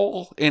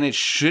powerful, and it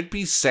should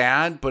be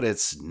sad, but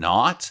it's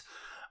not.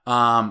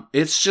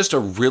 It's just a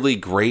really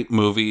great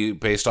movie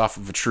based off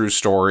of a true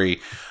story.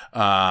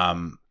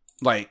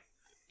 Like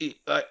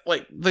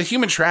the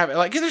human traffic,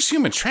 like there's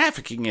human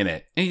trafficking in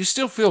it, and you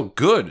still feel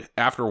good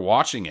after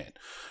watching it.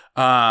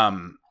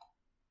 And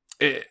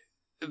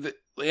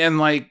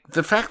like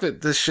the fact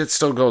that this shit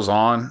still goes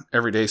on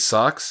every day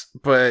sucks,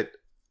 but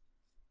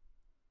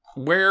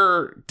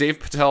where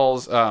Dave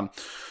Patel's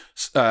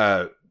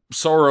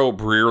Sorrow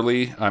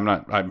Brearley,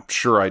 I'm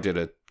sure I did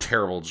a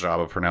terrible job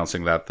of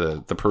pronouncing that,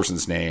 the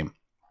person's name,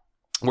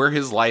 where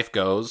his life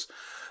goes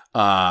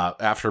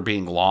after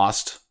being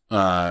lost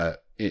I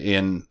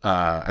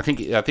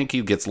think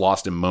he gets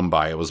lost in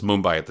Mumbai. It was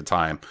Mumbai at the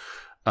time.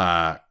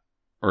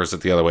 Or is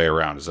it the other way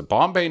around? Is it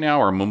Bombay now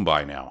or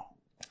Mumbai now?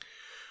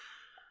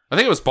 I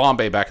think it was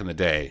Bombay back in the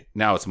day.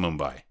 Now it's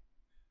Mumbai.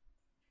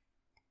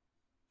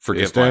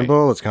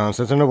 Istanbul, it's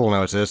Constantinople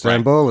now. It's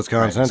Istanbul, it's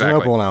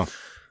Constantinople now.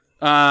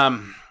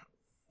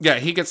 Yeah,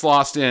 he gets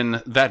lost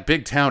in that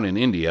big town in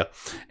India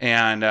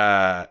and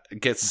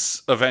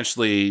gets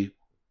eventually,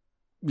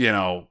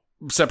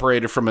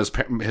 separated from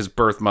his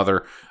birth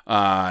mother,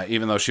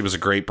 even though she was a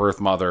great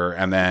birth mother.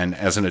 And then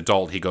as an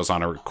adult, he goes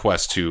on a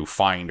quest to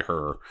find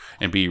her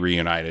and be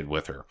reunited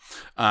with her.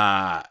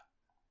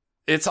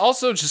 It's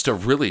also just a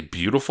really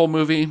beautiful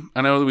movie.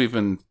 I know that we've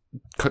been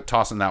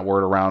tossing that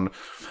word around,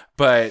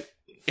 but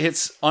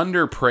it's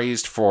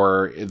underpraised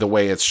for the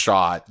way it's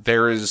shot.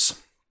 There is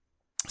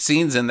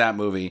scenes in that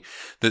movie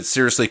that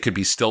seriously could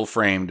be still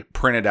framed,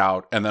 printed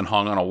out, and then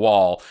hung on a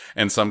wall,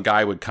 and some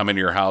guy would come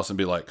into your house and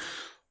be like,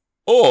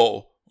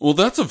 "Oh, well,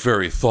 that's a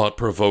very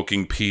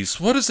thought-provoking piece.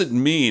 What does it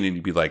mean?" And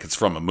you'd be like, "It's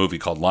from a movie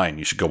called Lion.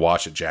 You should go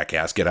watch it,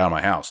 jackass. Get out of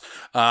my house."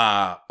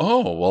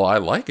 Oh, well, I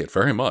like it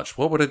very much.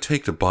 What would it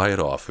take to buy it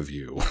off of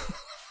you?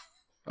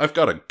 I've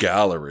got a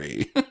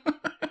gallery.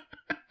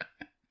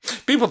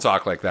 People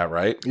talk like that,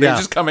 right? Yeah. They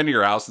just come into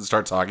your house and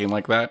start talking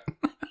like that.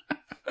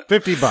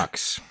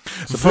 $50.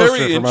 It's a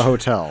poster from a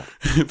hotel.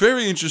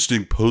 Very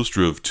interesting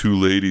poster of two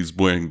ladies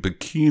wearing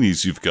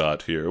bikinis you've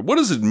got here. What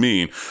does it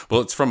mean?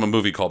 Well, it's from a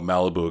movie called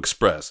Malibu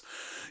Express.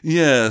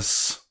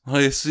 Yes,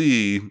 I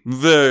see.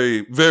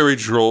 Very, very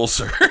droll,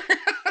 sir.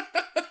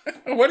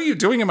 What are you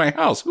doing in my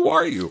house? Who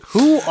are you?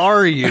 Who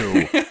are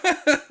you?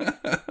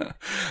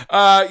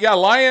 Yeah,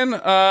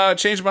 Lion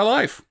changed my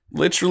life.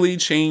 Literally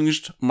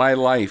changed my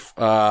life.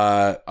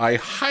 I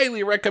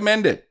highly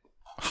recommend it.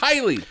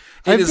 Highly.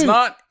 It is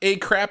not a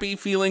crappy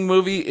feeling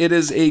movie. It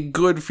is a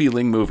good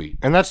feeling movie.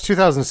 And that's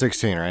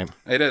 2016, right?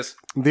 It is.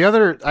 The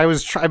other,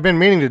 I've been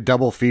meaning to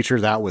double feature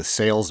that with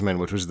Salesman,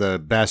 which was the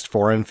best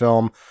foreign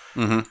film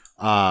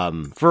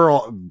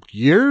for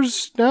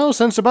years now,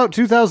 since about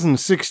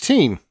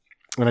 2016.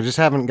 And I just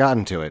haven't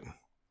gotten to it.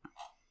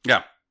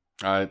 Yeah.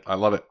 I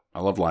love it. I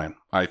love Lion.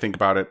 I think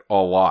about it a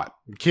lot.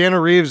 Keanu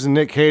Reeves and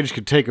Nick Cage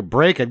could take a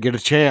break, I'd get a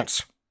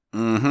chance.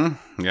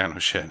 Mm-hmm. Yeah, no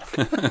shit.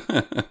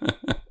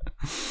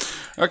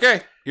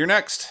 Okay, you're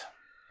next.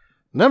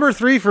 Number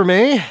 3 for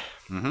me.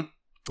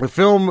 A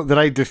film that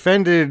I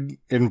defended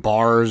in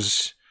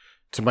bars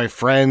to my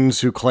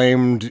friends who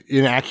claimed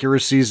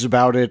inaccuracies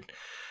about it.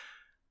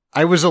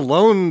 I was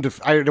alone.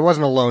 I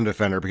wasn't a lone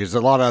defender because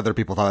a lot of other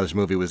people thought this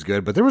movie was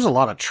good, but there was a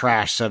lot of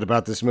trash said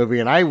about this movie,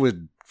 and I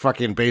would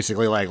fucking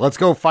basically like, let's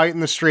go fight in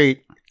the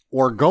street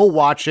or go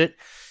watch it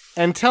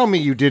and tell me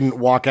you didn't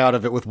walk out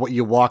of it with what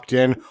you walked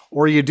in,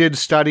 or you did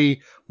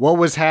study what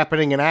was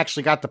happening and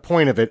actually got the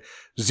point of it.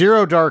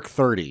 Zero Dark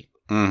 30.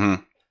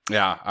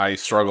 Yeah, I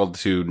struggled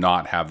to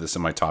not have this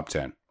in my top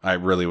 10. I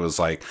really was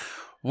like,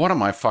 what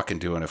am I fucking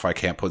doing if I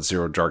can't put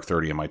Zero Dark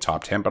 30 in my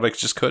top 10? But I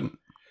just couldn't.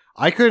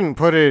 I couldn't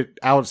put it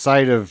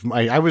outside of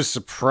I was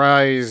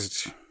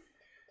surprised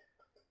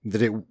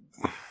that it...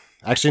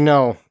 Actually,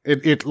 no.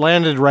 It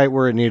landed right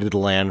where it needed to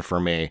land for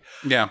me.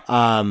 Yeah.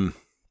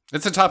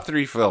 It's a top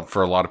 3 film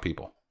for a lot of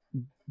people.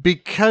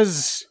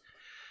 Because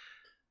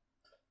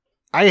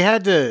I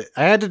had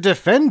to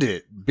defend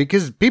it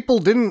because people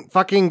didn't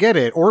fucking get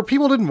it, or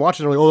people didn't watch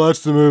it. Like, oh,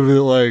 that's the movie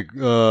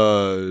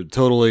that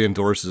totally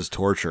endorses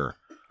torture.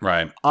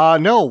 Right.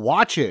 No,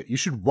 watch it. You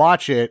should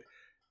watch it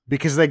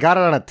because they got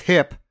it on a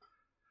tip.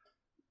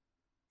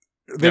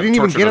 They didn't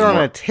even get it on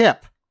a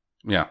tip.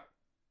 Yeah.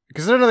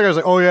 Because then another guy was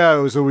like, oh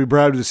yeah, so we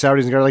bribed the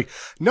Saudis, and they're like,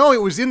 no,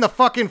 it was in the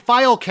fucking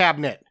file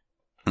cabinet.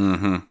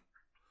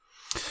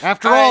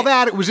 After all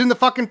that, it was in the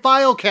fucking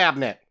file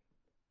cabinet.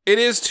 It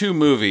is 2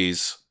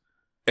 movies.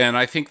 And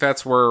I think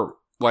that's where,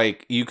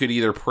 like, you could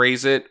either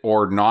praise it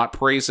or not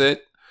praise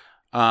it.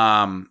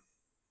 And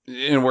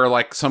where,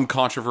 like, some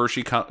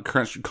controversy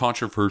comes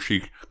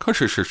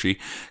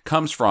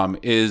from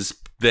is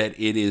that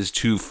it is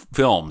 2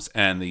 films,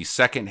 and the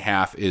second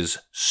half is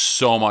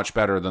so much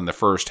better than the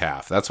first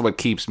half. That's what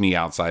keeps me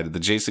outside of the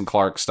Jason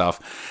Clarke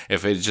stuff.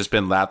 If it had just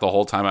been that the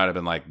whole time, I'd have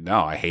been like,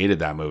 no, I hated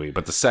that movie.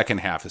 But the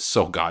second half is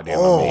so goddamn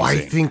amazing. I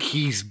think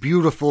he's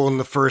beautiful in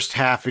the first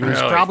half, and he's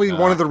probably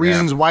one of the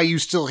reasons why you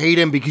still hate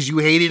him, because you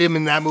hated him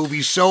in that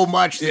movie so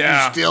much that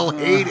you still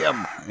hate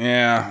him.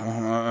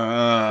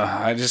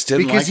 I just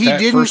didn't because like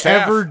that he didn't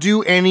ever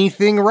do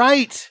anything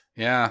right.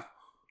 Yeah.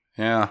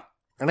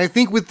 And I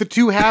think with the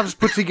 2 halves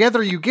put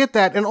together, you get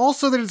that. And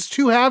also that it's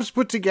 2 halves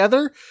put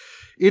together,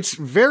 it's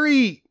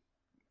very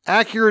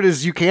accurate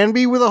as you can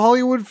be with a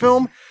Hollywood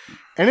film.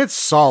 And it's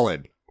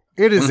solid.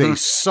 It is a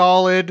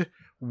solid,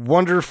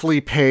 wonderfully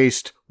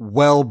paced,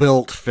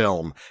 well-built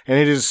film. And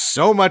it is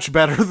so much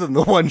better than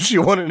the one she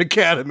won an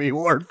Academy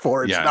Award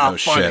for. It's not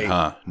funny. Shit,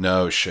 huh?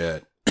 No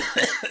shit.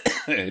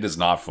 It is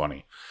not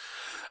funny.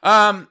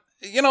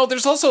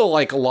 There's also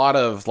like a lot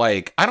of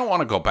like, I don't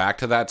want to go back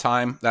to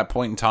that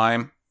point in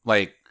time.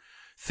 Like,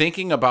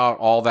 thinking about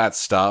all that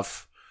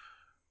stuff,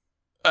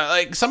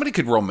 like, somebody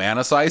could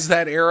romanticize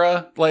that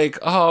era. Like,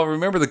 oh,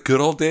 remember the good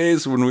old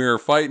days when we were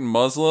fighting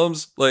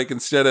Muslims? Like,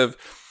 instead of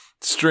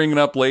stringing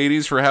up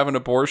ladies for having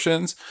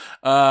abortions.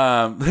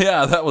 Yeah,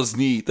 that was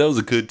neat. That was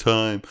a good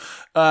time.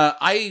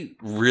 I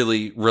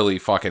really, really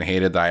fucking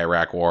hated the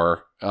Iraq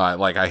War.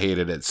 Like, I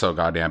hated it so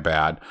goddamn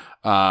bad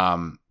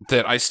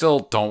that I still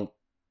don't.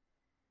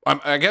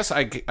 I guess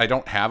I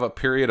don't have a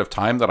period of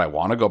time that I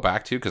want to go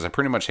back to because I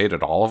pretty much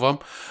hated all of them.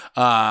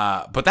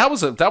 But that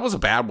was a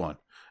bad one,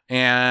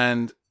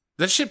 and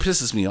that shit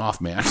pisses me off,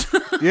 man.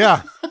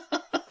 Yeah,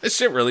 this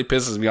shit really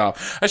pisses me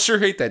off. I sure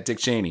hate that Dick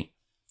Cheney.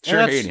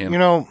 Sure hate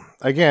him.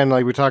 Again,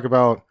 like we talk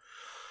about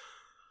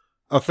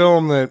a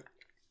film that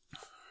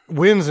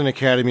wins an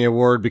Academy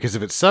Award because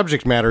of its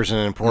subject matters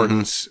and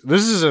importance.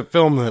 This is a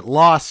film that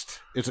lost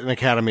an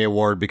Academy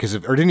Award because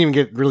of, or didn't even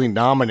get really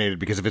nominated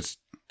because of its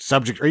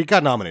subject, or it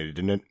got nominated,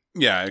 didn't it?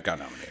 Yeah, it got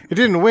nominated. It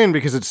didn't win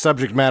because its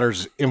subject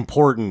matter's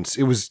importance.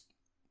 It was,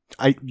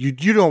 you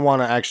don't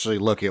want to actually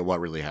look at what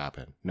really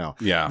happened. No.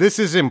 Yeah. This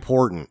is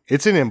important.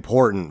 It's an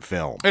important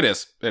film. It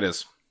is.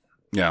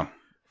 Yeah.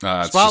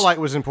 Spotlight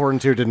was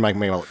important too. Didn't make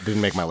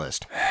my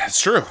list.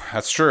 It's true.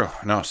 That's true.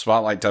 No,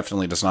 Spotlight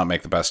definitely does not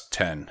make the best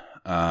 10.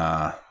 It was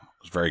a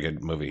very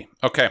good movie.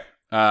 Okay.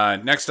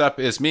 Next up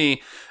is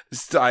me.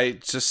 I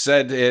just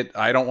said it.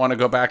 I don't want to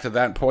go back to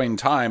that point in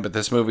time, but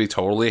this movie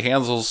totally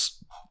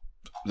handles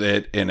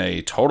it in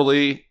a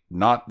totally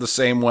not the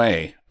same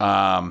way.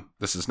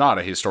 This is not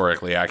a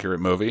historically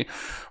accurate movie,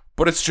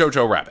 but it's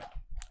Jojo Rabbit.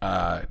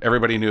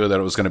 Everybody knew that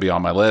it was going to be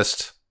on my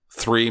list.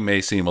 3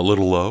 may seem a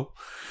little low.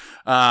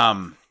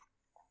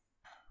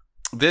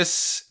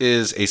 This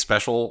is a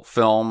special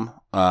film.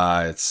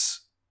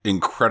 It's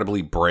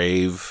incredibly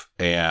brave,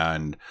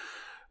 and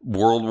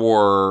World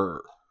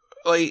War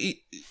like,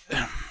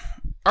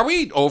 are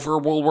we over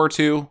World War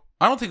II?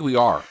 I don't think we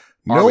are.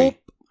 Nope. We?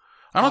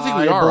 I don't think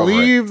we are. I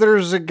believe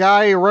there's a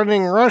guy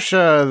running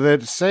Russia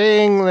that's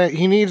saying that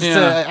he needs to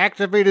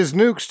activate his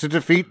nukes to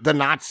defeat the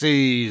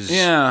Nazis.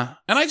 Yeah.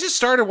 And I just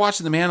started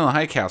watching The Man in the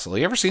High Castle.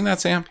 You ever seen that,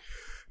 Sam?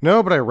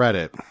 No, but I read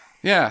it.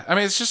 Yeah. I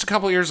mean, it's just a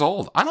couple years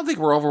old. I don't think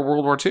we're over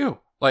World War II.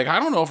 Like, I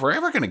don't know if we're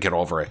ever going to get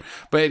over it.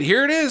 But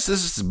here it is.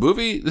 This is a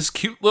movie, this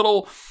cute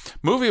little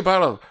movie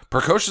about a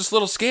precocious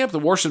little scamp that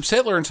worships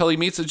Hitler until he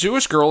meets a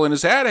Jewish girl in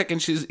his attic.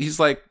 And he's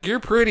like, you're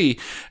pretty.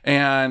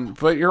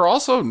 But you're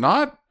also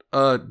not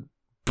a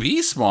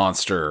beast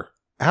monster.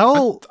 I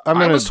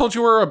was told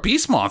you were a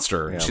beast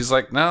monster. Yeah. And she's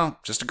like, no,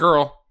 just a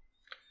girl.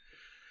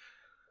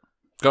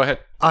 Go ahead.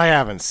 I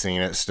haven't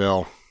seen it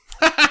still.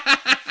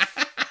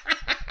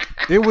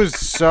 It was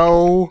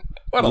so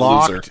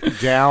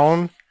locked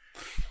down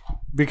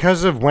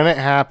because of when it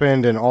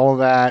happened and all of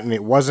that, and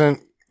it wasn't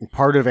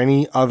part of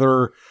any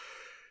other.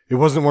 It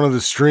wasn't one of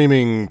the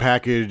streaming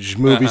package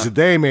movies that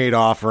they made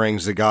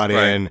offerings that got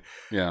in.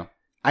 Yeah.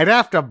 I'd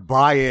have to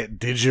buy it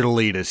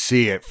digitally to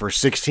see it for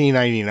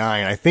 $16.99.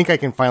 I think I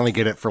can finally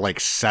get it for like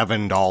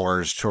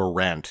 $7 to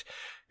rent.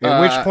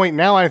 At which point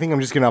now I think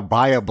I'm just going to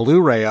buy a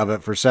Blu-ray of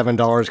it for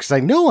 $7 because I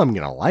know I'm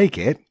going to like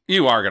it.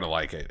 You are going to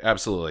like it.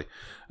 Absolutely.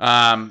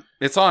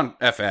 It's on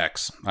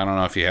FX. I don't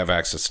know if you have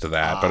access to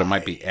that, but it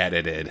might be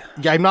edited.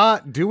 Yeah, I'm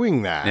not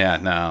doing that. Yeah,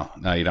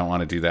 no, you don't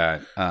want to do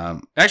that.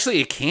 Actually,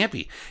 it can't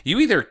be. You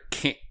either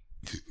can't,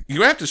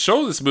 you have to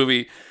show this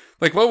movie.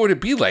 Like, what would it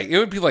be like? It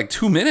would be like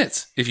 2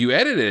 minutes if you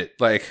edit it.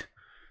 Like,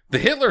 the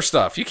Hitler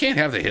stuff. You can't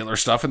have the Hitler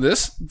stuff in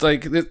this.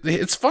 Like,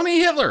 it's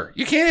funny Hitler.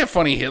 You can't have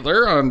funny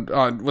Hitler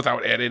on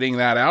without editing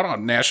that out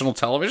on national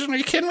television. Are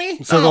you kidding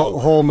me? So the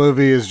whole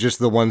movie is just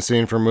the one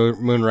scene from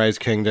Moonrise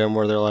Kingdom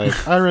where they're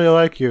like, I really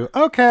like you.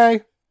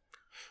 Okay.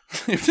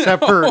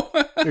 Except for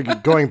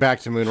going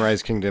back to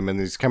Moonrise Kingdom and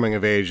these coming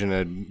of age and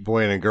a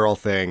boy and a girl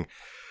thing.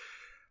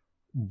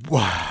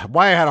 Why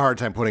I had a hard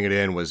time putting it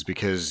in was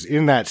because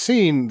in that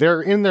scene,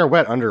 they're in their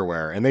wet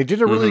underwear, and they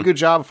did a really good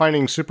job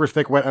finding super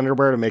thick wet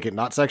underwear to make it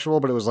not sexual,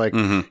 but it was like,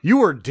 you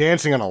were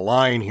dancing on a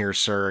line here,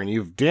 sir, and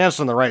you've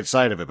danced on the right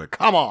side of it, but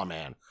come on,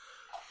 man.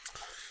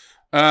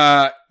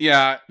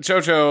 Yeah,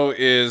 JoJo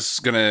is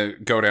gonna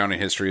go down in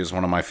history as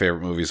one of my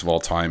favorite movies of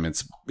all time.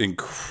 It's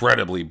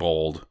incredibly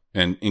bold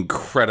and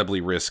incredibly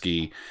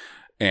risky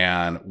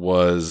and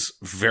was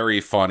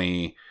very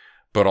funny,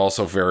 but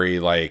also very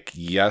like,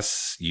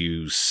 yes,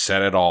 you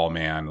said it all,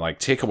 man. Like,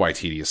 Taika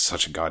Waititi is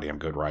such a goddamn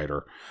good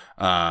writer.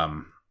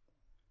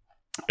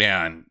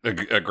 And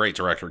a great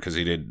director because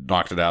he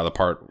knocked it out of the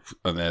park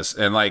on this.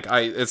 And like,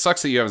 it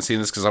sucks that you haven't seen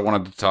this because I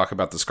wanted to talk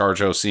about the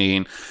ScarJo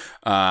scene,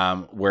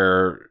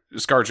 where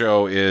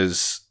ScarJo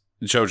is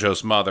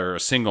JoJo's mother, a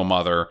single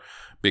mother,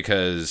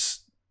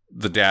 because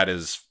the dad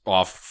is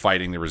off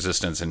fighting the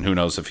resistance and who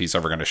knows if he's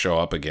ever going to show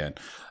up again.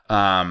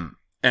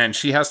 And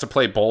she has to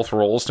play both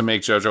roles to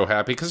make JoJo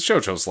happy because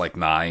JoJo's like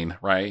 9,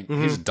 right?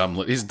 He's a dumb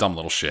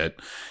little shit.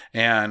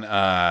 And,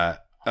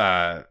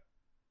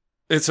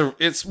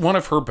 it's one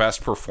of her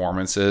best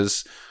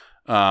performances.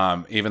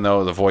 Even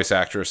though the voice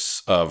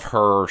actress of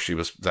her,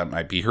 that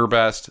might be her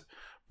best,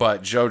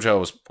 but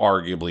JoJo is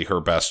arguably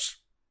her best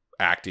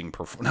acting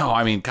No,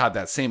 I mean, God,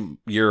 that same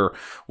year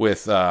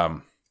with,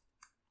 the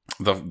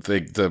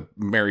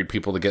married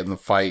people to get in the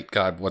fight.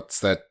 God, what's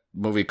that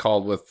movie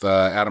called with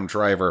Adam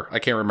Driver? I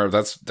can't remember.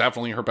 That's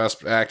definitely her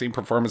best acting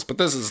performance, but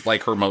this is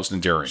like her most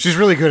enduring. She's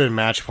really good at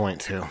Match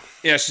Point too.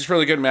 Yeah, she's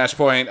really good at Match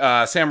Point.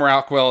 Sam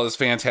Rockwell is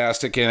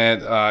fantastic in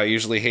it. I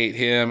usually hate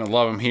him and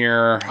love him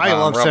here. I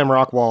love Sam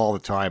Rockwell all the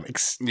time.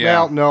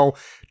 Well, no,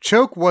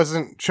 Choke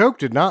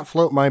did not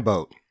float my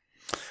boat.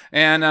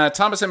 And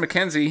Thomasin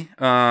McKenzie,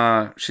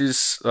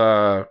 she's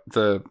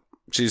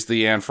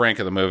the Anne Frank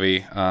of the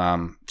movie.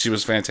 She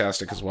was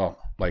fantastic as well.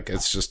 Like,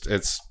 it's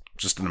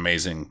just an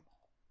amazing,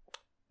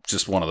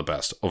 just one of the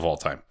best of all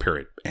time,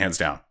 period. Hands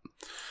down.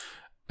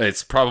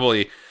 It's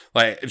probably,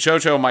 like,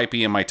 JoJo might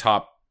be in my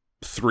top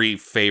 3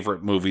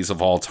 favorite movies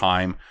of all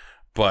time,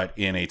 but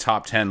in a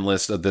top 10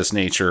 list of this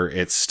nature,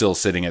 it's still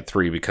sitting at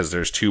 3 because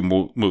there's 2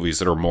 movies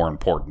that are more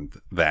important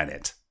than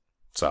it.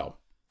 So,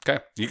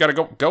 okay. You gotta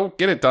go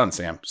get it done,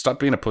 Sam. Stop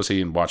being a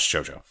pussy and watch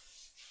JoJo.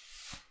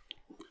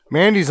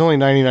 Mandy's only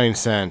 99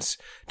 cents.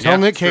 Tell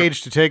Nick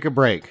Cage to take a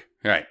break.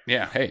 Right.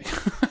 Yeah. Hey.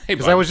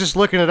 Because I was just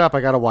looking it up. I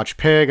got to watch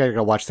Pig. I got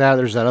to watch that.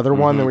 There's that other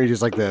one where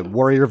he's like the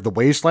warrior of the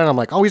wasteland. I'm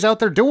like, oh, he's out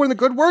there doing the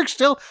good work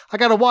still. I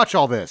got to watch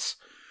all this.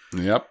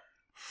 Yep.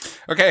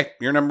 Okay.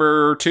 You're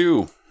number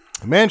 2.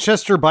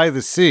 Manchester by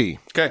the Sea.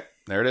 Okay.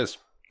 There it is.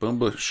 Boom,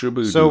 boom,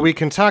 shoo-boo. So we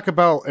can talk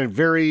about a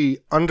very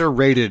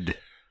underrated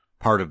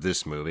part of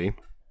this movie.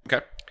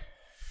 Okay.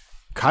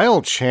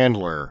 Kyle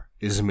Chandler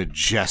is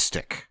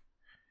majestic.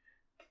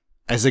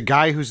 As a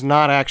guy who's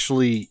not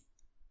actually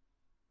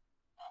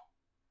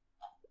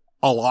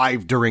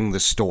alive during the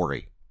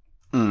story.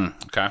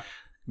 Okay.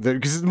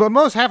 Because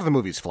most half of the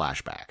movie is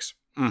flashbacks.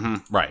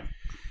 Right.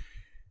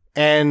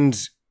 And...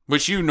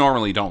 which you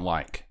normally don't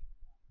like.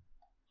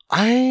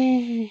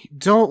 I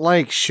don't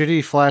like shitty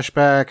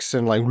flashbacks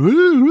and like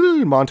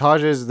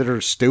montages that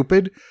are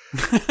stupid.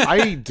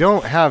 I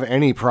don't have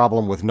any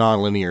problem with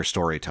nonlinear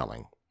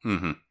storytelling.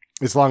 Mm-hmm.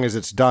 As long as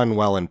it's done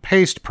well and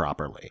paced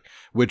properly,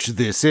 which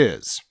this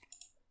is.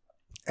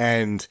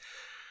 And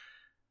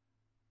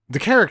the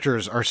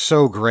characters are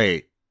so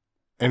great.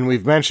 And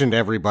we've mentioned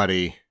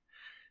everybody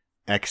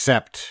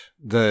except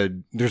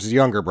there's a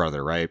younger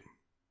brother, right?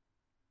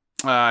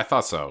 I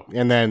thought so.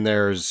 And then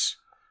there's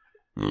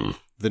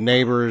the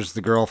neighbors,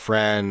 the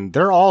girlfriend.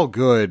 They're all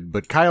good,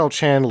 but Kyle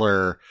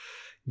Chandler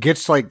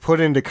gets like put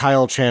into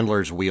Kyle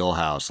Chandler's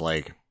wheelhouse.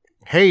 Like,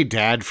 hey,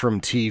 dad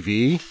from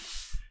TV.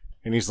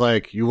 And he's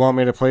like, you want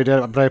me to play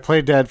dad? But I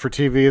played dad for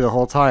TV the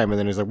whole time. And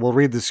then he's like, well,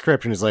 read the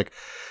script. And he's like,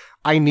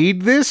 I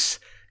need this.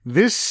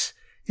 This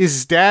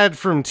is dad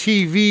from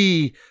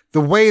TV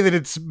the way that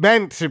it's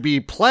meant to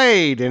be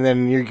played. And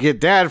then you get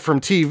dad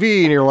from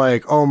TV and you're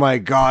like, oh my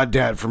God,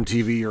 dad from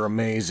TV, you're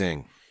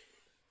amazing.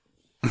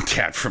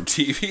 Dad from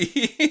TV.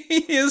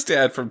 He is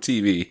dad from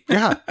TV.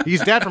 Yeah,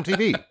 he's dad from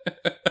TV.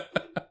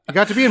 He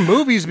got to be in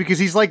movies because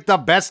he's like the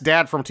best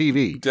dad from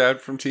TV.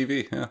 Dad from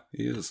TV. Yeah,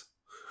 he is.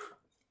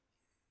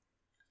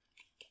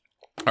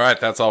 All right,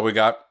 that's all we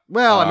got.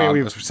 Well, I mean,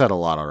 we've said a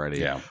lot already.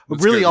 Yeah.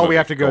 Really, all we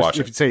have to go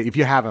is if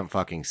you haven't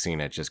fucking seen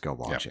it, just go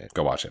watch it.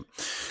 Go watch it.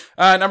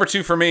 Number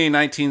 2 for me,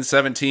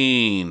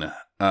 1917.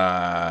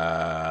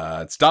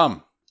 It's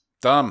dumb.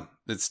 Dumb.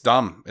 It's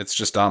dumb. It's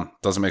just dumb.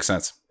 Doesn't make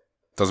sense.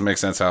 Doesn't make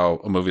sense how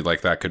a movie like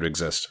that could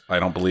exist. I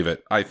don't believe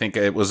it. I think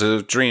it was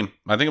a dream.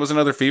 I think it was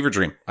another fever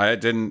dream. I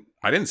didn't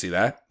see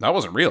that. That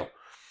wasn't real.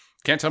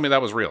 Can't tell me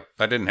that was real.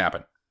 That didn't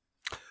happen.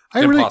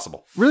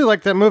 Impossible. Really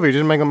liked that movie. It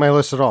didn't make it on my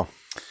list at all.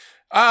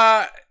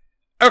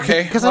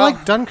 Okay. Because I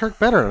like Dunkirk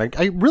better, and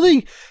I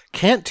really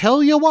can't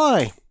tell you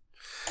why.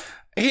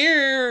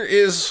 Here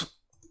is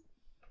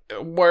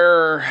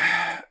where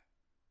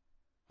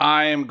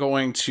I am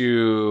going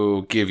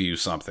to give you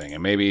something,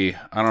 and maybe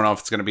I don't know if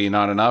it's going to be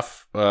not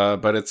enough,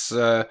 but it's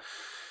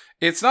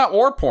not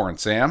war porn,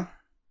 Sam.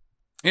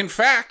 In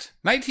fact,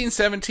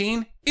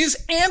 1917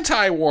 is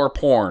anti-war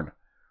porn.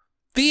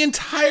 The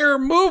entire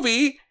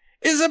movie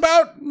is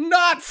about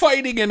not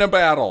fighting in a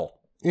battle.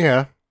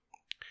 Yeah.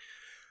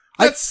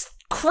 That's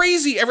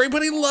crazy.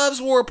 Everybody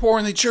loves war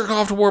porn. They jerk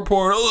off to war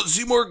porn. Oh, let's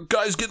see more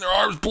guys getting their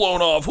arms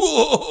blown off.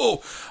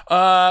 Whoa.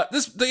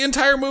 The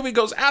entire movie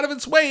goes out of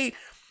its way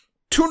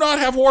to not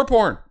have war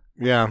porn.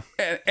 Yeah.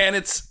 And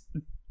it's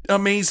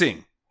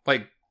amazing.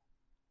 Like,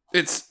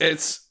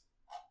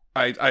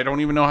 I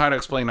don't even know how to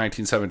explain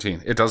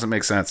 1917. It doesn't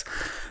make sense.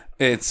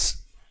 It's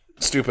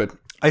stupid.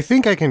 I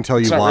think I can tell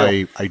you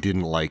why I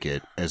didn't like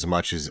it as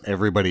much as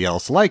everybody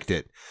else liked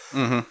it.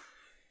 Mm-hmm.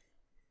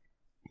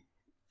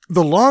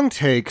 The long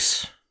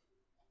takes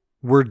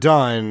were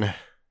done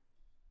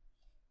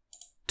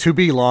to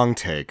be long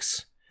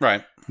takes.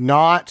 Right.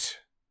 Not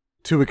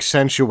to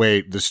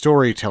accentuate the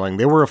storytelling.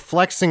 They were a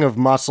flexing of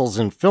muscles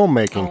in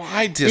filmmaking. Oh,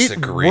 I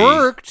disagree. It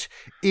worked.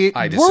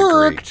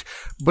 Worked,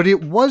 but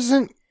it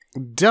wasn't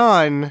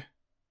done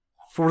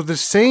for the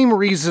same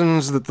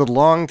reasons that the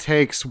long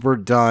takes were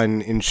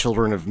done in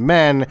Children of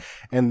Men.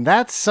 And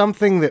that's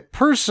something that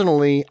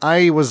personally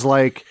I was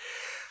like,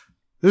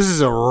 this is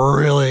a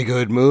really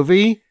good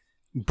movie.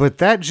 But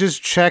that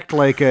just checked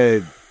like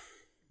a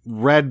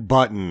red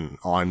button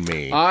on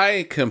me.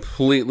 I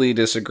completely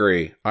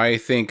disagree. I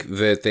think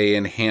that they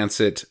enhance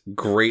it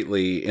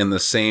greatly in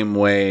the same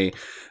way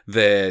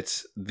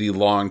that the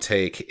long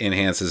take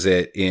enhances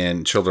it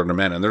in Children of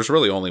Men. And there's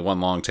really only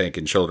one long take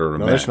in Children of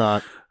Men. There's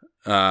not.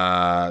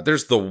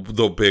 There's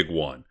the big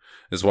one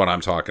is what I'm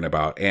talking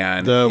about.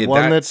 And the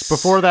one that's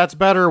before that's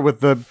better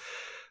with the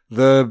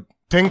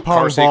ping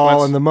pong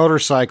ball and the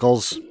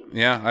motorcycles.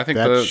 Yeah, I think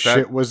that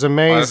shit was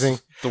amazing.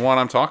 That's the one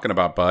I'm talking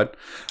about, bud.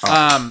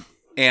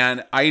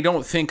 And I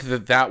don't think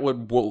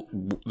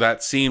that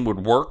scene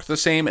would work the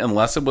same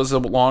unless it was a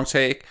long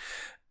take.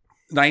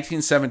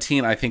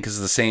 1917, I think, is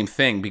the same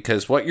thing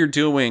because what you're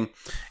doing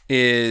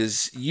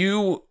is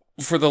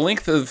for the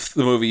length of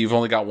the movie, you've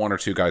only got one or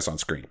two guys on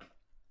screen.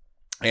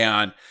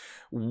 And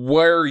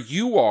where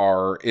you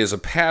are is a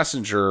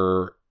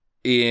passenger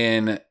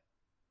in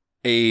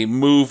a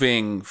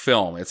moving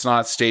film. It's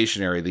not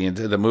stationary.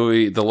 The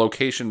movie, the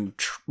location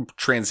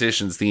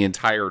transitions the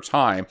entire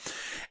time.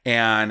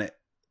 And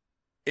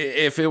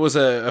if it was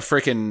a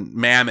freaking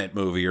Mammoth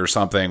movie or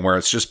something where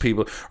it's just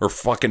people, or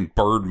fucking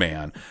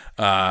Birdman,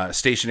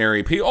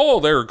 stationary people, oh,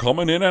 they're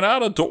coming in and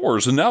out of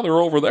doors and now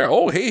they're over there.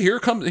 Oh, hey, here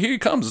he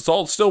comes. It's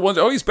all still one.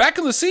 Oh, he's back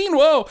in the scene.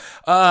 Whoa.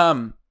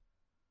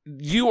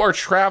 You are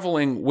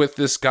traveling with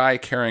this guy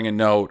carrying a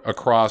note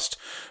across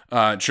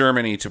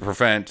Germany to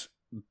prevent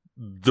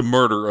the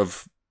murder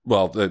of,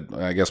 well,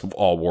 I guess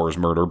all war is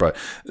murder, but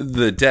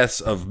the deaths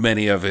of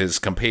many of his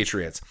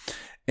compatriots.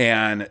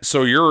 And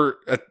so you're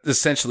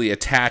essentially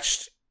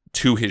attached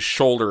to his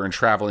shoulder and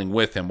traveling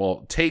with him.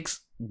 Well, takes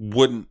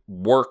wouldn't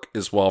work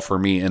as well for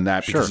me in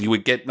that because you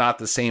would get not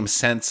the same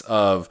sense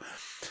of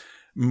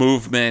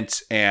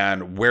movement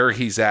and where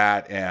he's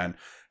at and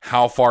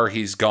how far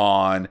he's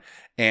gone.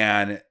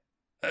 And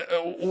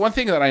one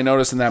thing that I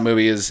noticed in that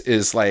movie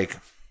is like,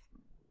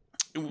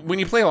 when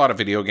you play a lot of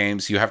video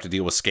games, you have to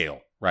deal with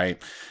scale,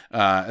 right?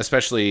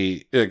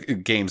 Especially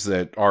games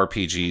that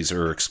RPGs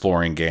or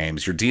exploring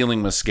games, you're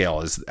dealing with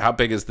scale. Is how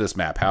big is this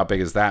map? How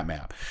big is that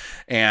map?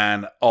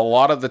 And a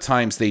lot of the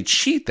times they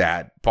cheat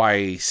that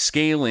by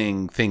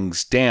scaling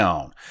things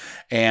down.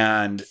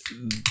 And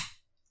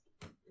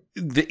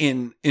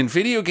in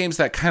video games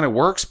that kind of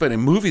works, but in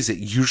movies it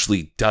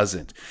usually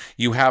doesn't.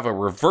 You have a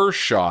reverse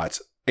shot,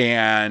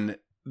 and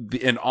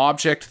an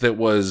object that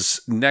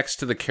was next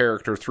to the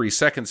character 3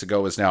 seconds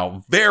ago is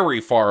now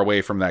very far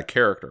away from that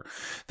character.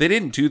 They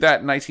didn't do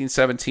that in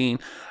 1917.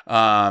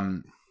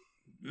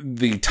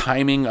 The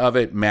timing of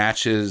it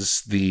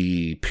matches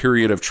the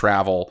period of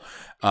travel,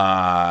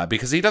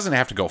 because he doesn't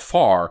have to go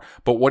far,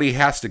 but what he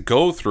has to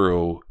go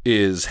through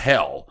is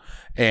hell.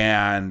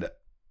 And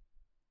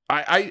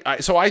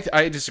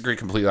I disagree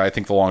completely. I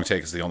think the long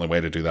take is the only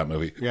way to do that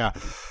movie. Yeah,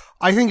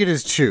 I think it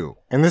is too.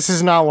 And this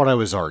is not what I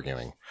was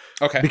arguing.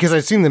 Okay. Because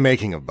I've seen the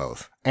making of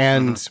both.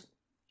 And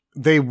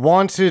they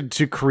wanted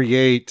to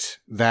create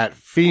that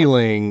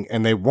feeling,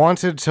 and they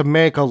wanted to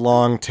make a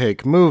long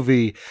take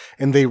movie,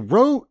 and they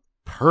wrote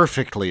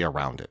perfectly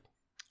around it.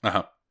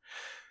 Uh-huh.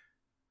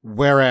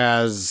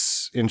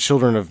 Whereas in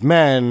Children of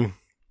Men,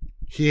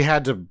 he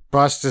had to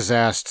bust his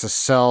ass to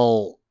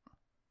sell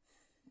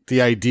the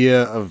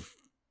idea of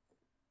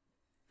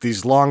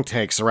these long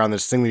takes around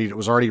this thing that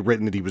was already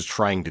written that he was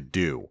trying to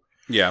do.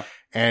 Yeah.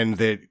 And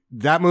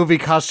that movie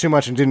cost too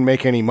much and didn't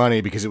make any money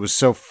because it was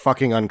so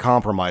fucking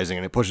uncompromising,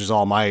 and it pushes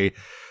all my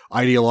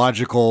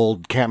ideological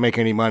can't make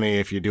any money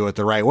if you do it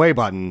the right way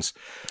buttons.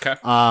 Okay.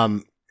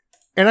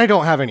 And I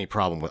don't have any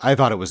problem with. I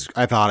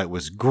thought it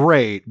was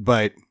great,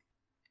 but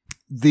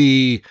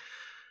the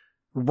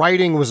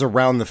writing was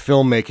around the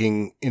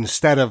filmmaking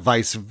instead of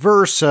vice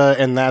versa,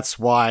 and that's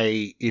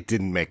why it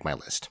didn't make my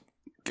list.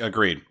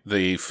 Agreed.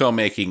 The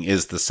filmmaking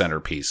is the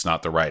centerpiece,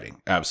 not the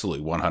writing.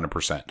 Absolutely,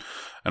 100%.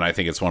 And I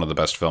think it's one of the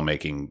best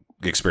filmmaking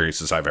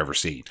experiences I've ever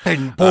seen.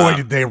 And boy,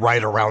 did they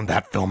write around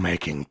that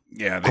filmmaking.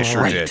 Yeah, they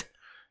sure did.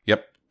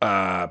 Yep.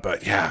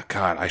 But yeah,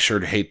 God, I sure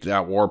hate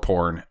that war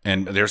porn.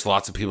 And there's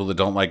lots of people that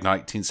don't like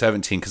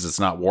 1917 because it's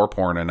not war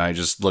porn. And I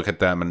just look at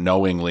them and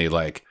knowingly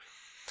like,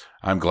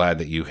 I'm glad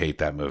that you hate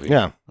that movie.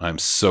 Yeah. I'm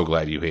so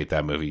glad you hate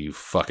that movie, you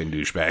fucking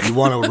douchebag. You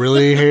want to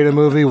really hate a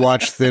movie?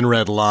 Watch Thin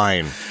Red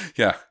Line.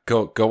 Yeah,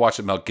 go watch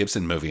a Mel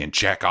Gibson movie and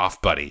jack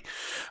off, buddy.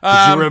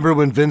 Did you remember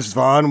when Vince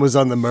Vaughn was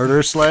on the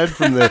murder sled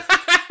from the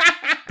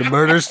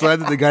murder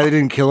sled that the guy that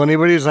didn't kill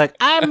anybody was like,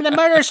 I'm the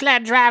murder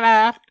sled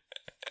driver.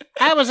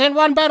 I was in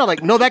one battle.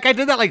 Like, no, that guy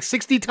did that like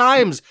 60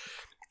 times.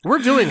 We're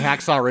doing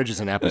Hacksaw Ridge as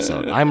an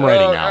episode. I'm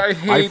ready now. I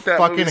hate that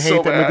fucking movie hate so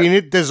that bad. movie. And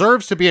it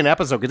deserves to be an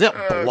episode because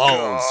it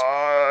blows.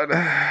 God.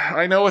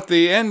 I know what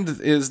the end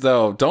is,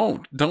 though.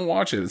 Don't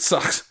watch it. It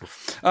sucks.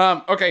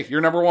 Okay,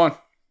 you're number one.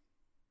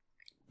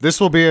 This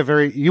will be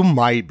you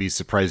might be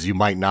surprised, you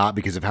might not,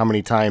 because of how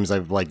many times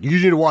I've like, you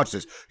need to watch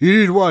this. You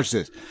need to watch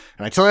this.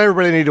 And I tell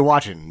everybody they need to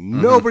watch it.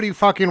 Nobody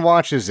fucking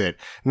watches it.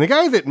 And the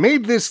guy that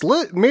made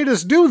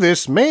us do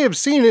this may have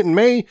seen it and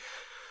may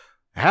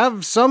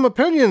have some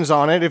opinions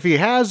on it if he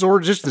has, or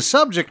just the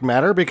subject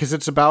matter, because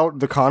it's about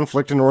the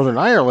conflict in Northern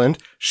Ireland.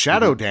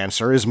 Shadow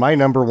Dancer is my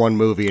number one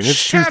movie, and it's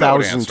Shadow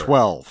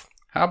 2012. Dancer.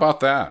 How about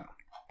that?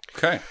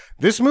 Okay.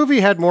 This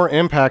movie had more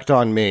impact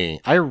on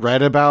me. I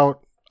read about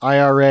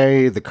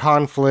IRA, the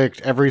conflict,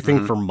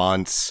 everything for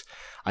months.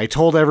 I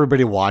told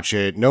everybody to watch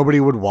it. Nobody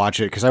would watch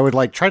it because I would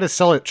like try to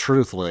sell it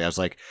truthfully. I was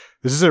like,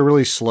 this is a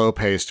really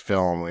slow-paced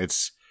film.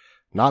 It's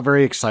not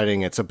very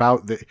exciting. It's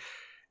about this.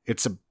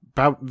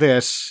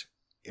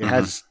 It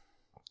has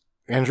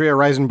Andrea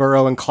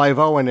Riseborough and Clive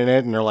Owen in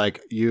it, and they're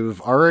like,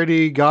 you've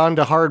already gone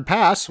to hard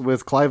pass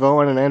with Clive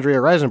Owen and Andrea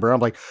Riseborough. I'm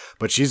like,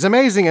 but she's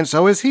amazing, and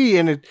so is he,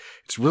 and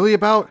it's really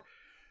about,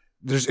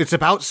 it's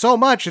about so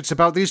much. It's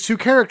about these two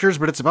characters,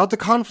 but it's about the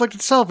conflict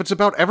itself. It's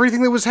about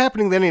everything that was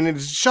happening then, and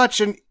it's such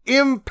an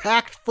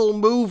impactful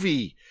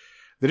movie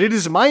that it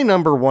is my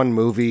number one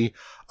movie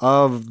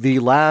of the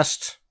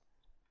last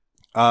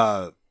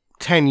 10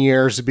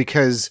 years,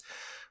 because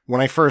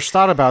when I first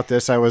thought about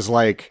this, I was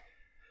like,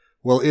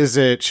 well, is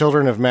it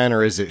Children of Men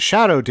or is it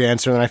Shadow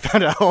Dancer? And I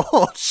found out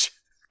how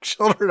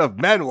Children of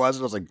Men was,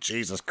 and I was like,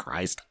 Jesus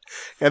Christ.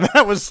 And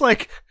that was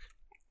like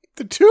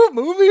the two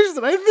movies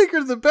that I think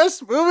are the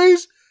best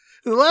movies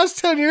in the last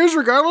 10 years,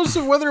 regardless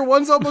of whether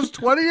one's almost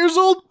 20 years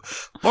old.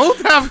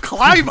 Both have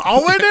Clive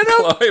Owen in them.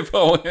 Clive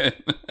Owen.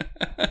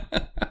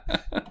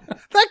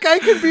 That guy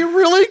can be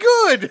really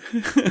good.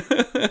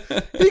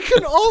 He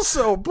can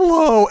also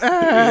blow ass.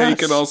 Yeah, he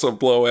can also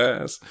blow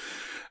ass.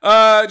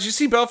 Did you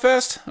see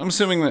Belfast? I'm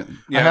assuming that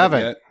you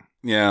haven't yet.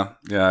 Yeah.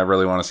 I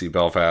really want to see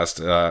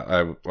Belfast.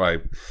 I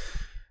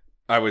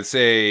would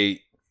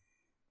say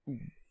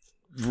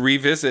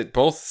revisit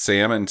both,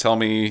 Sam, and tell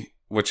me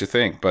what you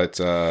think. But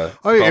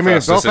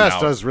if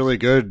Belfast does really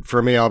good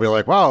for me, I'll be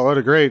like, wow, what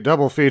a great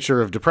double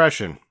feature of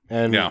depression.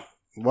 And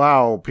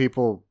wow,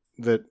 people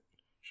that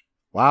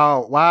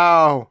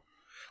wow,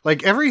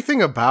 like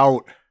everything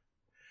about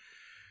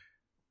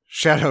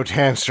Shadow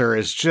Dancer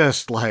is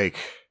just like,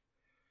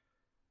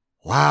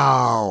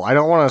 wow. I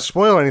don't want to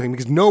spoil anything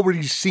because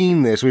nobody's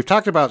seen this. We've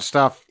talked about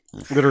stuff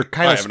that are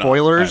kind of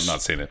spoilers. I have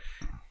not seen it.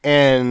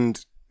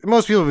 And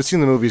most people have seen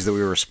the movies that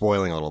we were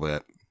spoiling a little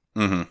bit.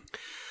 Mm-hmm.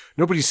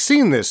 Nobody's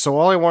seen this, so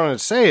all I wanted to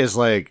say is,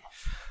 like,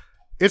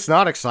 it's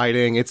not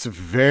exciting. It's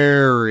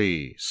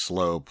very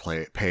slow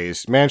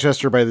paced.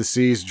 Manchester by the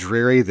Sea is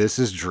dreary. This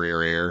is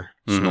drearier.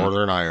 It's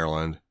Northern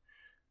Ireland.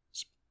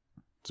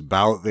 It's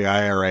about the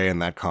IRA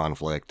and that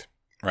conflict.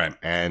 Right.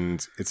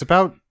 And it's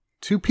about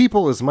two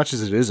people as much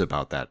as it is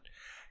about that.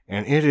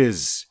 And it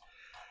is...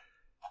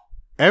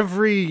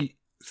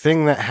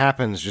 everything that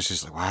happens just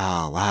is like,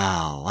 wow,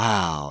 wow,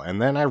 wow.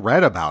 And then I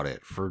read about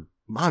it for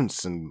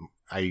months, and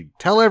I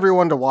tell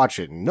everyone to watch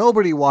it, and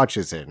nobody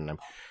watches it. And I'm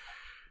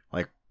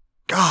like,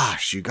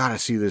 gosh, you got to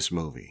see this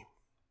movie.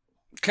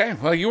 Okay,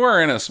 well, you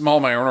are in a small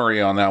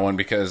minority on that one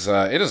because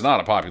it is not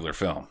a popular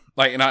film.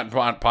 Like,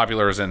 not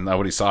popular as in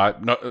nobody saw it.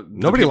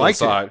 Nobody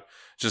liked it.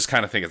 Just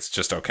kind of think it's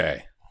just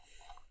okay.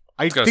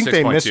 I think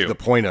they missed the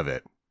point of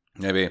it.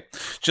 Maybe.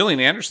 Gillian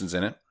Anderson's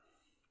in it.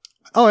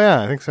 Oh,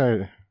 yeah, I think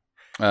so.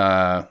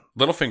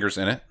 Littlefinger's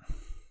in it.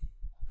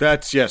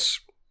 That's, yes.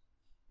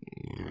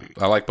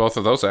 I like both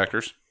of those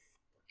actors.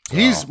 So.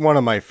 He's one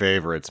of my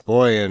favorites.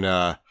 Boy,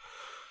 and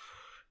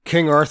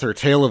King Arthur,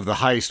 Tale of the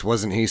Heist,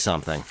 wasn't he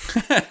something?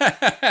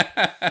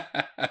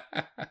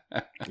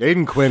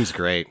 Aidan Quinn's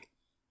great.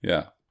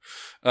 Yeah.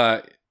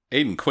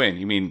 Aidan Quinn,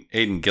 you mean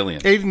Aidan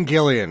Gillian? Aidan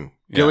Gillian.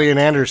 Yeah. Gillian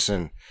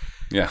Anderson.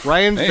 Yeah.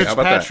 Ryan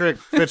Fitzpatrick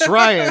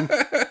Fitzryan.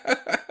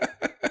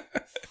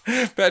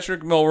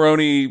 Patrick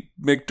Mulroney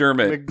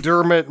McDermott.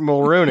 McDermott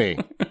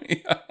Mulroney.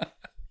 Yeah.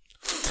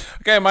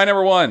 Okay, my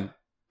number one.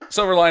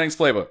 Silver Linings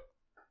Playbook.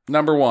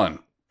 Number one.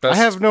 I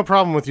have no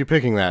problem with you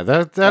picking that.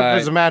 That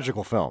is a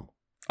magical film.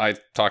 I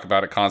talk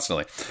about it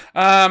constantly.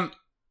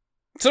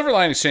 Silver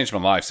Linings changed my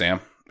life,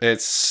 Sam.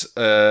 It's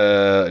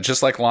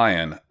just like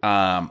Lion.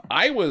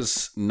 I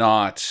was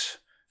not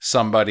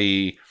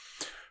somebody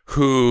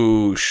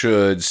who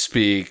should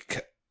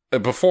speak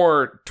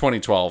before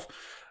 2012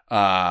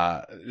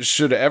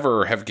 should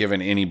ever have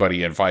given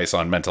anybody advice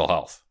on mental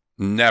health.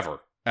 Never.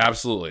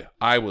 Absolutely.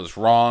 I was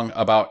wrong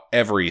about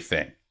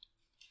everything.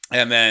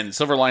 And then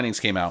Silver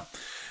Linings came out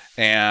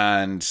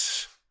and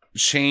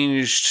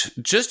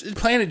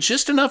planted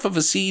just enough of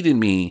a seed in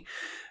me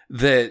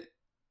that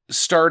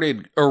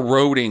started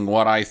eroding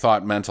what I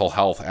thought mental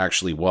health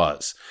actually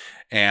was.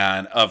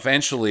 And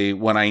eventually,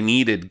 when I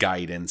needed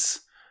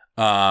guidance,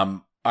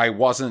 I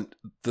wasn't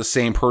the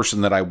same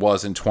person that I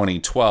was in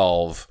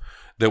 2012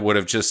 that would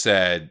have just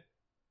said,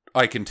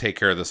 I can take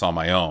care of this on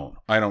my own.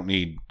 I don't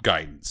need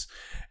guidance.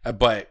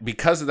 But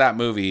because of that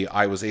movie,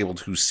 I was able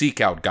to seek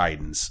out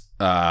guidance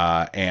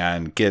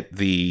and get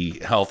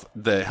the help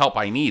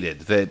I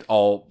needed that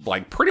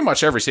pretty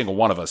much every single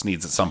one of us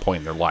needs at some point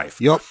in their life.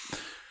 Yep.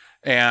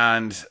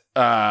 And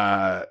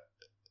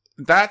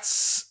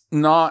that's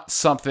not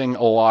something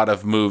a lot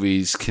of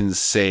movies can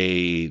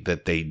say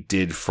that they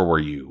did for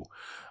you.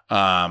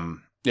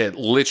 It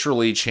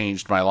literally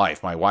changed my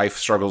life. My wife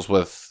struggles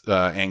with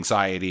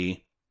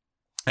anxiety,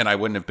 and I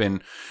wouldn't have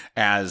been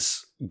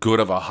as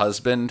good of a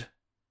husband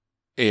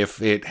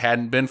if it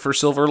hadn't been for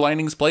Silver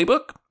Linings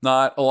Playbook.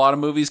 Not a lot of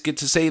movies get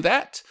to say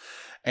that.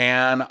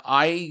 And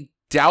I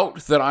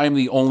doubt that I'm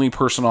the only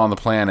person on the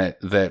planet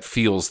that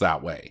feels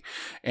that way.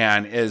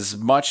 And as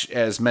much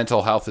as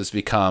mental health has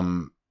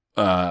become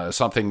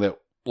something that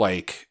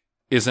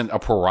isn't a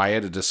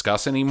pariah to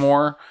discuss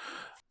anymore,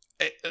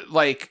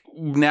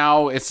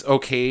 now it's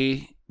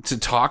okay to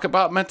talk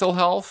about mental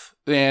health,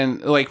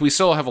 and we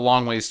still have a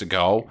long ways to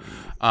go.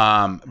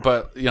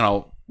 But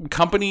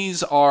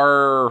companies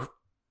are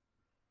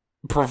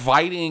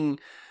providing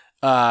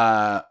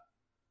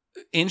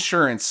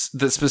insurance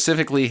that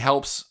specifically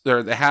helps,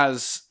 or that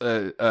has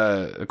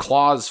a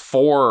clause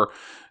for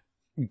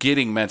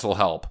getting mental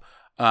help,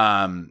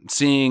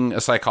 seeing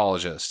a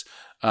psychologist,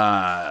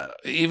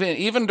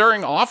 even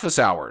during office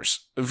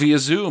hours via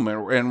Zoom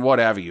and what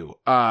have you.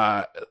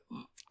 I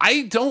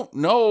don't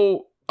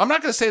know. I'm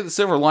not going to say the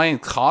Silver Lining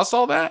caused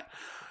all that,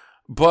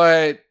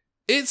 but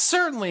it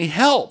certainly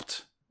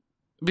helped,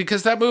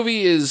 because that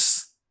movie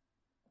is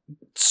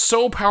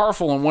so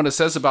powerful in what it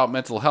says about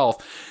mental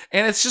health.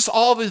 And it's just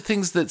all the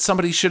things that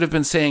somebody should have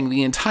been saying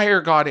the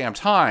entire goddamn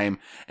time,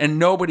 and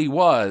nobody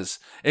was,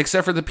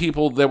 except for the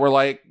people that were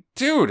like,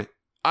 dude,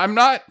 I'm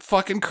not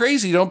fucking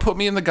crazy. Don't put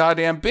me in the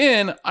goddamn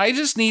bin. I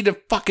just need to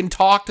fucking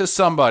talk to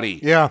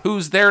somebody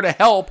who's there to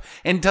help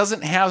and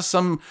doesn't have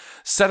some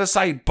set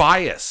aside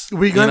bias.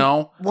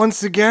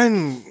 Once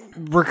again,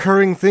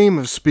 recurring theme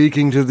of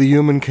speaking to the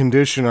human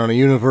condition on a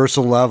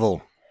universal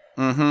level.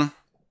 Mm-hmm.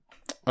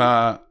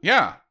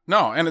 Yeah.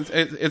 No, and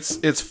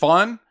it's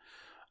fun.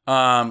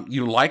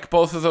 You like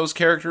both of those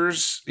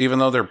characters, even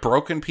though they're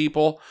broken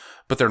people,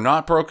 but they're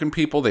not broken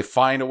people. They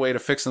find a way to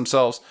fix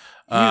themselves,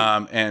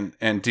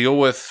 and deal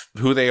with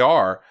who they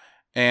are.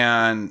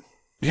 And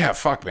Yeah,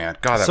 fuck, man.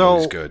 God, that So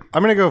movie's good.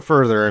 I'm gonna go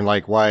further and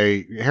like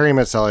why Harry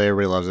Met Sally,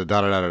 everybody loves it.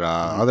 Da da da da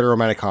da. Other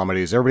romantic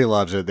comedies, everybody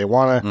loves it. They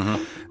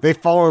wanna, they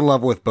fall in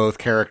love with both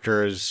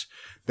characters.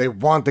 They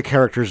want the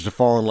characters to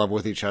fall in love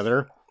with each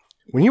other.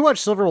 When you watch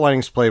Silver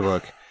Linings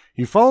Playbook,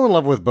 you fall in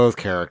love with both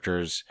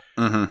characters.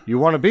 You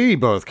want to be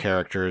both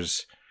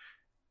characters,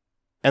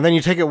 and then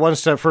you take it one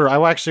step further.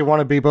 I actually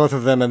want to be both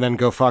of them, and then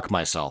go fuck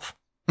myself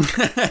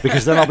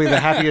because then I'll be the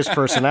happiest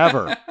person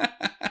ever.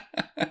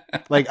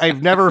 Like,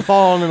 I've never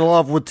fallen in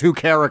love with two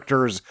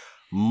characters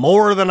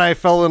more than I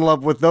fell in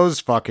love with those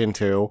fucking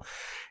two.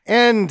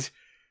 And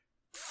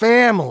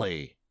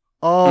family.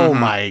 Oh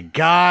my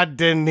God,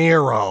 De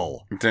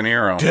Niro. De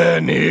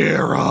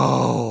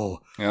Niro.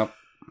 Yep.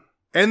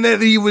 And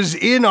then he was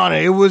in on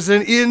it. It was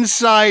an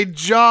inside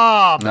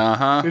job.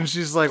 Uh-huh. And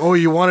she's like, oh,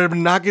 you wanted him to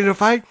not get in a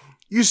fight?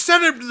 You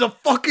sent him to the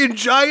fucking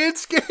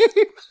Giants game?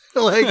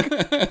 Like,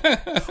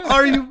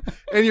 are you?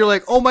 And you're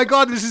like, oh my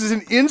God, this is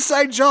an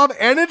inside job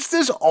and it's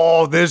this.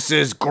 Oh, this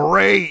is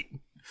great.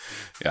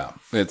 Yeah,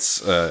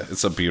 it's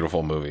a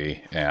beautiful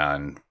movie,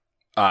 and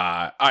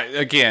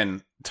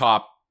again,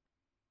 top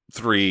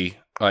 3,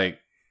 like,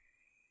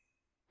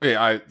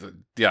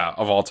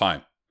 of all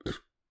time.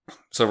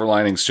 Silver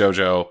Linings,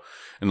 JoJo,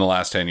 in the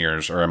last 10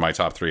 years are in my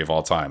top 3 of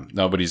all time.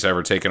 Nobody's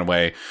ever taken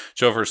away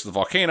Joe versus the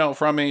Volcano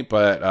from me,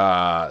 but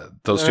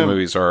those two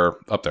movies are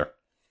up there.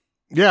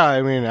 Yeah,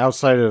 I mean,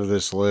 outside of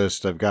this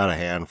list, I've got a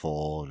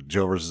handful.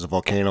 Joe versus the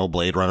Volcano,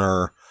 Blade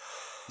Runner.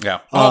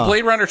 Yeah.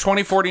 Blade Runner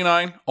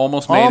 2049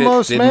 almost made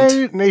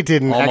it. They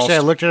didn't. Almost. Actually, I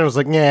looked at it and was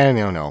like, yeah,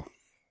 no.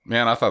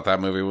 Man, I thought that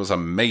movie was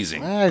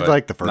amazing. I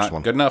liked the first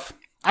one. Good enough.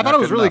 I thought it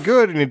was really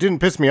good, and it didn't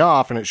piss me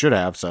off, and it should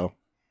have, so.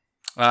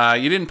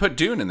 You didn't put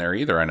Dune in there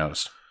either, I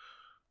noticed.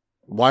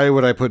 Why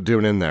would I put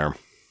Dune in there?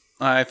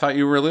 I thought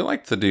you really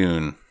liked the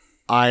Dune.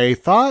 I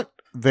thought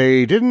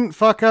they didn't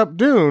fuck up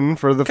Dune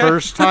for the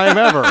first time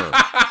ever.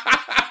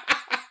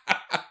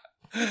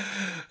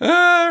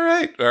 All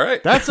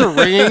right. That's a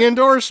ringing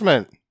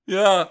endorsement.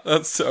 Yeah,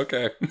 that's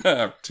okay.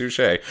 Touche.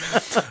 I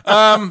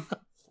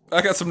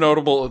got some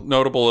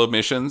notable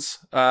omissions.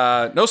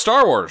 No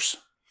Star Wars.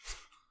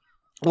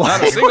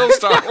 Not a single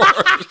Star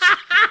Wars.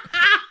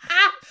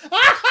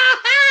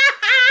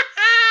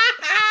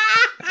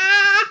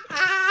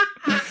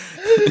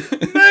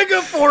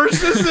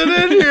 Megaforce isn't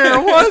in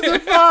here. What the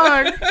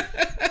fuck?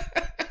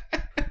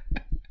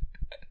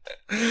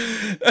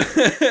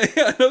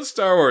 Yeah, no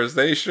Star Wars.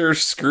 They sure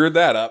screwed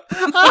that up.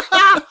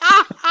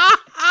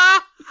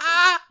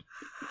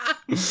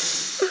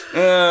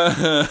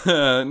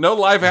 No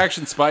live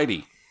action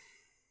Spidey.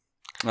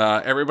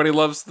 Everybody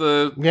loves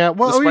the yeah.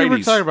 Well, the we were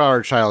Spideys. talking about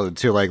our childhood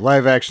too. Like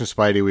live action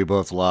Spidey, we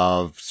both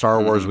love.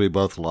 Star Wars, we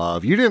both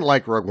love. You didn't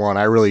like Rogue One.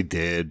 I really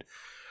did.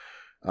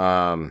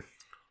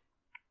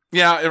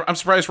 Yeah, I'm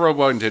surprised Rogue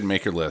One didn't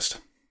make your list.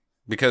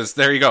 Because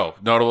there you go.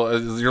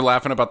 Notable. You're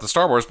laughing about the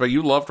Star Wars, but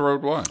you loved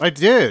Rogue One. I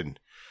did.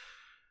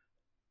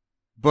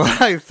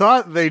 But I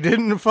thought they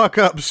didn't fuck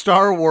up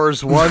Star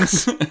Wars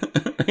once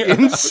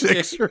in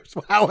 6 or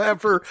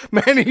however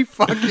many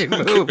fucking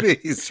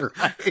movies,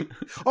 right?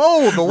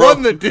 Oh, the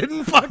one that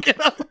didn't fuck it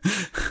up.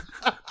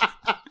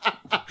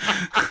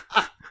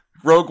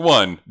 Rogue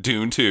One,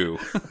 Dune 2.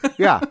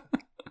 Yeah.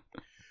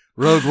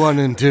 Rogue One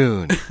and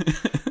Dune.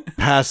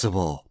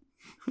 Passable.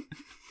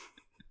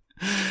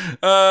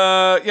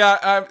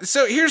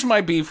 So here's my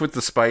beef with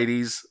the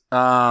Spideys.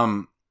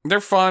 They're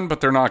fun,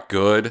 but they're not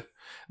good.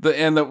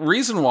 The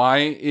reason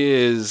why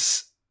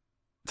is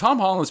Tom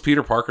Holland's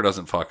Peter Parker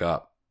doesn't fuck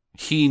up.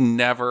 He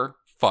never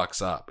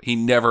fucks up. He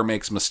never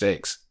makes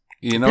mistakes.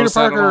 You know, Peter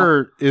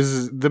Parker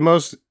is the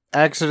most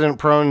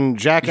accident-prone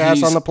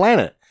jackass on the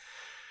planet.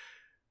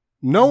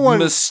 No one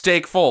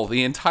mistakeful.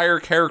 The entire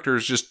character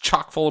is just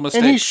chock full of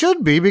mistakes. And he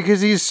should be because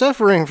he's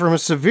suffering from a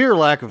severe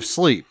lack of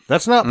sleep.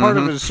 That's not part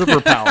of his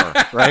superpower,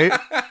 right?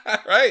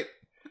 Right.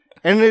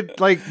 And it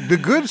like the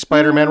good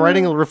Spider-Man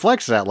writing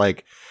reflects that.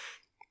 Like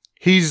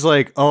he's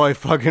like, oh, I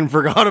fucking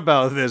forgot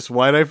about this.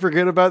 Why'd I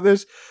forget about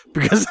this?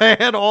 Because I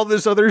had all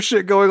this other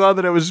shit going on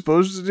that I was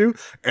supposed to do,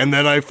 and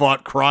then I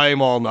fought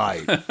crime all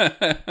night.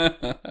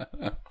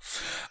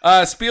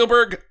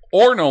 Spielberg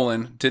or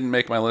Nolan didn't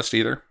make my list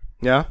either.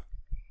 Yeah.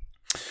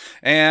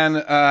 And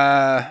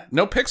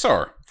no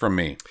Pixar from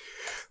me.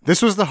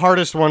 This was the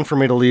hardest one for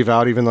me to leave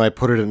out, even though I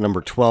put it at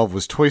number 12,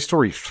 was Toy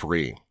Story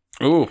 3.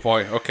 Ooh,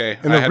 boy, okay.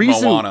 And the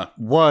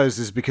reason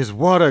is because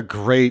what a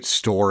great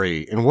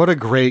story and what a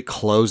great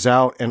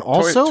closeout. And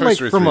also, Toy like,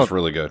 Story from 3 a is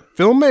really good.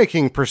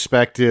 filmmaking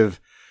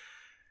perspective,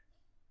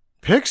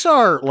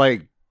 Pixar,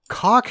 like,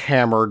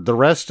 cockhammered the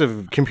rest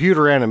of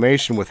computer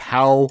animation with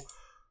how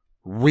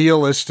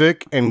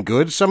realistic and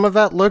good some of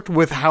that looked,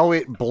 with how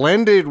it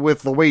blended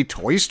with the way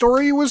Toy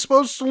Story was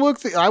supposed to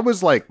look. I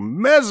was like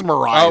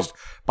mesmerized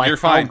by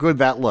how good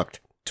that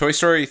looked. Toy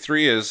Story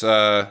 3 is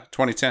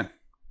 2010.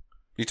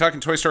 You talking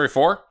Toy Story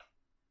 4?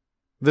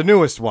 The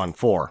newest one,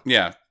 4.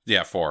 Yeah,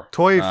 4.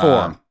 Toy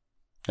 4.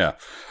 Yeah.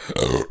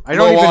 I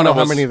don't even know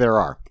how many there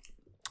are.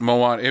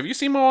 Moana. Have you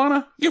seen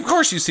Moana? Of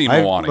course you've seen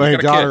Moana. My You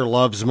got a daughter kid.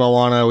 loves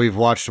Moana. We've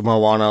watched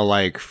Moana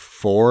like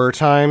 4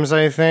 times,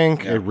 I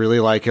think. Yeah. I really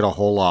like it a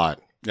whole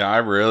lot. Yeah, I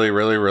really,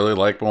 really, really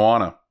like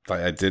Moana.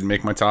 I did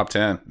make my top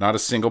 10. Not a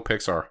single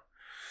Pixar.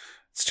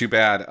 It's too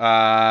bad.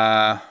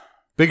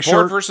 Big Ford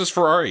Short versus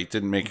Ferrari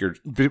didn't make your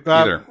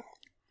either.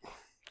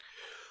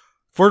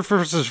 Ford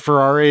versus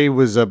Ferrari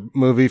was a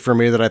movie for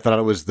me that I thought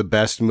it was the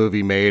best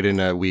movie made in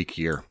a weak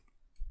year.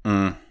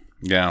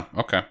 Yeah.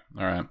 Okay.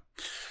 All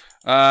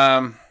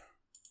right.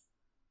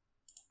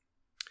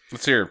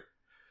 Let's hear.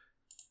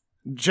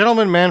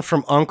 Gentleman Man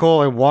from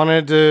U.N.C.L.E. I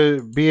wanted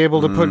to be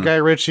able to put Guy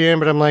Ritchie in,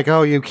 but I'm like,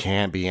 oh, you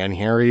can't be in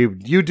here.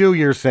 You do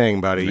your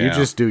thing, buddy. Yeah. You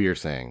just do your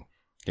thing.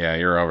 Yeah,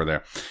 you're over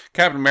there.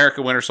 Captain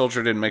America: Winter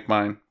Soldier didn't make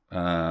mine.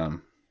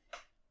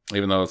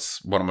 Even though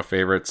it's one of my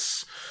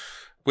favorites.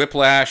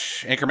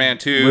 Whiplash, Anchorman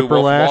 2, Wolf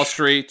of Wall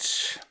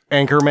Street.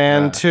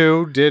 Anchorman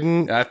 2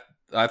 didn't.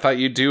 I thought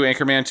you'd do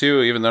Anchorman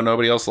 2, even though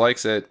nobody else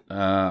likes it.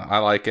 I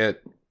like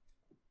it.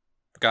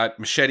 Got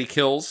Machete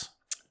Kills.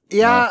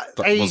 Yeah.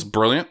 That was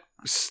brilliant.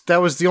 That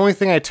was the only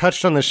thing I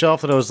touched on the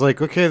shelf that I was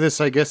like, okay, this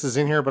I guess is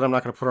in here, but I'm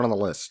not going to put it on the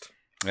list.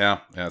 Yeah,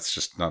 it's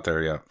just not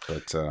there yet.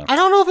 But I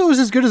don't know if it was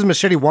as good as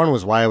Machete 1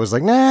 was, why I was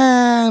like,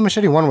 nah,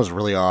 Machete 1 was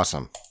really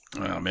awesome.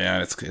 Oh,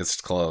 man,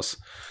 it's close.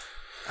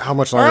 How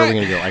much longer are we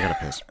going to go? I got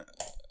to piss.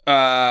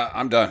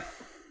 I'm done.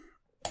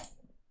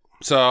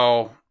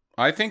 So,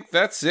 I think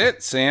that's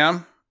it,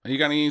 Sam. You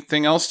got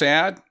anything else to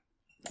add?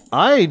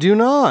 I do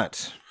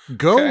not.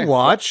 Go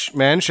watch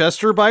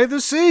Manchester by the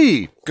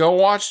Sea. Go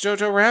watch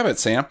Jojo Rabbit,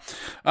 Sam.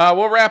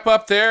 We'll wrap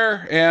up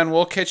there, and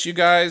we'll catch you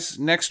guys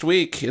next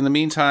week. In the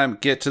meantime,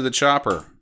 get to the chopper.